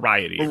a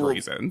variety of Well,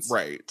 reasons.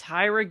 Right.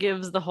 Tyra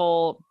gives the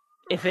whole,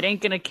 if it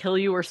ain't going to kill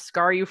you or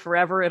scar you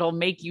forever, it'll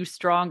make you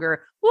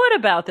stronger. What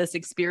about this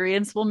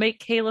experience will make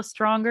Kayla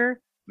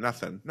stronger?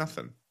 Nothing.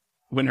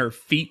 When her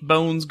feet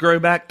bones grow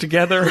back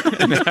together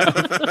and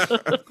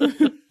have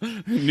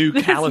new This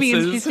means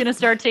calluses. she's going to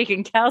start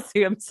taking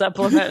calcium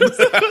supplements.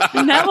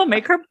 And that will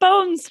make her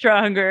bones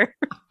stronger.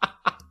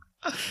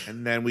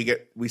 And then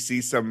we see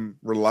some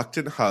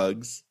reluctant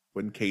hugs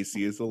when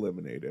Casey is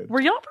eliminated.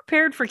 Were y'all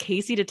prepared for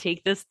Casey to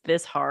take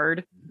this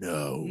hard?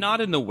 No.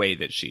 Not in the way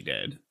that she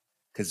did,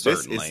 Because this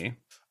is certainly.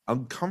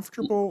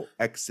 uncomfortable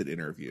exit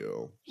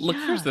interview. Look,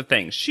 Yeah. here's the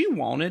thing. She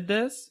wanted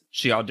this.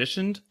 She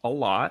auditioned a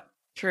lot.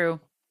 True.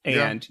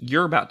 And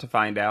you're about to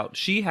find out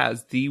she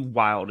has the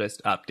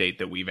wildest update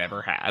that we've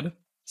ever had.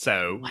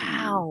 So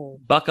Wow.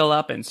 buckle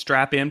up and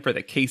strap in for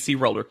the Casey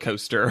roller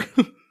coaster.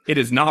 It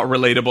is not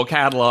relatable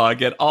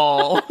catalog at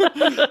all.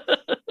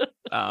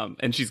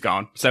 And she's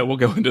gone. So we'll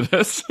go into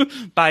this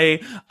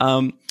by,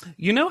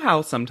 you know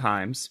how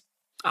sometimes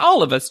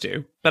all of us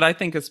do, but I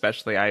think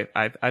especially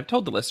I've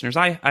told the listeners,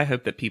 I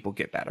hope that people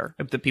get better.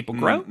 I hope that people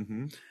grow.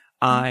 Mm-hmm.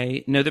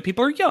 I know that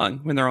people are young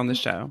when they're on the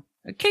show.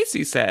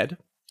 Casey said,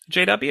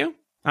 JW,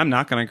 I'm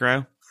not going to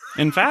grow.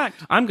 In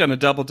fact, I'm going to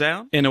double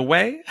down in a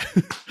way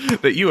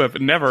that you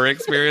have never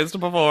experienced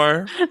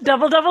before.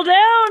 Double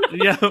down.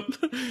 Yep.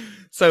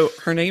 So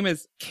her name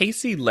is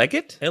Casey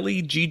Leggett,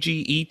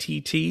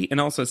 Leggett,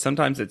 and also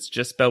sometimes it's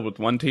just spelled with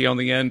one T on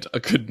the end. I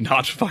could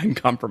not find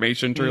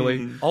confirmation truly.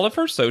 Mhm. All of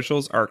her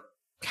socials are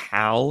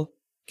Cal,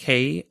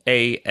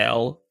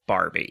 K-A-L,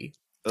 Barbie.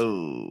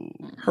 Oh.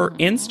 Her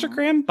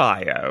Instagram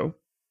bio,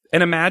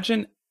 and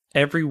imagine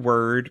every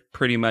word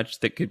pretty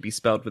much that could be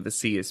spelled with a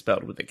C is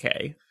spelled with a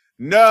K.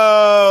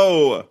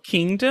 No.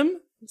 Kingdom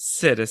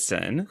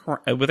Citizen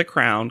with a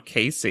crown,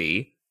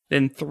 KC,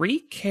 then 3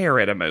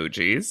 carrot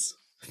emojis,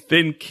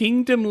 then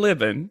Kingdom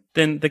Livin',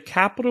 then the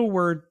capital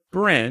word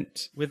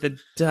Brent with a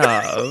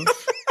dove,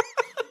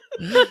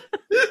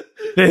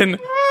 then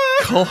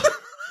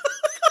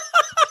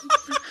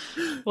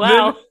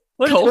Wow.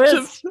 What a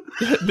twist.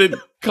 then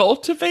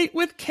cultivate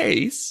with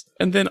case,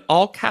 and then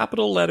all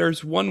capital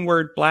letters, one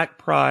word, Black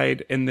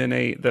Pride, and then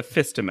the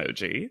fist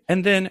emoji.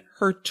 And then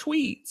her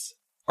tweets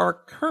are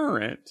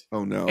current.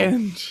 Oh no.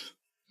 And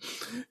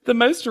the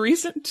most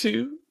recent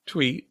 2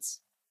 tweets,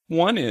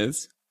 one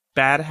is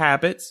bad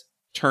habits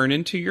turn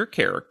into your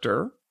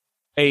character,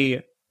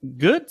 a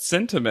good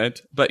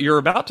sentiment, but you're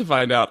about to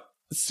find out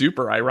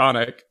super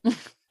ironic.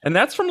 And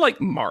that's from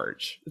like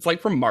March. It's like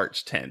from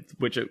March 10th,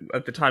 which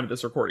at the time of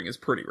this recording is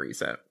pretty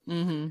recent.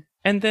 Mm-hmm.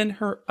 And then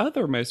her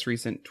other most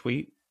recent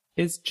tweet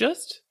is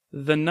just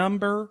the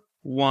number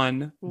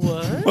 1.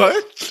 What?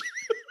 What?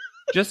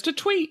 Just a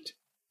tweet.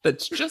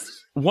 That's just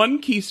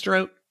one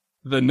keystroke,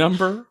 the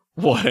number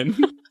 1.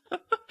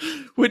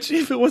 Which,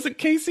 if it wasn't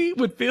Casey,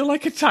 would feel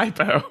like a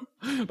typo.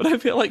 But I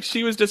feel like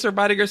she was just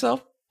reminding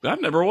herself, I'm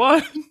number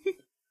 1.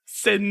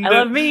 Send I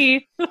love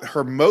me.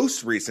 Her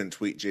most recent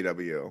tweet,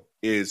 JW,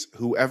 is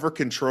whoever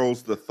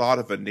controls the thought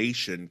of a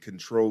nation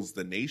controls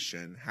the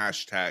nation.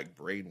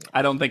 #brainwash.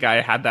 I don't think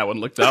I had that one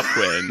looked up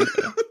when.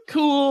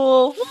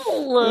 Cool.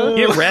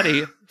 Get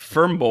ready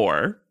for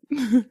more.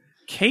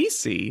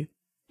 Casey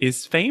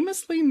is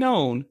famously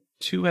known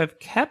to have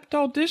kept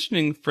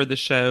auditioning for the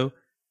show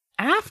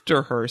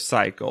after her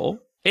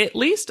cycle, at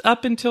least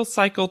up until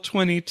cycle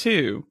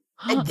 22.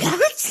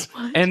 What?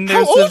 And How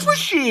there's old was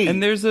she?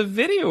 And there's a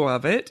video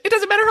of it. It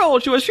doesn't matter how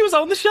old she was. She was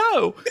on the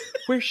show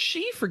where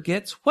she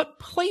forgets what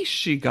place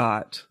she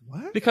got.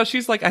 What? Because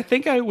she's like, I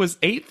think I was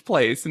 8th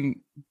place. And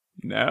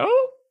no,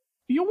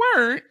 you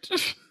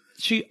weren't.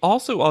 She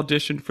also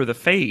auditioned for The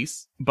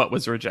Face, but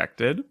was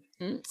rejected.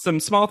 Some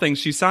small things.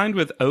 She signed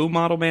with O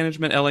Model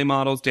Management, LA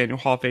Models, Daniel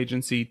Hoff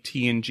Agency,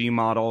 TNG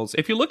Models.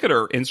 If you look at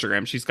her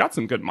Instagram, she's got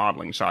some good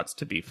modeling shots,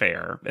 to be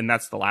fair. And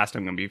that's the last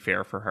I'm going to be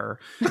fair for her.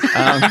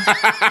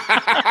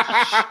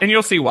 And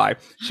you'll see why.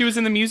 She was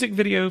in the music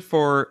video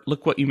for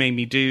Look What You Made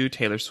Me Do,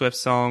 Taylor Swift's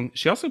song.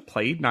 She also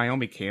played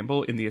Naomi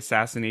Campbell in The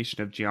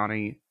Assassination of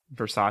Gianni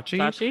Versace.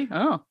 Versace?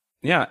 Oh.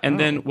 Yeah, and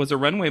then was a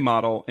runway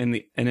model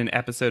in an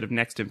episode of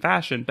Next in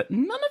Fashion, but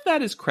none of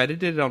that is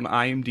credited on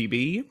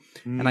IMDb,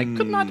 and I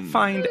could not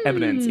find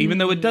evidence, even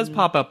though it does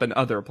pop up in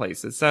other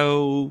places.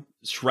 So,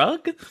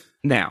 shrug.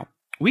 Now,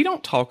 we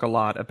don't talk a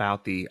lot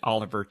about the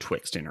Oliver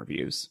Twixt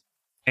interviews.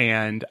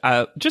 And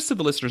just so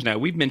the listeners know,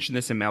 we've mentioned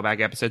this in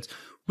mailbag episodes.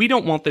 We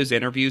don't want those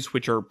interviews,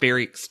 which are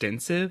very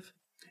extensive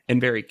and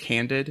very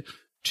candid,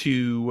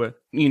 to,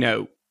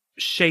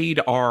 shade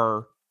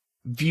our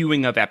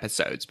viewing of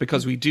episodes,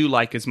 because we do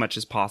like as much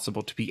as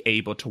possible to be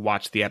able to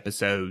watch the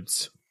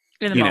episodes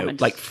In the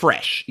moment. like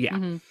fresh. Yeah.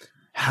 Mm-hmm.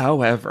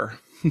 However,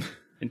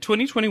 in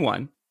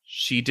 2021,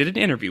 she did an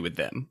interview with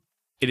them.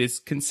 It is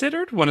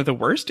considered one of the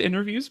worst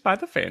interviews by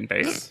the fan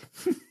base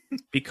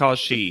because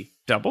she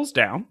doubles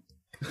down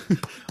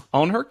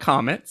on her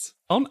comments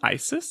on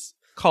ISIS,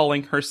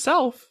 calling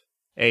herself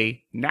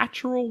a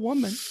natural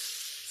woman,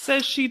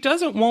 says she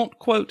doesn't want,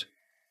 quote,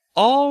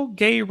 all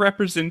gay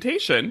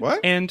representation. What?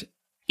 And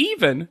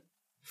even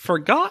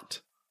forgot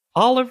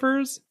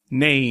Oliver's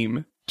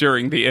name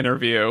during the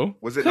interview.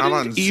 Was it not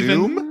on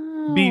even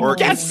Zoom be- or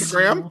Yes!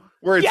 Instagram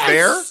where it's yes!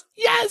 there?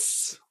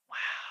 Yes! Wow.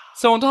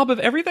 So on top of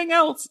everything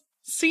else,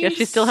 Guess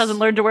she still hasn't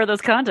learned to wear those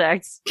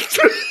contacts.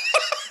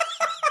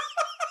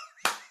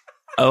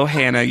 Oh,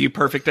 Hannah, you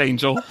perfect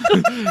angel.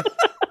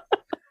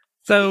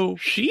 So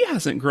she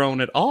hasn't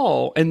grown at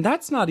all. And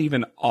that's not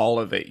even all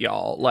of it,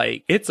 y'all.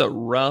 Like, it's a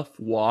rough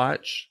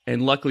watch.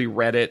 And luckily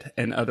Reddit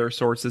and other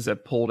sources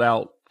have pulled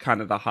out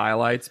kind of the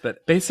highlights.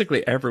 But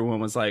basically everyone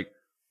was like,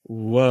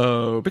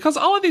 whoa. Because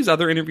all of these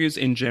other interviews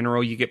in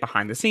general, you get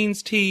behind the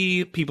scenes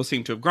tea. People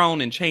seem to have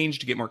grown and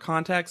changed to get more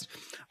context.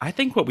 I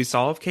think what we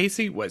saw of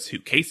Casey was who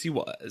Casey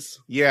was.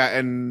 Yeah,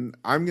 and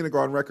I'm going to go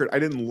on record. I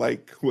didn't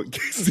like what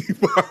Casey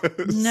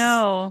was.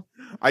 No.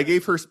 I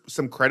gave her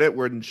some credit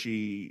when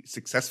she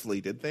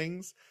successfully did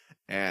things,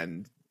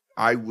 and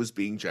I was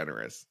being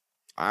generous.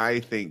 I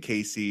think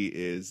Casey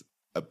is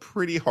a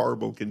pretty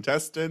horrible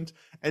contestant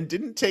and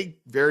didn't take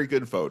very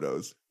good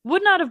photos.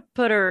 Would not have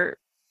put her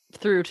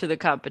through to the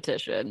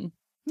competition.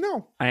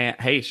 No.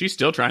 Hey, she's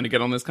still trying to get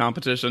on this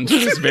competition to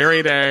this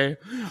very day.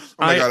 Oh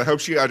my God, I hope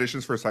she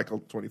auditions for Cycle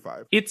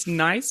 25. It's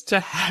nice to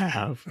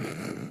have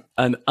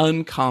an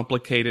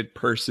uncomplicated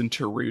person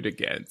to root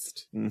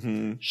against.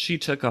 Mm-hmm. She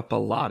took up a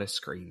lot of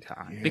screen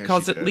time. Yeah,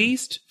 because she at did.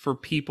 least for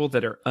people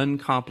that are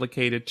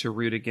uncomplicated to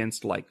root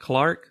against, like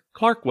Clark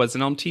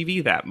wasn't on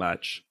TV that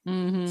much.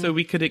 Mm-hmm. So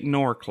we could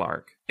ignore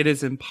Clark. It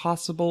is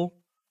impossible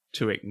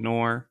to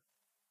ignore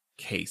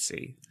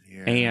Casey.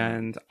 Yeah.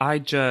 And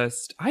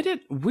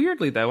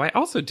weirdly though, I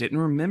also didn't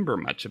remember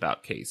much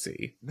about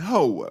Casey.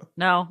 No.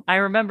 No, I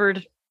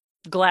remembered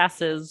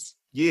glasses.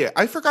 Yeah,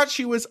 I forgot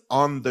she was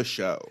on the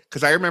show.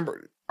 Because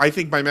I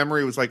think my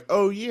memory was like,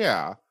 oh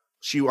yeah,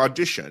 she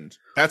auditioned.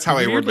 That's how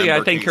I Weirdly,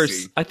 remember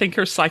I think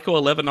her Psycho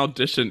 11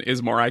 audition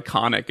is more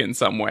iconic in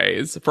some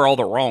ways for all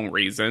the wrong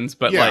reasons,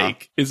 but Yeah.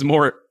 like is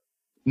more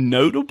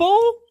notable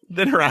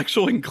than her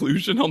actual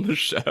inclusion on the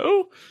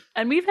show.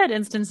 And we've had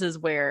instances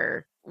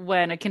where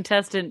when a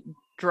contestant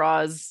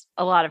draws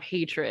a lot of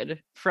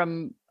hatred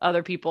from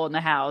other people in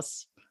the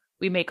house,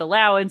 we make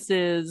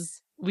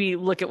allowances, we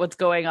look at what's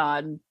going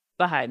on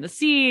behind the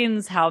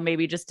scenes, how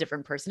maybe just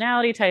different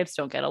personality types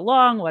don't get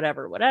along,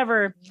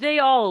 whatever. They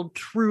all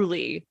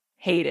truly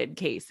hated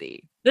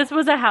Casey. This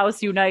was a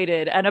house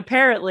united, and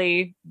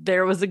apparently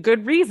there was a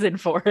good reason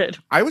for it.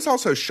 I was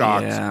also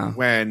shocked Yeah.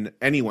 when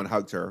anyone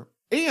hugged her.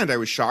 And I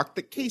was shocked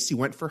that Casey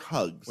went for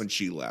hugs when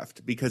she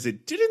left because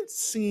it didn't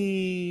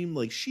seem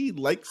like she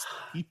likes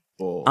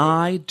people.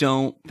 I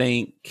don't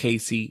think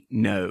Casey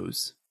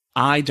knows.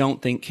 I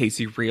don't think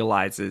Casey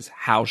realizes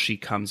how she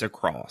comes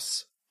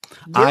across.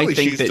 Really,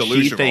 she's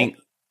delusional.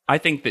 I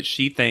think that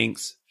she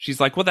thinks she's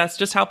like, well, that's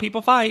just how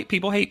people fight.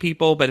 People hate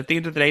people, but at the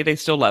end of the day, they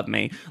still love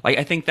me. Like,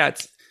 I think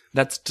that's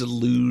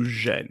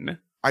delusion.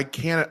 I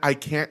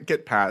can't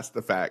get past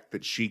the fact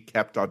that she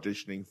kept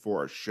auditioning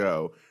for a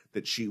show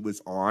that she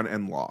was on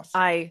and lost.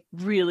 I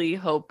really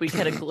hope we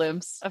get a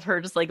glimpse of her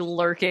just like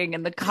lurking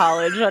in the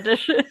college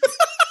audition.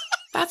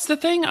 That's the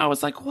thing. I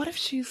was like, what if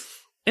she's...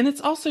 And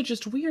it's also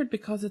just weird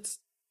because it's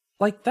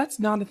like, that's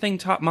not a thing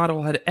Top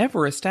Model had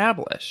ever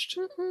established.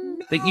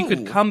 That you could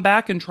No. come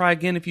back and try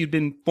again if you'd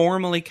been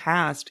formally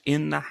cast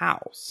in the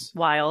house.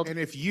 Wild. And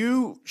if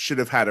you should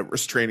have had a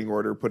restraining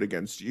order put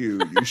against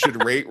you, you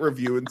should rate,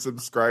 review, and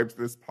subscribe to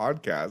this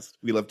podcast.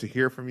 We love to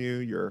hear from you.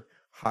 Your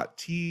hot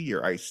tea,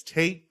 your iced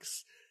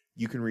takes,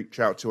 you can reach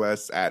out to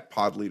us at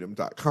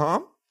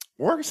podleadum.com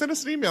or send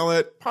us an email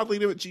at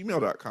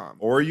podleadum@gmail.com.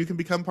 Or you can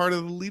become part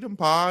of the Leadum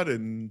Pod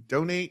and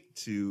donate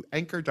to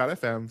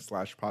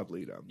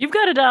anchor.fm/podleadum. You've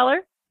got $1.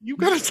 You've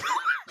got a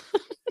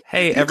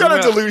Hey, You've got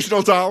a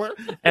delusional dollar.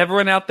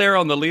 Everyone out there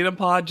on the Leadum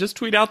Pod, just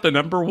tweet out the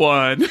number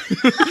 1.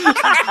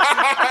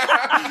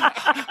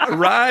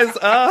 Rise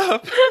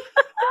up.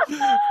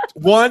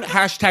 1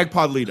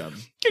 #podleadum.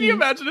 Can you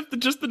imagine if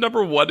just the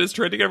number 1 is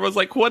trending? Everyone's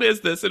like, what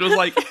is this? It was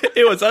like,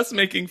 it was us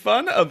making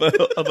fun of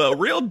a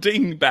real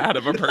dingbat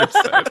of a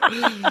person.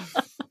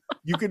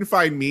 You can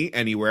find me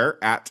anywhere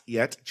at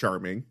Yet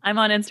Charming. I'm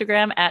on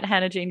Instagram at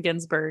Hannah Jane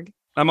Ginsburg.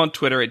 I'm on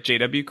Twitter at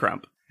JW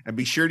Crump. And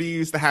be sure to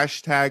use the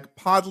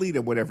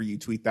 #podleadum whenever you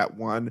tweet that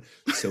one,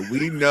 so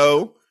we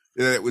know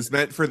that it was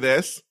meant for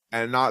this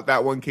and not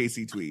that one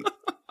Casey tweet.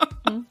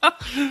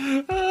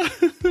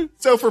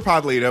 So for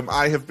Podleadum,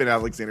 I have been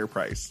Alexander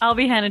Price. I'll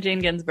be Hannah Jane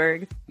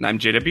Ginsburg. And I'm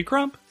JW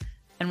Crump.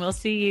 And we'll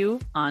see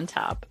you on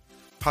top.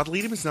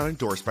 Podleadum is not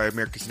endorsed by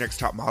America's Next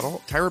Top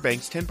Model, Tyra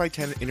Banks,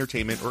 10x10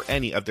 Entertainment, or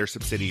any of their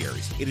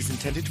subsidiaries. It is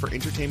intended for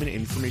entertainment and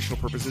informational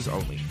purposes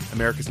only.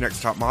 America's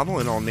Next Top Model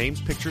and all names,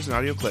 pictures, and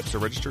audio clips are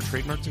registered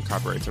trademarks and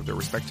copyrights of their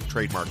respective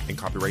trademark and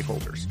copyright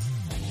holders.